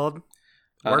 Oswald.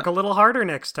 Work a little harder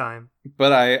next time.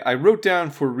 But I wrote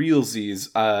down for realsies,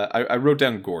 I wrote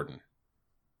down Gordon.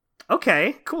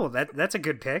 Okay, cool. That's a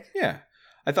good pick. Yeah.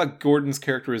 I thought Gordon's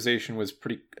characterization was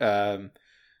pretty,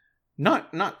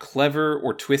 not clever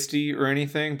or twisty or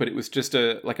anything, but it was just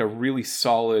a really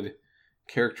solid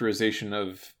characterization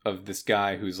of this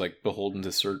guy who's like beholden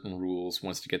to certain rules,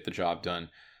 wants to get the job done.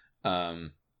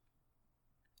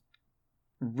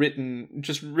 Written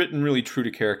really true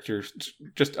to character,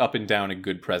 just up and down a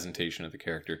good presentation of the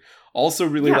character. Also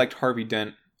really liked Harvey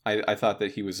Dent. I thought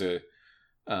that he was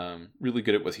really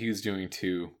good at what he was doing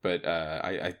too, but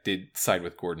I did side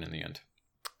with Gordon in the end.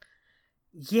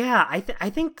 Yeah, I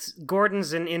think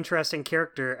Gordon's an interesting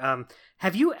character.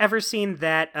 Have you ever seen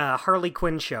that Harley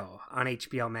Quinn show on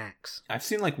HBO Max? I've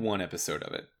seen like one episode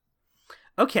of it.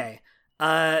 Okay,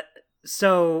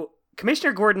 so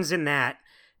Commissioner Gordon's in that,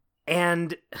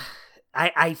 and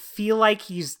I feel like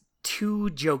he's too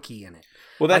jokey in it.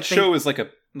 Well, that show is like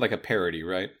a parody,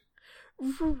 right?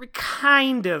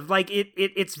 Kind of. Like it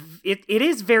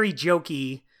is very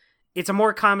jokey. It's a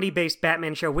more comedy-based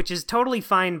Batman show, which is totally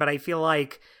fine, but I feel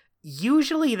like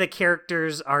usually the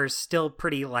characters are still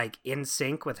pretty like in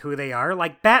sync with who they are.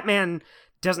 Like Batman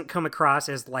doesn't come across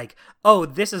as like, oh,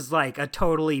 this is like a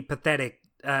totally pathetic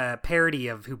parody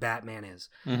of who Batman is.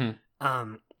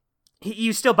 Mm-hmm.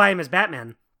 You still buy him as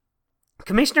Batman.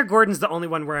 Commissioner Gordon's the only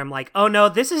one where I'm like, oh no,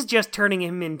 this is just turning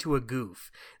him into a goof.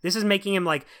 This is making him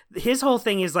like, his whole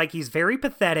thing is like, he's very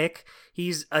pathetic.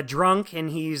 He's a drunk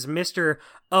and he's Mr.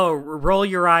 Oh, roll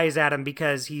your eyes at him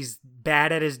because he's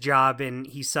bad at his job and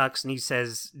he sucks and he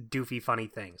says doofy, funny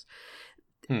things.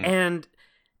 And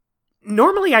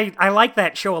normally I like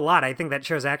that show a lot. I think that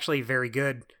show's actually very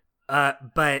good.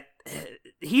 But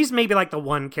he's maybe like the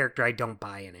one character I don't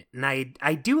buy in it. And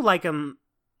I do like him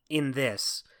in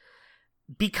this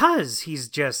because he's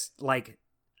just like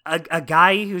a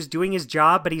guy who's doing his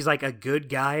job, but he's like a good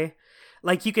guy.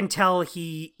 Like you can tell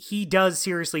he does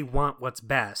seriously want what's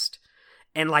best.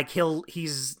 And like he'll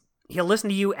listen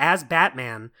to you as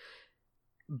Batman,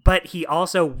 but he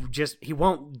also he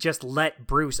won't just let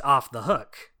Bruce off the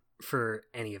hook for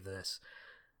any of this.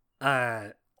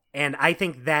 And I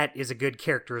think that is a good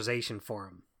characterization for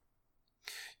him.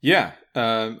 Yeah,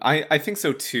 I think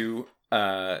so too.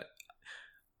 I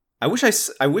wish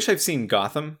I've seen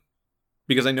Gotham,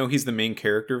 because I know he's the main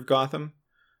character of Gotham.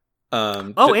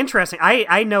 Interesting.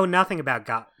 I know nothing about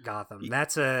Gotham.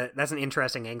 That's an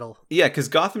interesting angle. Yeah, because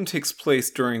Gotham takes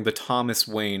place during the Thomas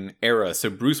Wayne era, so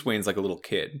Bruce Wayne's like a little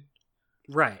kid,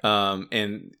 right?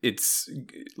 And it's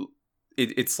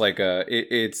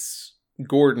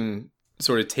Gordon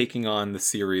sort of taking on the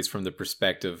series from the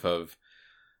perspective of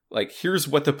like, here's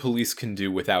what the police can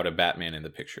do without a Batman in the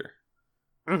picture.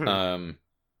 Mm-hmm.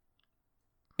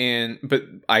 But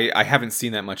I haven't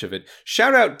seen that much of it.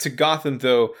 Shout out to Gotham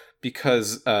though,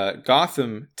 because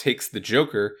Gotham takes the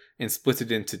Joker and splits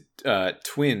it into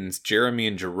twins, Jeremy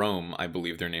and Jerome, I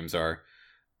believe their names are.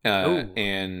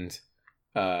 And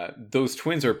those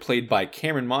twins are played by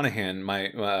Cameron Monaghan.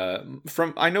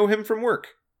 I know him from work.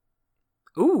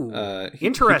 Ooh,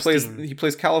 interesting. He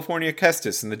plays California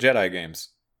Kestis in the Jedi games.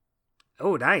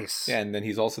 Oh, nice. Yeah, and then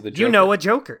he's also the Joker. You know a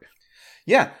Joker.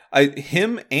 Yeah,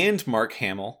 him and Mark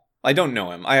Hamill. I don't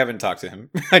know him. I haven't talked to him.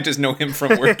 I just know him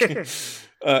from work.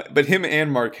 But him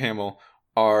and Mark Hamill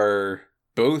are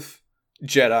both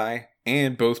Jedi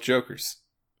and both Jokers.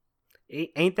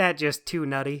 Ain't that just too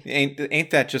nutty?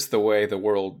 Ain't that just the way the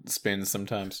world spins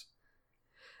sometimes?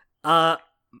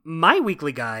 My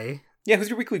weekly guy. Yeah, who's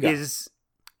your weekly guy?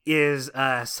 Is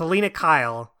Selena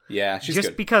Kyle. Yeah, she's just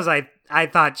good. Because I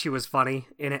thought she was funny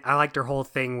in it. I liked her whole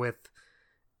thing with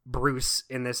Bruce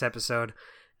in this episode.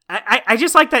 I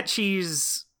just like that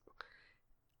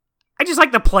I just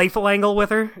like the playful angle with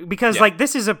her, because like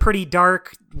this is a pretty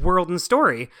dark world and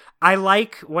story. I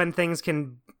like when things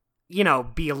can, be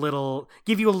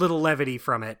give you a little levity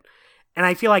from it. And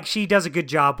I feel like she does a good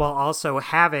job while also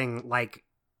having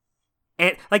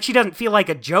she doesn't feel like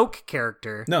a joke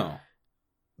character. No.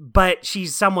 But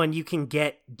she's someone you can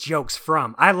get jokes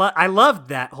from. I loved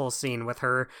that whole scene with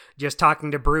her just talking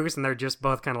to Bruce, and they're just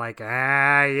both kind of like,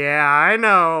 yeah, I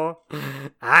know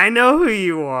who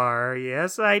you are.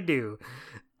 Yes, I do.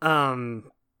 And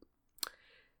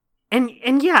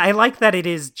yeah, I like that it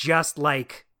is just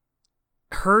like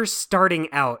her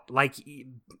starting out. Like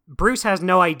Bruce has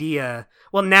no idea.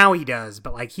 Well, now he does,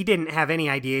 but like he didn't have any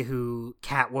idea who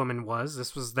Catwoman was.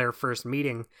 This was their first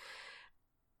meeting.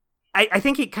 I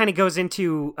think it kind of goes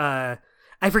into, I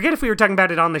forget if we were talking about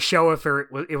it on the show, if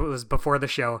it was before the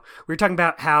show. We were talking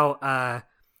about how,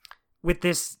 with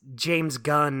this James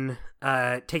Gunn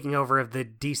taking over of the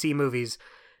DC movies,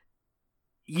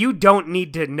 you don't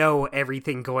need to know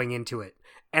everything going into it.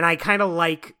 And I kind of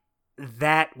like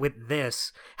that with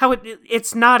this. How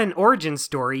it's not an origin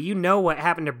story. You know what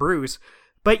happened to Bruce,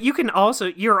 but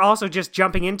you're also just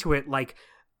jumping into it like,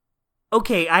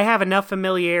 okay, I have enough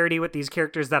familiarity with these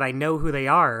characters that I know who they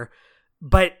are,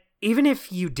 but even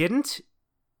if you didn't,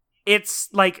 it's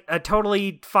like a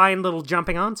totally fine little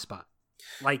jumping on spot.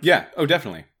 Like, yeah, oh,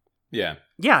 definitely, yeah,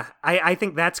 yeah. I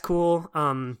think that's cool.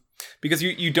 Because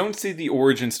you don't see the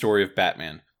origin story of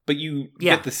Batman, but you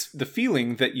get the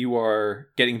feeling that you are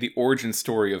getting the origin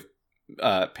story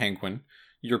of Penguin.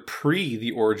 You're pre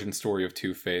the origin story of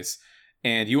Two-Face.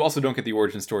 And you also don't get the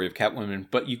origin story of Catwoman,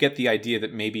 but you get the idea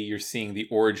that maybe you're seeing the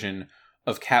origin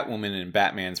of Catwoman and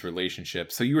Batman's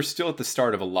relationship. So you were still at the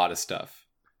start of a lot of stuff.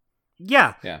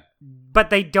 Yeah. Yeah.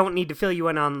 But they don't need to fill you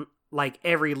in on like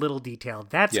every little detail.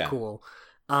 That's cool.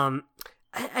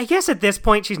 I guess at this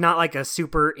point she's not like a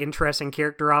super interesting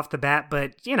character off the bat,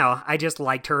 but I just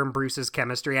liked her and Bruce's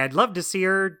chemistry. I'd love to see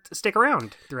her stick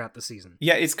around throughout the season.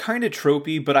 Yeah, it's kind of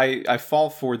tropey, but I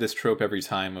fall for this trope every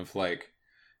time of like,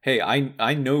 hey,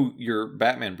 I know you're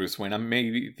Batman, Bruce Wayne. I'm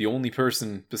maybe the only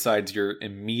person besides your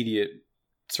immediate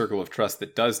circle of trust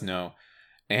that does know,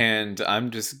 and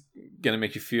I'm just gonna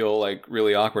make you feel like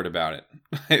really awkward about it.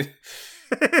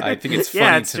 I think it's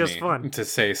funny fun to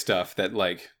say stuff that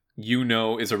like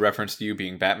is a reference to you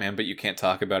being Batman, but you can't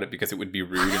talk about it because it would be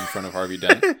rude in front of Harvey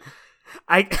Dent.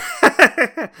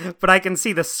 But I can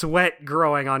see the sweat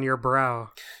growing on your brow.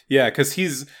 Yeah, because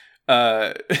he's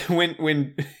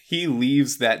when he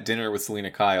leaves that dinner with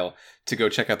Selena Kyle to go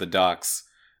check out the docks,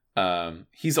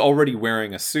 he's already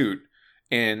wearing a suit,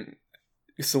 and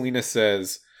Selena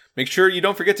says, "Make sure you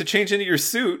don't forget to change into your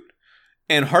suit."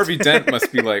 And Harvey Dent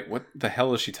must be like, "What the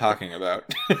hell is she talking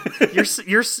about?"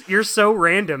 You're so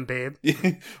random, babe.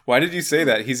 Why did you say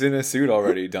that? He's in a suit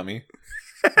already, dummy.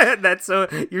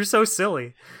 You're so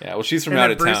silly. Yeah, well, she's from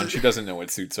out of town. She doesn't know what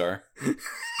suits are.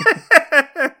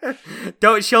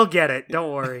 She'll get it.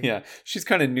 Don't worry. Yeah, she's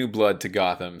kind of new blood to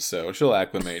Gotham, so she'll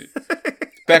acclimate.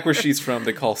 Back where she's from,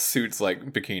 they call suits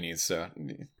like bikinis, so.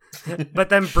 But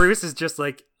then Bruce is just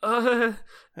like,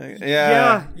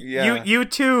 yeah. You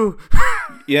too.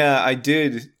 Yeah, I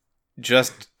did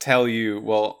just tell you,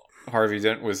 well, Harvey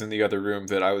Dent was in the other room,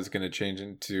 that I was going to change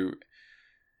into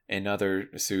another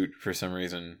suit for some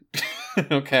reason.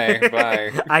 Okay,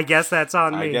 bye. I guess that's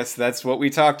on me. I guess that's what we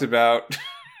talked about.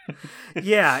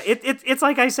 Yeah, it's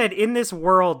like I said, in this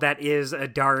world that is a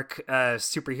dark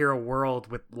superhero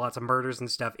world with lots of murders and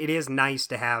stuff, it is nice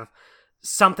to have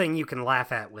something you can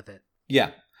laugh at with it. Yeah.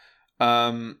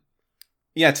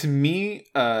 Yeah, to me,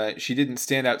 she didn't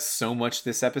stand out so much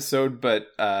this episode, but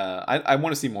I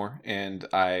want to see more, and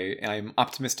I'm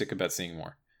optimistic about seeing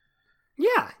more.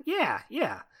 Yeah.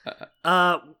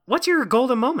 What's your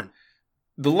golden moment?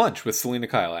 The lunch with Selena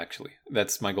Kyle, actually.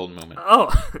 That's my golden moment. Oh.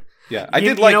 Yeah, I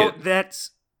did like it.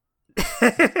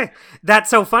 That's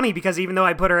so funny, because even though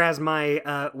I put her as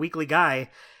my weekly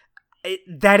guy,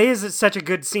 that is such a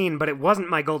good scene, but it wasn't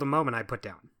my golden moment I put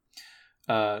down.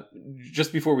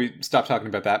 Just before we stop talking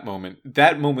about that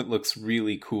moment looks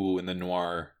really cool in the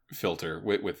noir filter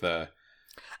with oh,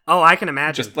 I can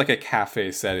imagine. Just like a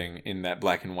cafe setting in that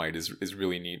black and white is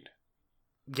really neat.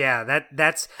 Yeah,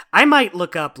 that's I might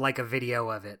look up like a video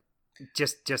of it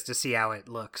just to see how it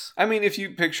looks. I mean, if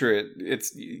you picture it,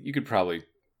 you could probably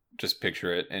just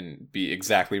picture it and be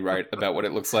exactly right about what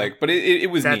it looks like. But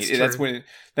it was neat. True.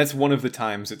 That's one of the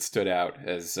times it stood out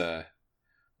as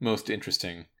most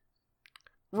interesting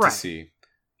to see.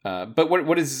 But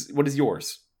what is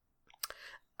yours?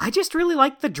 I just really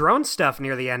like the drone stuff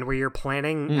near the end, where you're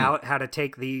planning out how to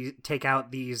take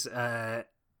out these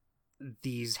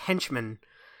henchmen.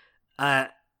 I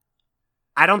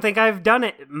don't think I've done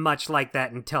it much like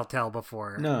that in Telltale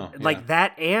before. No, like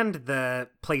that, and the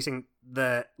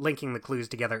linking the clues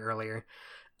together earlier.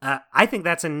 I think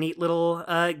that's a neat little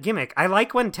gimmick. I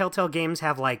like when Telltale games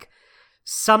have like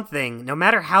something, no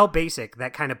matter how basic,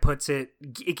 that kind of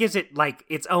it gives it like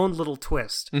its own little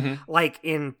twist. Mm-hmm. Like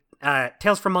in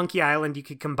Tales from Monkey Island, you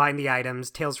could combine the items.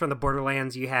 Tales from the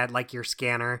Borderlands, you had like your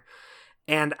scanner.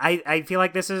 And I feel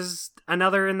like this is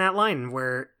another in that line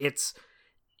where it's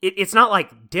not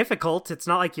like difficult. It's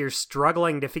not like you're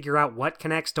struggling to figure out what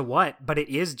connects to what, but it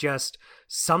is just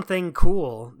something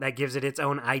cool that gives it its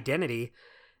own identity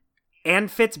and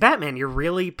fits Batman. You're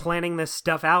really planning this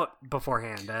stuff out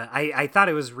beforehand. I thought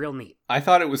it was real neat. I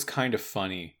thought it was kind of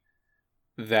funny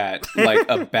that like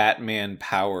a Batman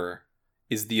power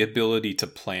is the ability to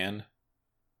plan.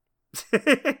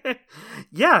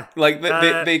 Yeah, like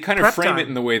they kind of frame it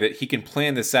in the way that he can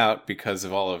plan this out because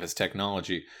of all of his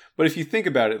technology. But if you think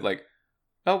about it, like,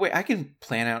 oh wait, I can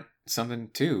plan out something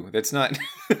too. That's not.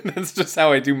 That's just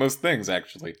how I do most things,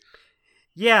 actually.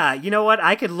 Yeah, you know what?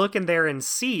 I could look in there and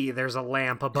see there's a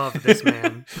lamp above this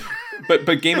man. but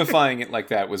gamifying it like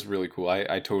that was really cool.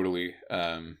 I totally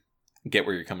get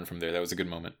where you're coming from there. That was a good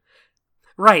moment.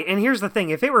 Right, and here's the thing.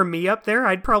 If it were me up there,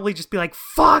 I'd probably just be like,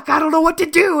 fuck, I don't know what to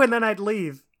do, and then I'd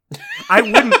leave. I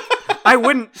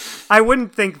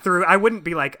wouldn't think through. I wouldn't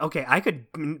be like, okay, I could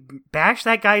bash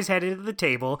that guy's head into the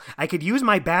table. I could use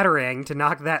my batarang to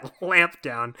knock that lamp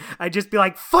down. I'd just be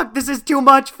like, fuck, this is too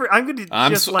much for...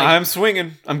 I'm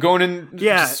swinging. I'm going in,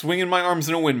 just swinging my arms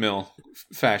in a windmill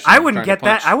fashion. I wouldn't get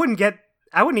that. I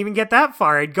wouldn't even get that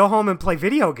far. I'd go home and play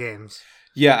video games.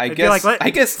 Yeah, I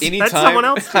guess anytime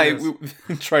I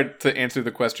tried to answer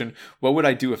the question, what would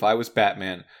I do if I was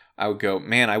Batman? I would go,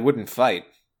 man, I wouldn't fight.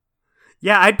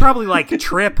 Yeah, I'd probably like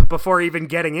trip before even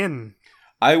getting in.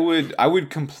 I would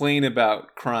complain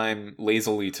about crime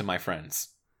lazily to my friends.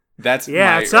 That's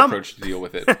my approach to deal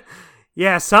with it.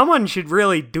 Yeah, someone should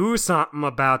really do something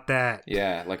about that.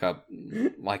 Yeah, like a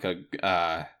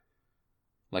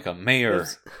mayor.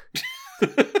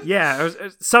 Yeah,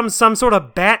 some sort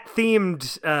of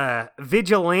bat-themed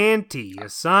vigilante or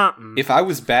something. If I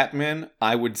was Batman,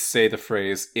 I would say the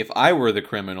phrase, if I were the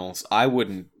criminals, I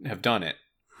wouldn't have done it.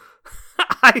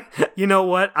 You know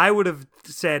what? I would have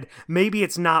said, maybe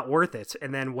it's not worth it,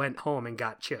 and then went home and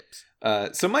got chips.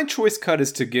 So my choice cut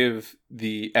is to give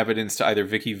the evidence to either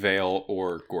Vicky Vale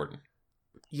or Gordon.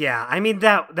 Yeah, I mean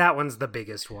that one's the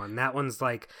biggest one. That one's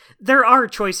like there are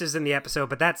choices in the episode,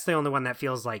 but that's the only one that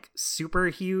feels like super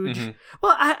huge. Mm-hmm.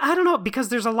 Well, I don't know because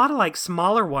there's a lot of like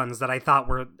smaller ones that I thought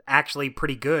were actually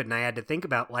pretty good, and I had to think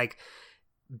about like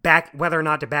whether or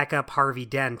not to back up Harvey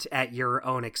Dent at your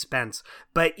own expense.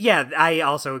 But yeah, I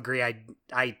also agree.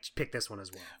 I picked this one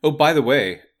as well. Oh, by the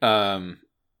way, there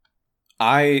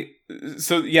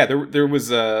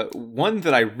was one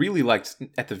that I really liked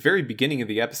at the very beginning of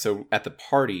the episode at the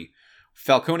party.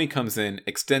 Falcone comes in,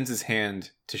 extends his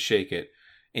hand to shake it,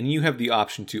 and you have the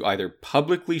option to either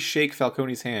publicly shake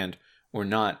Falcone's hand or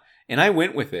not. And I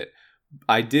went with it.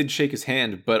 I did shake his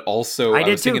hand, but also I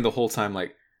was thinking the whole time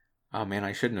like, oh man,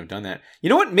 I shouldn't have done that. You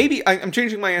know what? Maybe I'm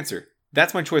changing my answer.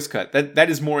 That's my choice cut. That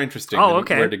is more interesting than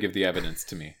where to give the evidence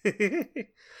to me.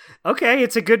 Okay,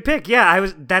 it's a good pick.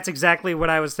 Yeah, that's exactly what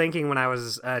I was thinking when I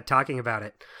was talking about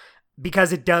it.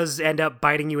 Because it does end up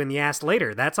biting you in the ass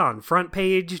later. That's on front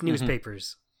page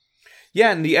newspapers.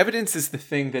 Yeah, and the evidence is the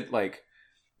thing that like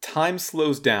time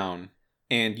slows down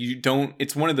and you don't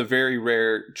it's one of the very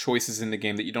rare choices in the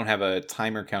game that you don't have a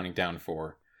timer counting down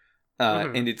for.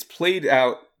 And it's played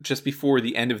out just before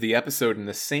the end of the episode in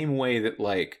the same way that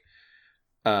like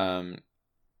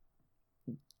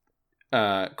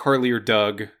Carly or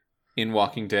Doug in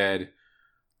Walking Dead,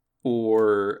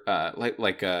 or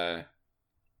they're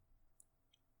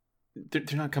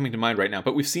not coming to mind right now,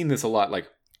 but we've seen this a lot, like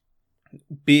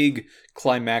big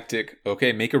climactic,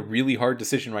 okay, make a really hard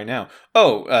decision right now.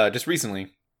 Just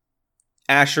recently,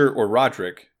 Asher or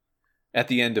Roderick at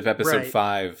the end of episode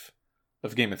 5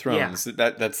 of Game of Thrones.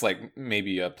 Yeah. That's like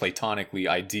maybe a platonically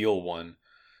ideal one,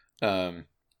 where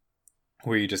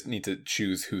you just need to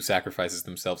choose who sacrifices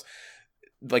themselves.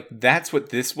 Like, that's what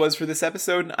this was for this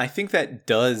episode. And I think that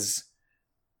does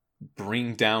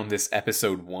bring down this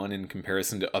episode 1 in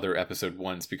comparison to other episode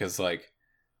 1s, because like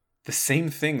the same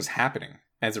thing's happening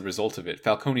as a result of it.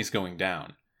 Falcone's going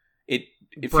down. It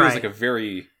feels like a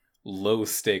very low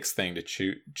stakes thing to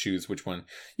choose which one.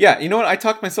 Yeah, you know what? I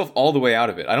talked myself all the way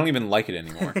out of it. I don't even like it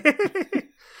anymore.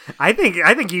 I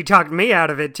think you talked me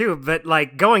out of it too, but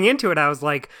like going into it I was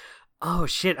like, oh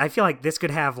shit, I feel like this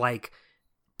could have like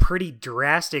pretty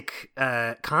drastic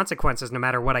consequences no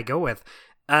matter what I go with.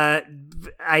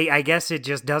 I guess it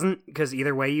just doesn't, because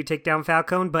either way you take down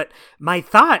Falcone. But my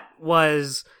thought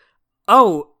was,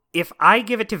 if I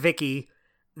give it to Vicky,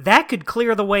 that could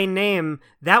clear the Wayne name.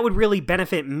 That would really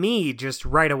benefit me just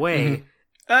right away.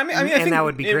 Mm-hmm. I think that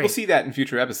would be great. We'll see that in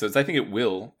future episodes. I think it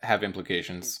will have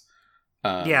implications.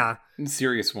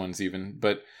 Serious ones even.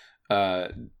 But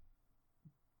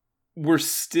we're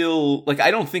still, like,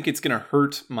 I don't think it's going to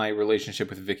hurt my relationship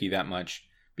with Vicky that much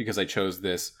because I chose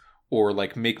this, or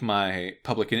like make my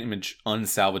public image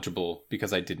unsalvageable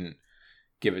because I didn't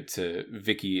give it to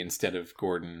Vicky instead of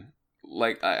Gordon.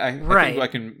 Like, I think I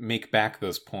can make back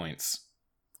those points.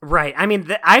 Right. I mean,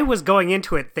 I was going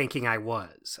into it thinking I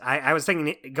was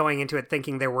going into it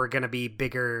thinking there were going to be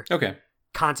bigger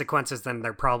consequences than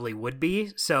there probably would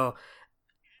be. So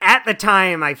at the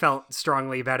time I felt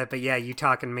strongly about it, but yeah, you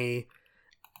talking me.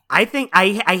 I think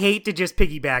I hate to just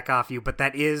piggyback off you, but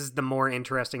that is the more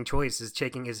interesting choice, is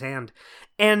shaking his hand.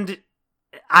 And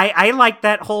I like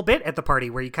that whole bit at the party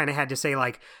where you kind of had to say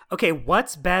like, okay,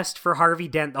 what's best for Harvey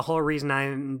Dent? The whole reason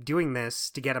I'm doing this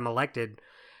to get him elected,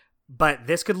 but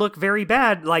this could look very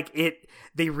bad. Like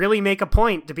they really make a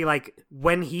point to be like,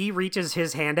 when he reaches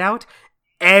his hand out,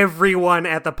 everyone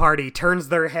at the party turns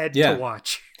their head to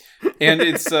watch. And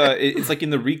it's like in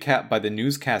the recap by the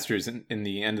newscasters in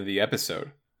the end of the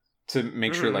episode, to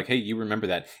make sure like, hey, you remember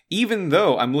that. Even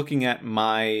though I'm looking at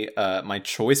my my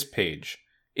choice page,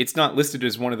 it's not listed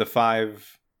as one of the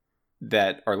 5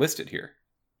 that are listed here.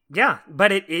 Yeah,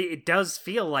 but it does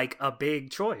feel like a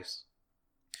big choice.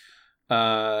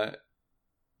 Yeah,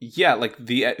 like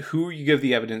who you give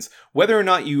the evidence, whether or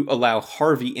not you allow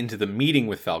Harvey into the meeting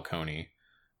with Falcone,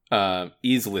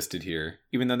 is listed here,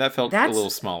 even though that felt a little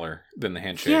smaller than the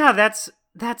handshake. Yeah, that's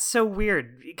so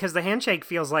weird, because the handshake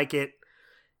feels like it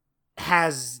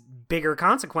has bigger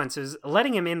consequences.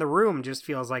 Letting him in the room just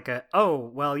feels like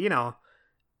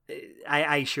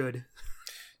I should.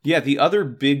 Yeah, the other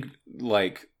big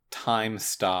like time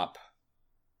stop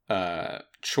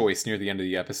choice near the end of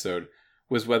the episode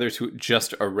was whether to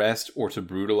just arrest or to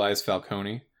brutalize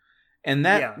Falcone. And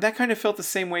that kind of felt the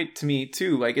same way to me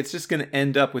too. Like, it's just going to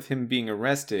end up with him being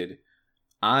arrested.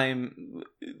 I'm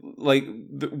like,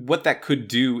 what that could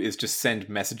do is just send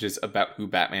messages about who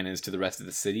Batman is to the rest of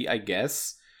the city, I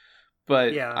guess.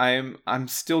 But I'm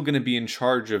still going to be in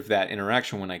charge of that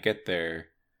interaction when I get there.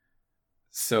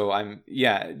 So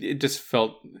it just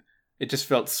felt, It just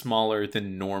felt smaller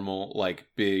than normal, like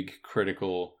big,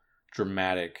 critical,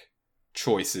 dramatic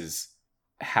choices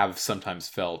have sometimes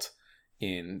felt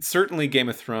in certainly Game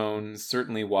of Thrones,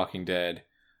 certainly Walking Dead,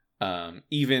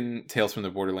 even Tales from the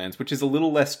Borderlands, which is a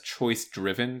little less choice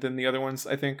driven than the other ones,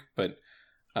 I think, but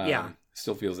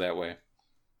still feels that way.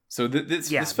 So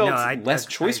this felt less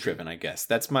choice driven, I guess.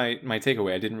 That's my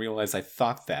takeaway. I didn't realize I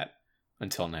thought that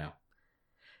until now.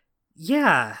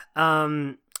 Yeah.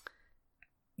 I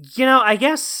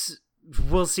guess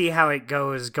we'll see how it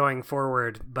goes going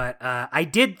forward, but I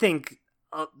did think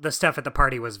the stuff at the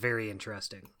party was very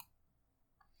interesting.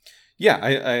 Yeah,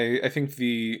 I think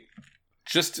the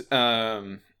just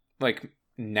like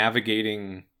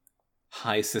navigating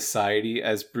high society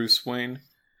as Bruce Wayne.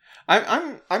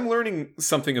 I'm learning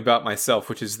something about myself,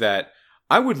 which is that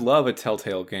I would love a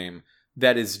Telltale game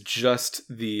that is just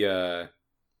the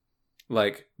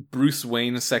like Bruce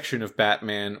Wayne section of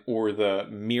Batman or the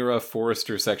Mira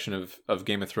Forrester section of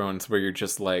Game of Thrones, where you're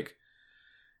just like,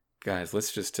 guys,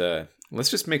 let's just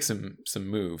make some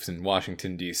moves in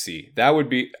Washington D.C.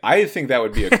 I think that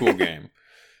would be a cool game.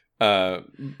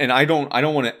 And I don't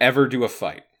want to ever do a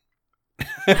fight.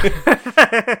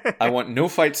 I want no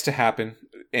fights to happen,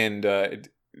 and the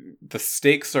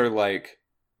stakes are like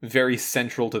very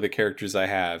central to the characters I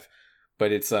have.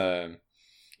 But it's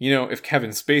if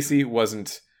Kevin Spacey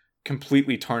wasn't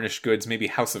completely tarnished goods, maybe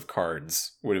House of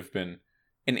Cards would have been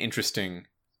an interesting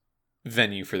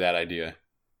venue for that idea.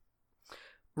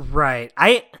 Right.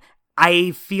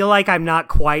 I feel like I'm not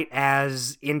quite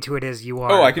as into it as you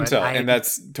are. Oh, I can tell, and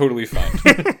that's totally fine.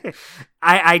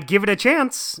 I'd give it a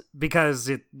chance because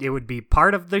it would be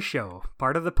part of the show,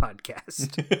 part of the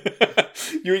podcast.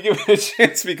 You would give it a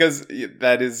chance because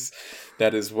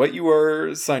that is what you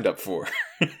are signed up for.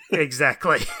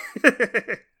 Exactly.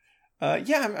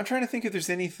 I'm trying to think if there's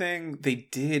anything they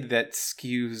did that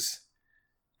skews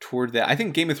toward that. I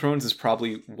think Game of Thrones is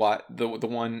probably the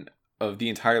one of the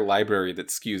entire library that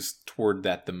skews toward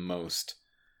that the most.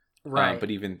 Right.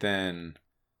 But even then,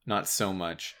 not so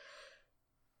much.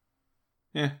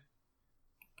 Yeah.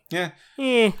 I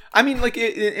mean, like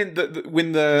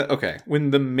when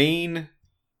the main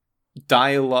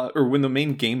dialogue or when the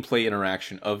main gameplay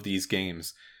interaction of these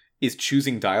games is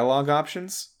choosing dialogue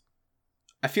options,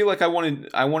 I feel like I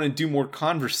want to do more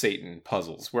conversating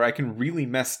puzzles where I can really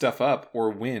mess stuff up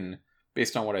or win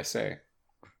based on what I say.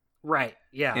 Right.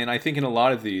 Yeah. And I think in a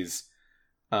lot of these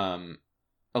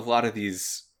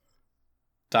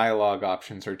dialogue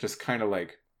options are just kind of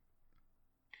like,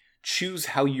 choose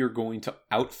how you're going to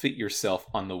outfit yourself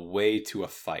on the way to a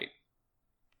fight.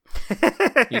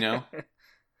 You know?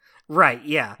 Right,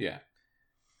 yeah. Yeah.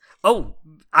 Oh,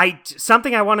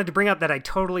 something I wanted to bring up that I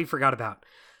totally forgot about.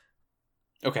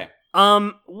 Okay.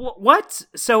 What?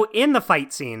 So in the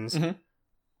fight scenes,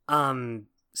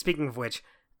 speaking of which,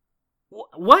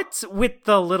 what's with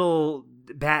the little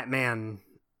Batman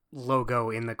logo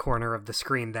in the corner of the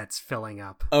screen that's filling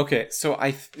up? Okay, so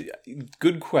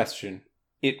good question.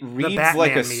 It reads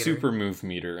like a super move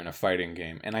meter in a fighting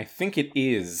game, and I think it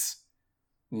is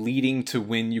leading to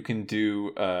when you can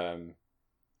do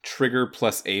trigger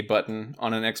plus A button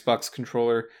on an Xbox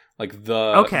controller, like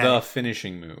the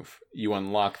finishing move. You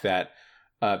unlock that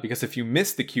because if you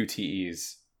miss the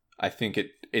QTEs, I think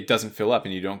it doesn't fill up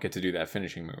and you don't get to do that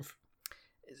finishing move.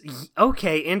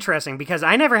 Okay, interesting, because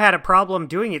I never had a problem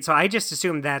doing it, so I just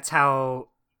assumed that's how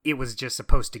it was just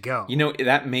supposed to go. You know,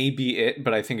 that may be it,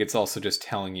 but I think it's also just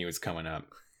telling you it's coming up.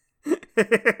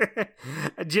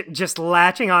 Just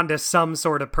latching onto some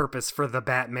sort of purpose for the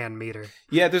Batman meter.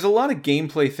 Yeah, there's a lot of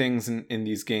gameplay things in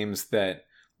these games that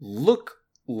look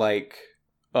like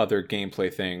other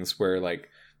gameplay things where, like,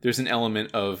 there's an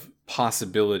element of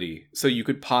possibility. So you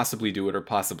could possibly do it or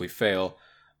possibly fail.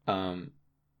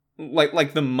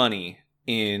 Like the money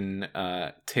in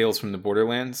Tales from the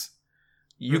Borderlands.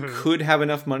 You could have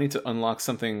enough money to unlock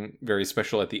something very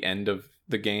special at the end of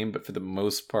the game, but for the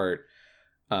most part,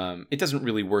 it doesn't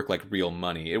really work like real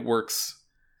money. It works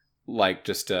like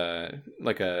just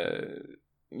like a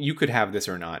you could have this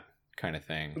or not kind of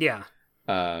thing. Yeah.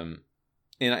 And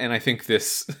I think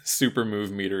this super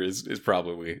move meter is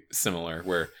probably similar,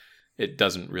 where it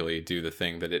doesn't really do the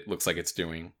thing that it looks like it's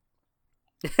doing.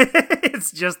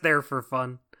 It's just there for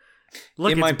fun.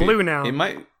 Look, it's blue now. It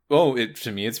might. Oh,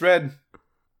 to me, it's red.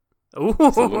 Ooh.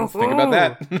 So think about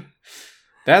that.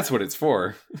 That's what it's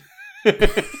for.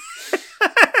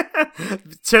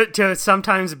 to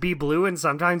sometimes be blue and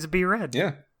sometimes be red.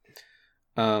 Yeah.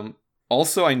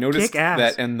 Also, I noticed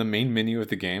that in the main menu of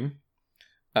the game,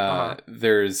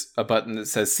 there's a button that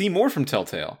says "See more from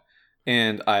Telltale,"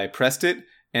 and I pressed it,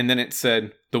 and then it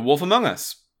said "The Wolf Among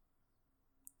Us,"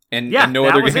 and Yeah, no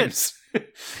that other was games.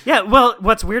 Yeah, well,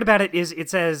 what's weird about it is it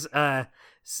says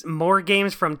more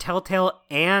games from Telltale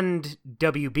and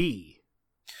WB.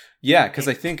 Yeah, because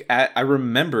I think I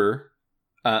remember.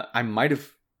 I might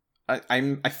have.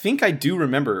 I think I do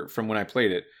remember from when I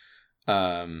played it.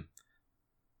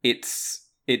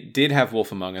 It did have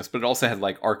Wolf Among Us, but it also had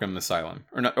like Arkham Asylum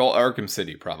or not, well, Arkham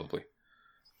City probably.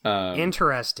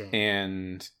 Interesting.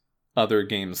 And other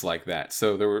games like that.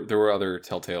 So there were other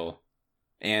Telltale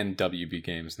and WB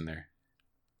games in there.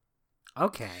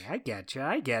 Okay, I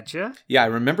getcha. Yeah, I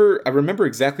remember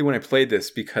exactly when I played this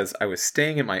because I was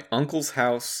staying at my uncle's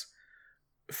house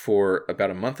for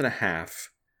about a month and a half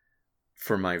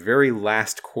for my very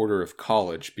last quarter of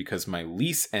college because my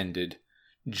lease ended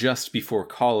just before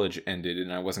college ended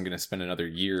and I wasn't going to spend another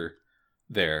year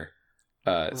there.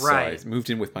 So I moved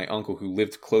in with my uncle who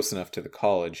lived close enough to the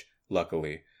college,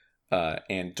 luckily.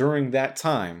 And during that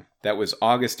time, that was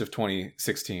August of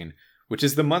 2016, which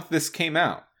is the month this came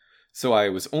out. So I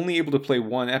was only able to play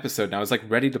one episode, and I was like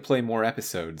ready to play more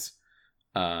episodes.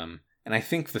 And I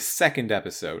think the second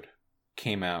episode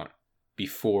came out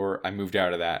before I moved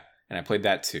out of that, and I played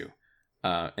that too.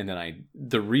 And then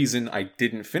the reason I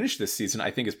didn't finish this season,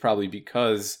 I think, is probably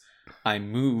because I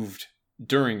moved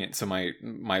during it, so my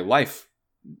life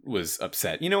was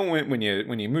upset. You know, when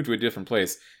you move to a different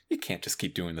place, you can't just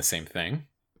keep doing the same thing.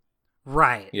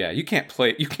 Right. Yeah, you can't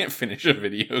finish a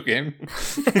video game.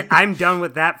 I'm done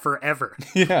with that forever.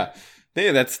 Yeah,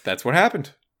 that's what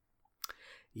happened.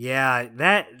 Yeah,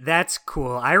 that's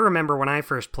cool. I remember when I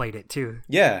first played it too.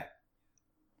 Yeah.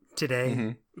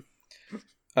 Today.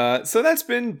 Mm-hmm. So that's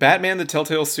been Batman the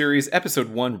Telltale Series, Episode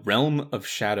 1, Realm of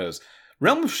Shadows.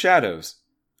 Realm of Shadows.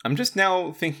 I'm just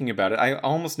now thinking about it. I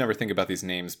almost never think about these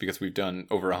names because we've done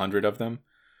over 100 of them.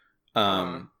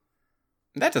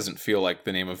 That doesn't feel like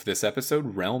the name of this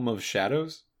episode, Realm of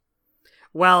Shadows.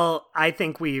 Well, I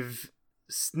think we've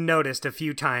noticed a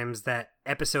few times that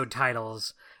episode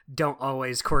titles don't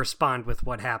always correspond with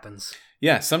what happens.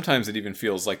 Yeah, sometimes it even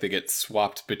feels like they get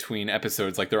swapped between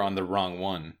episodes, like they're on the wrong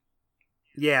one.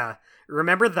 Yeah.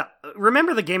 Remember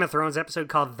the Game of Thrones episode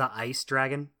called The Ice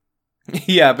Dragon?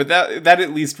 Yeah, but that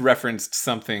at least referenced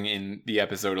something in the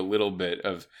episode a little bit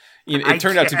of... it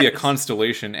turned out to be a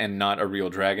constellation and not a real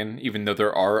dragon, even though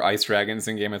there are ice dragons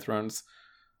in Game of Thrones.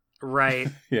 Right.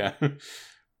 Yeah.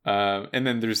 And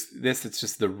then there's this, it's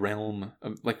just the realm.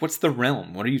 What's the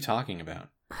realm? What are you talking about?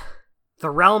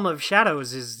 The Realm of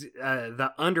Shadows is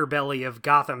the underbelly of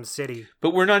Gotham City.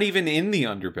 But we're not even in the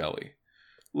underbelly.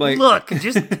 Look,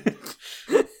 just...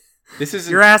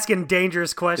 You're asking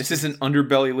dangerous questions. This is an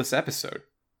underbellyless episode.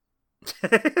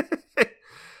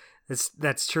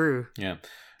 That's true. Yeah.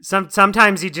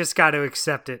 Sometimes you just got to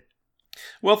accept it.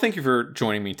 Well, thank you for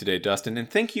joining me today, Dustin, and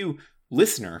thank you,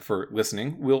 listener, for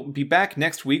listening. We'll be back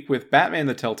next week with Batman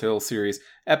the Telltale Series,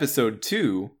 Episode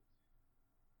 2.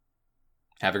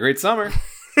 Have a great summer.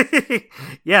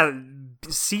 Yeah,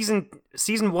 season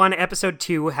 1, Episode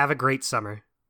 2. Have a great summer.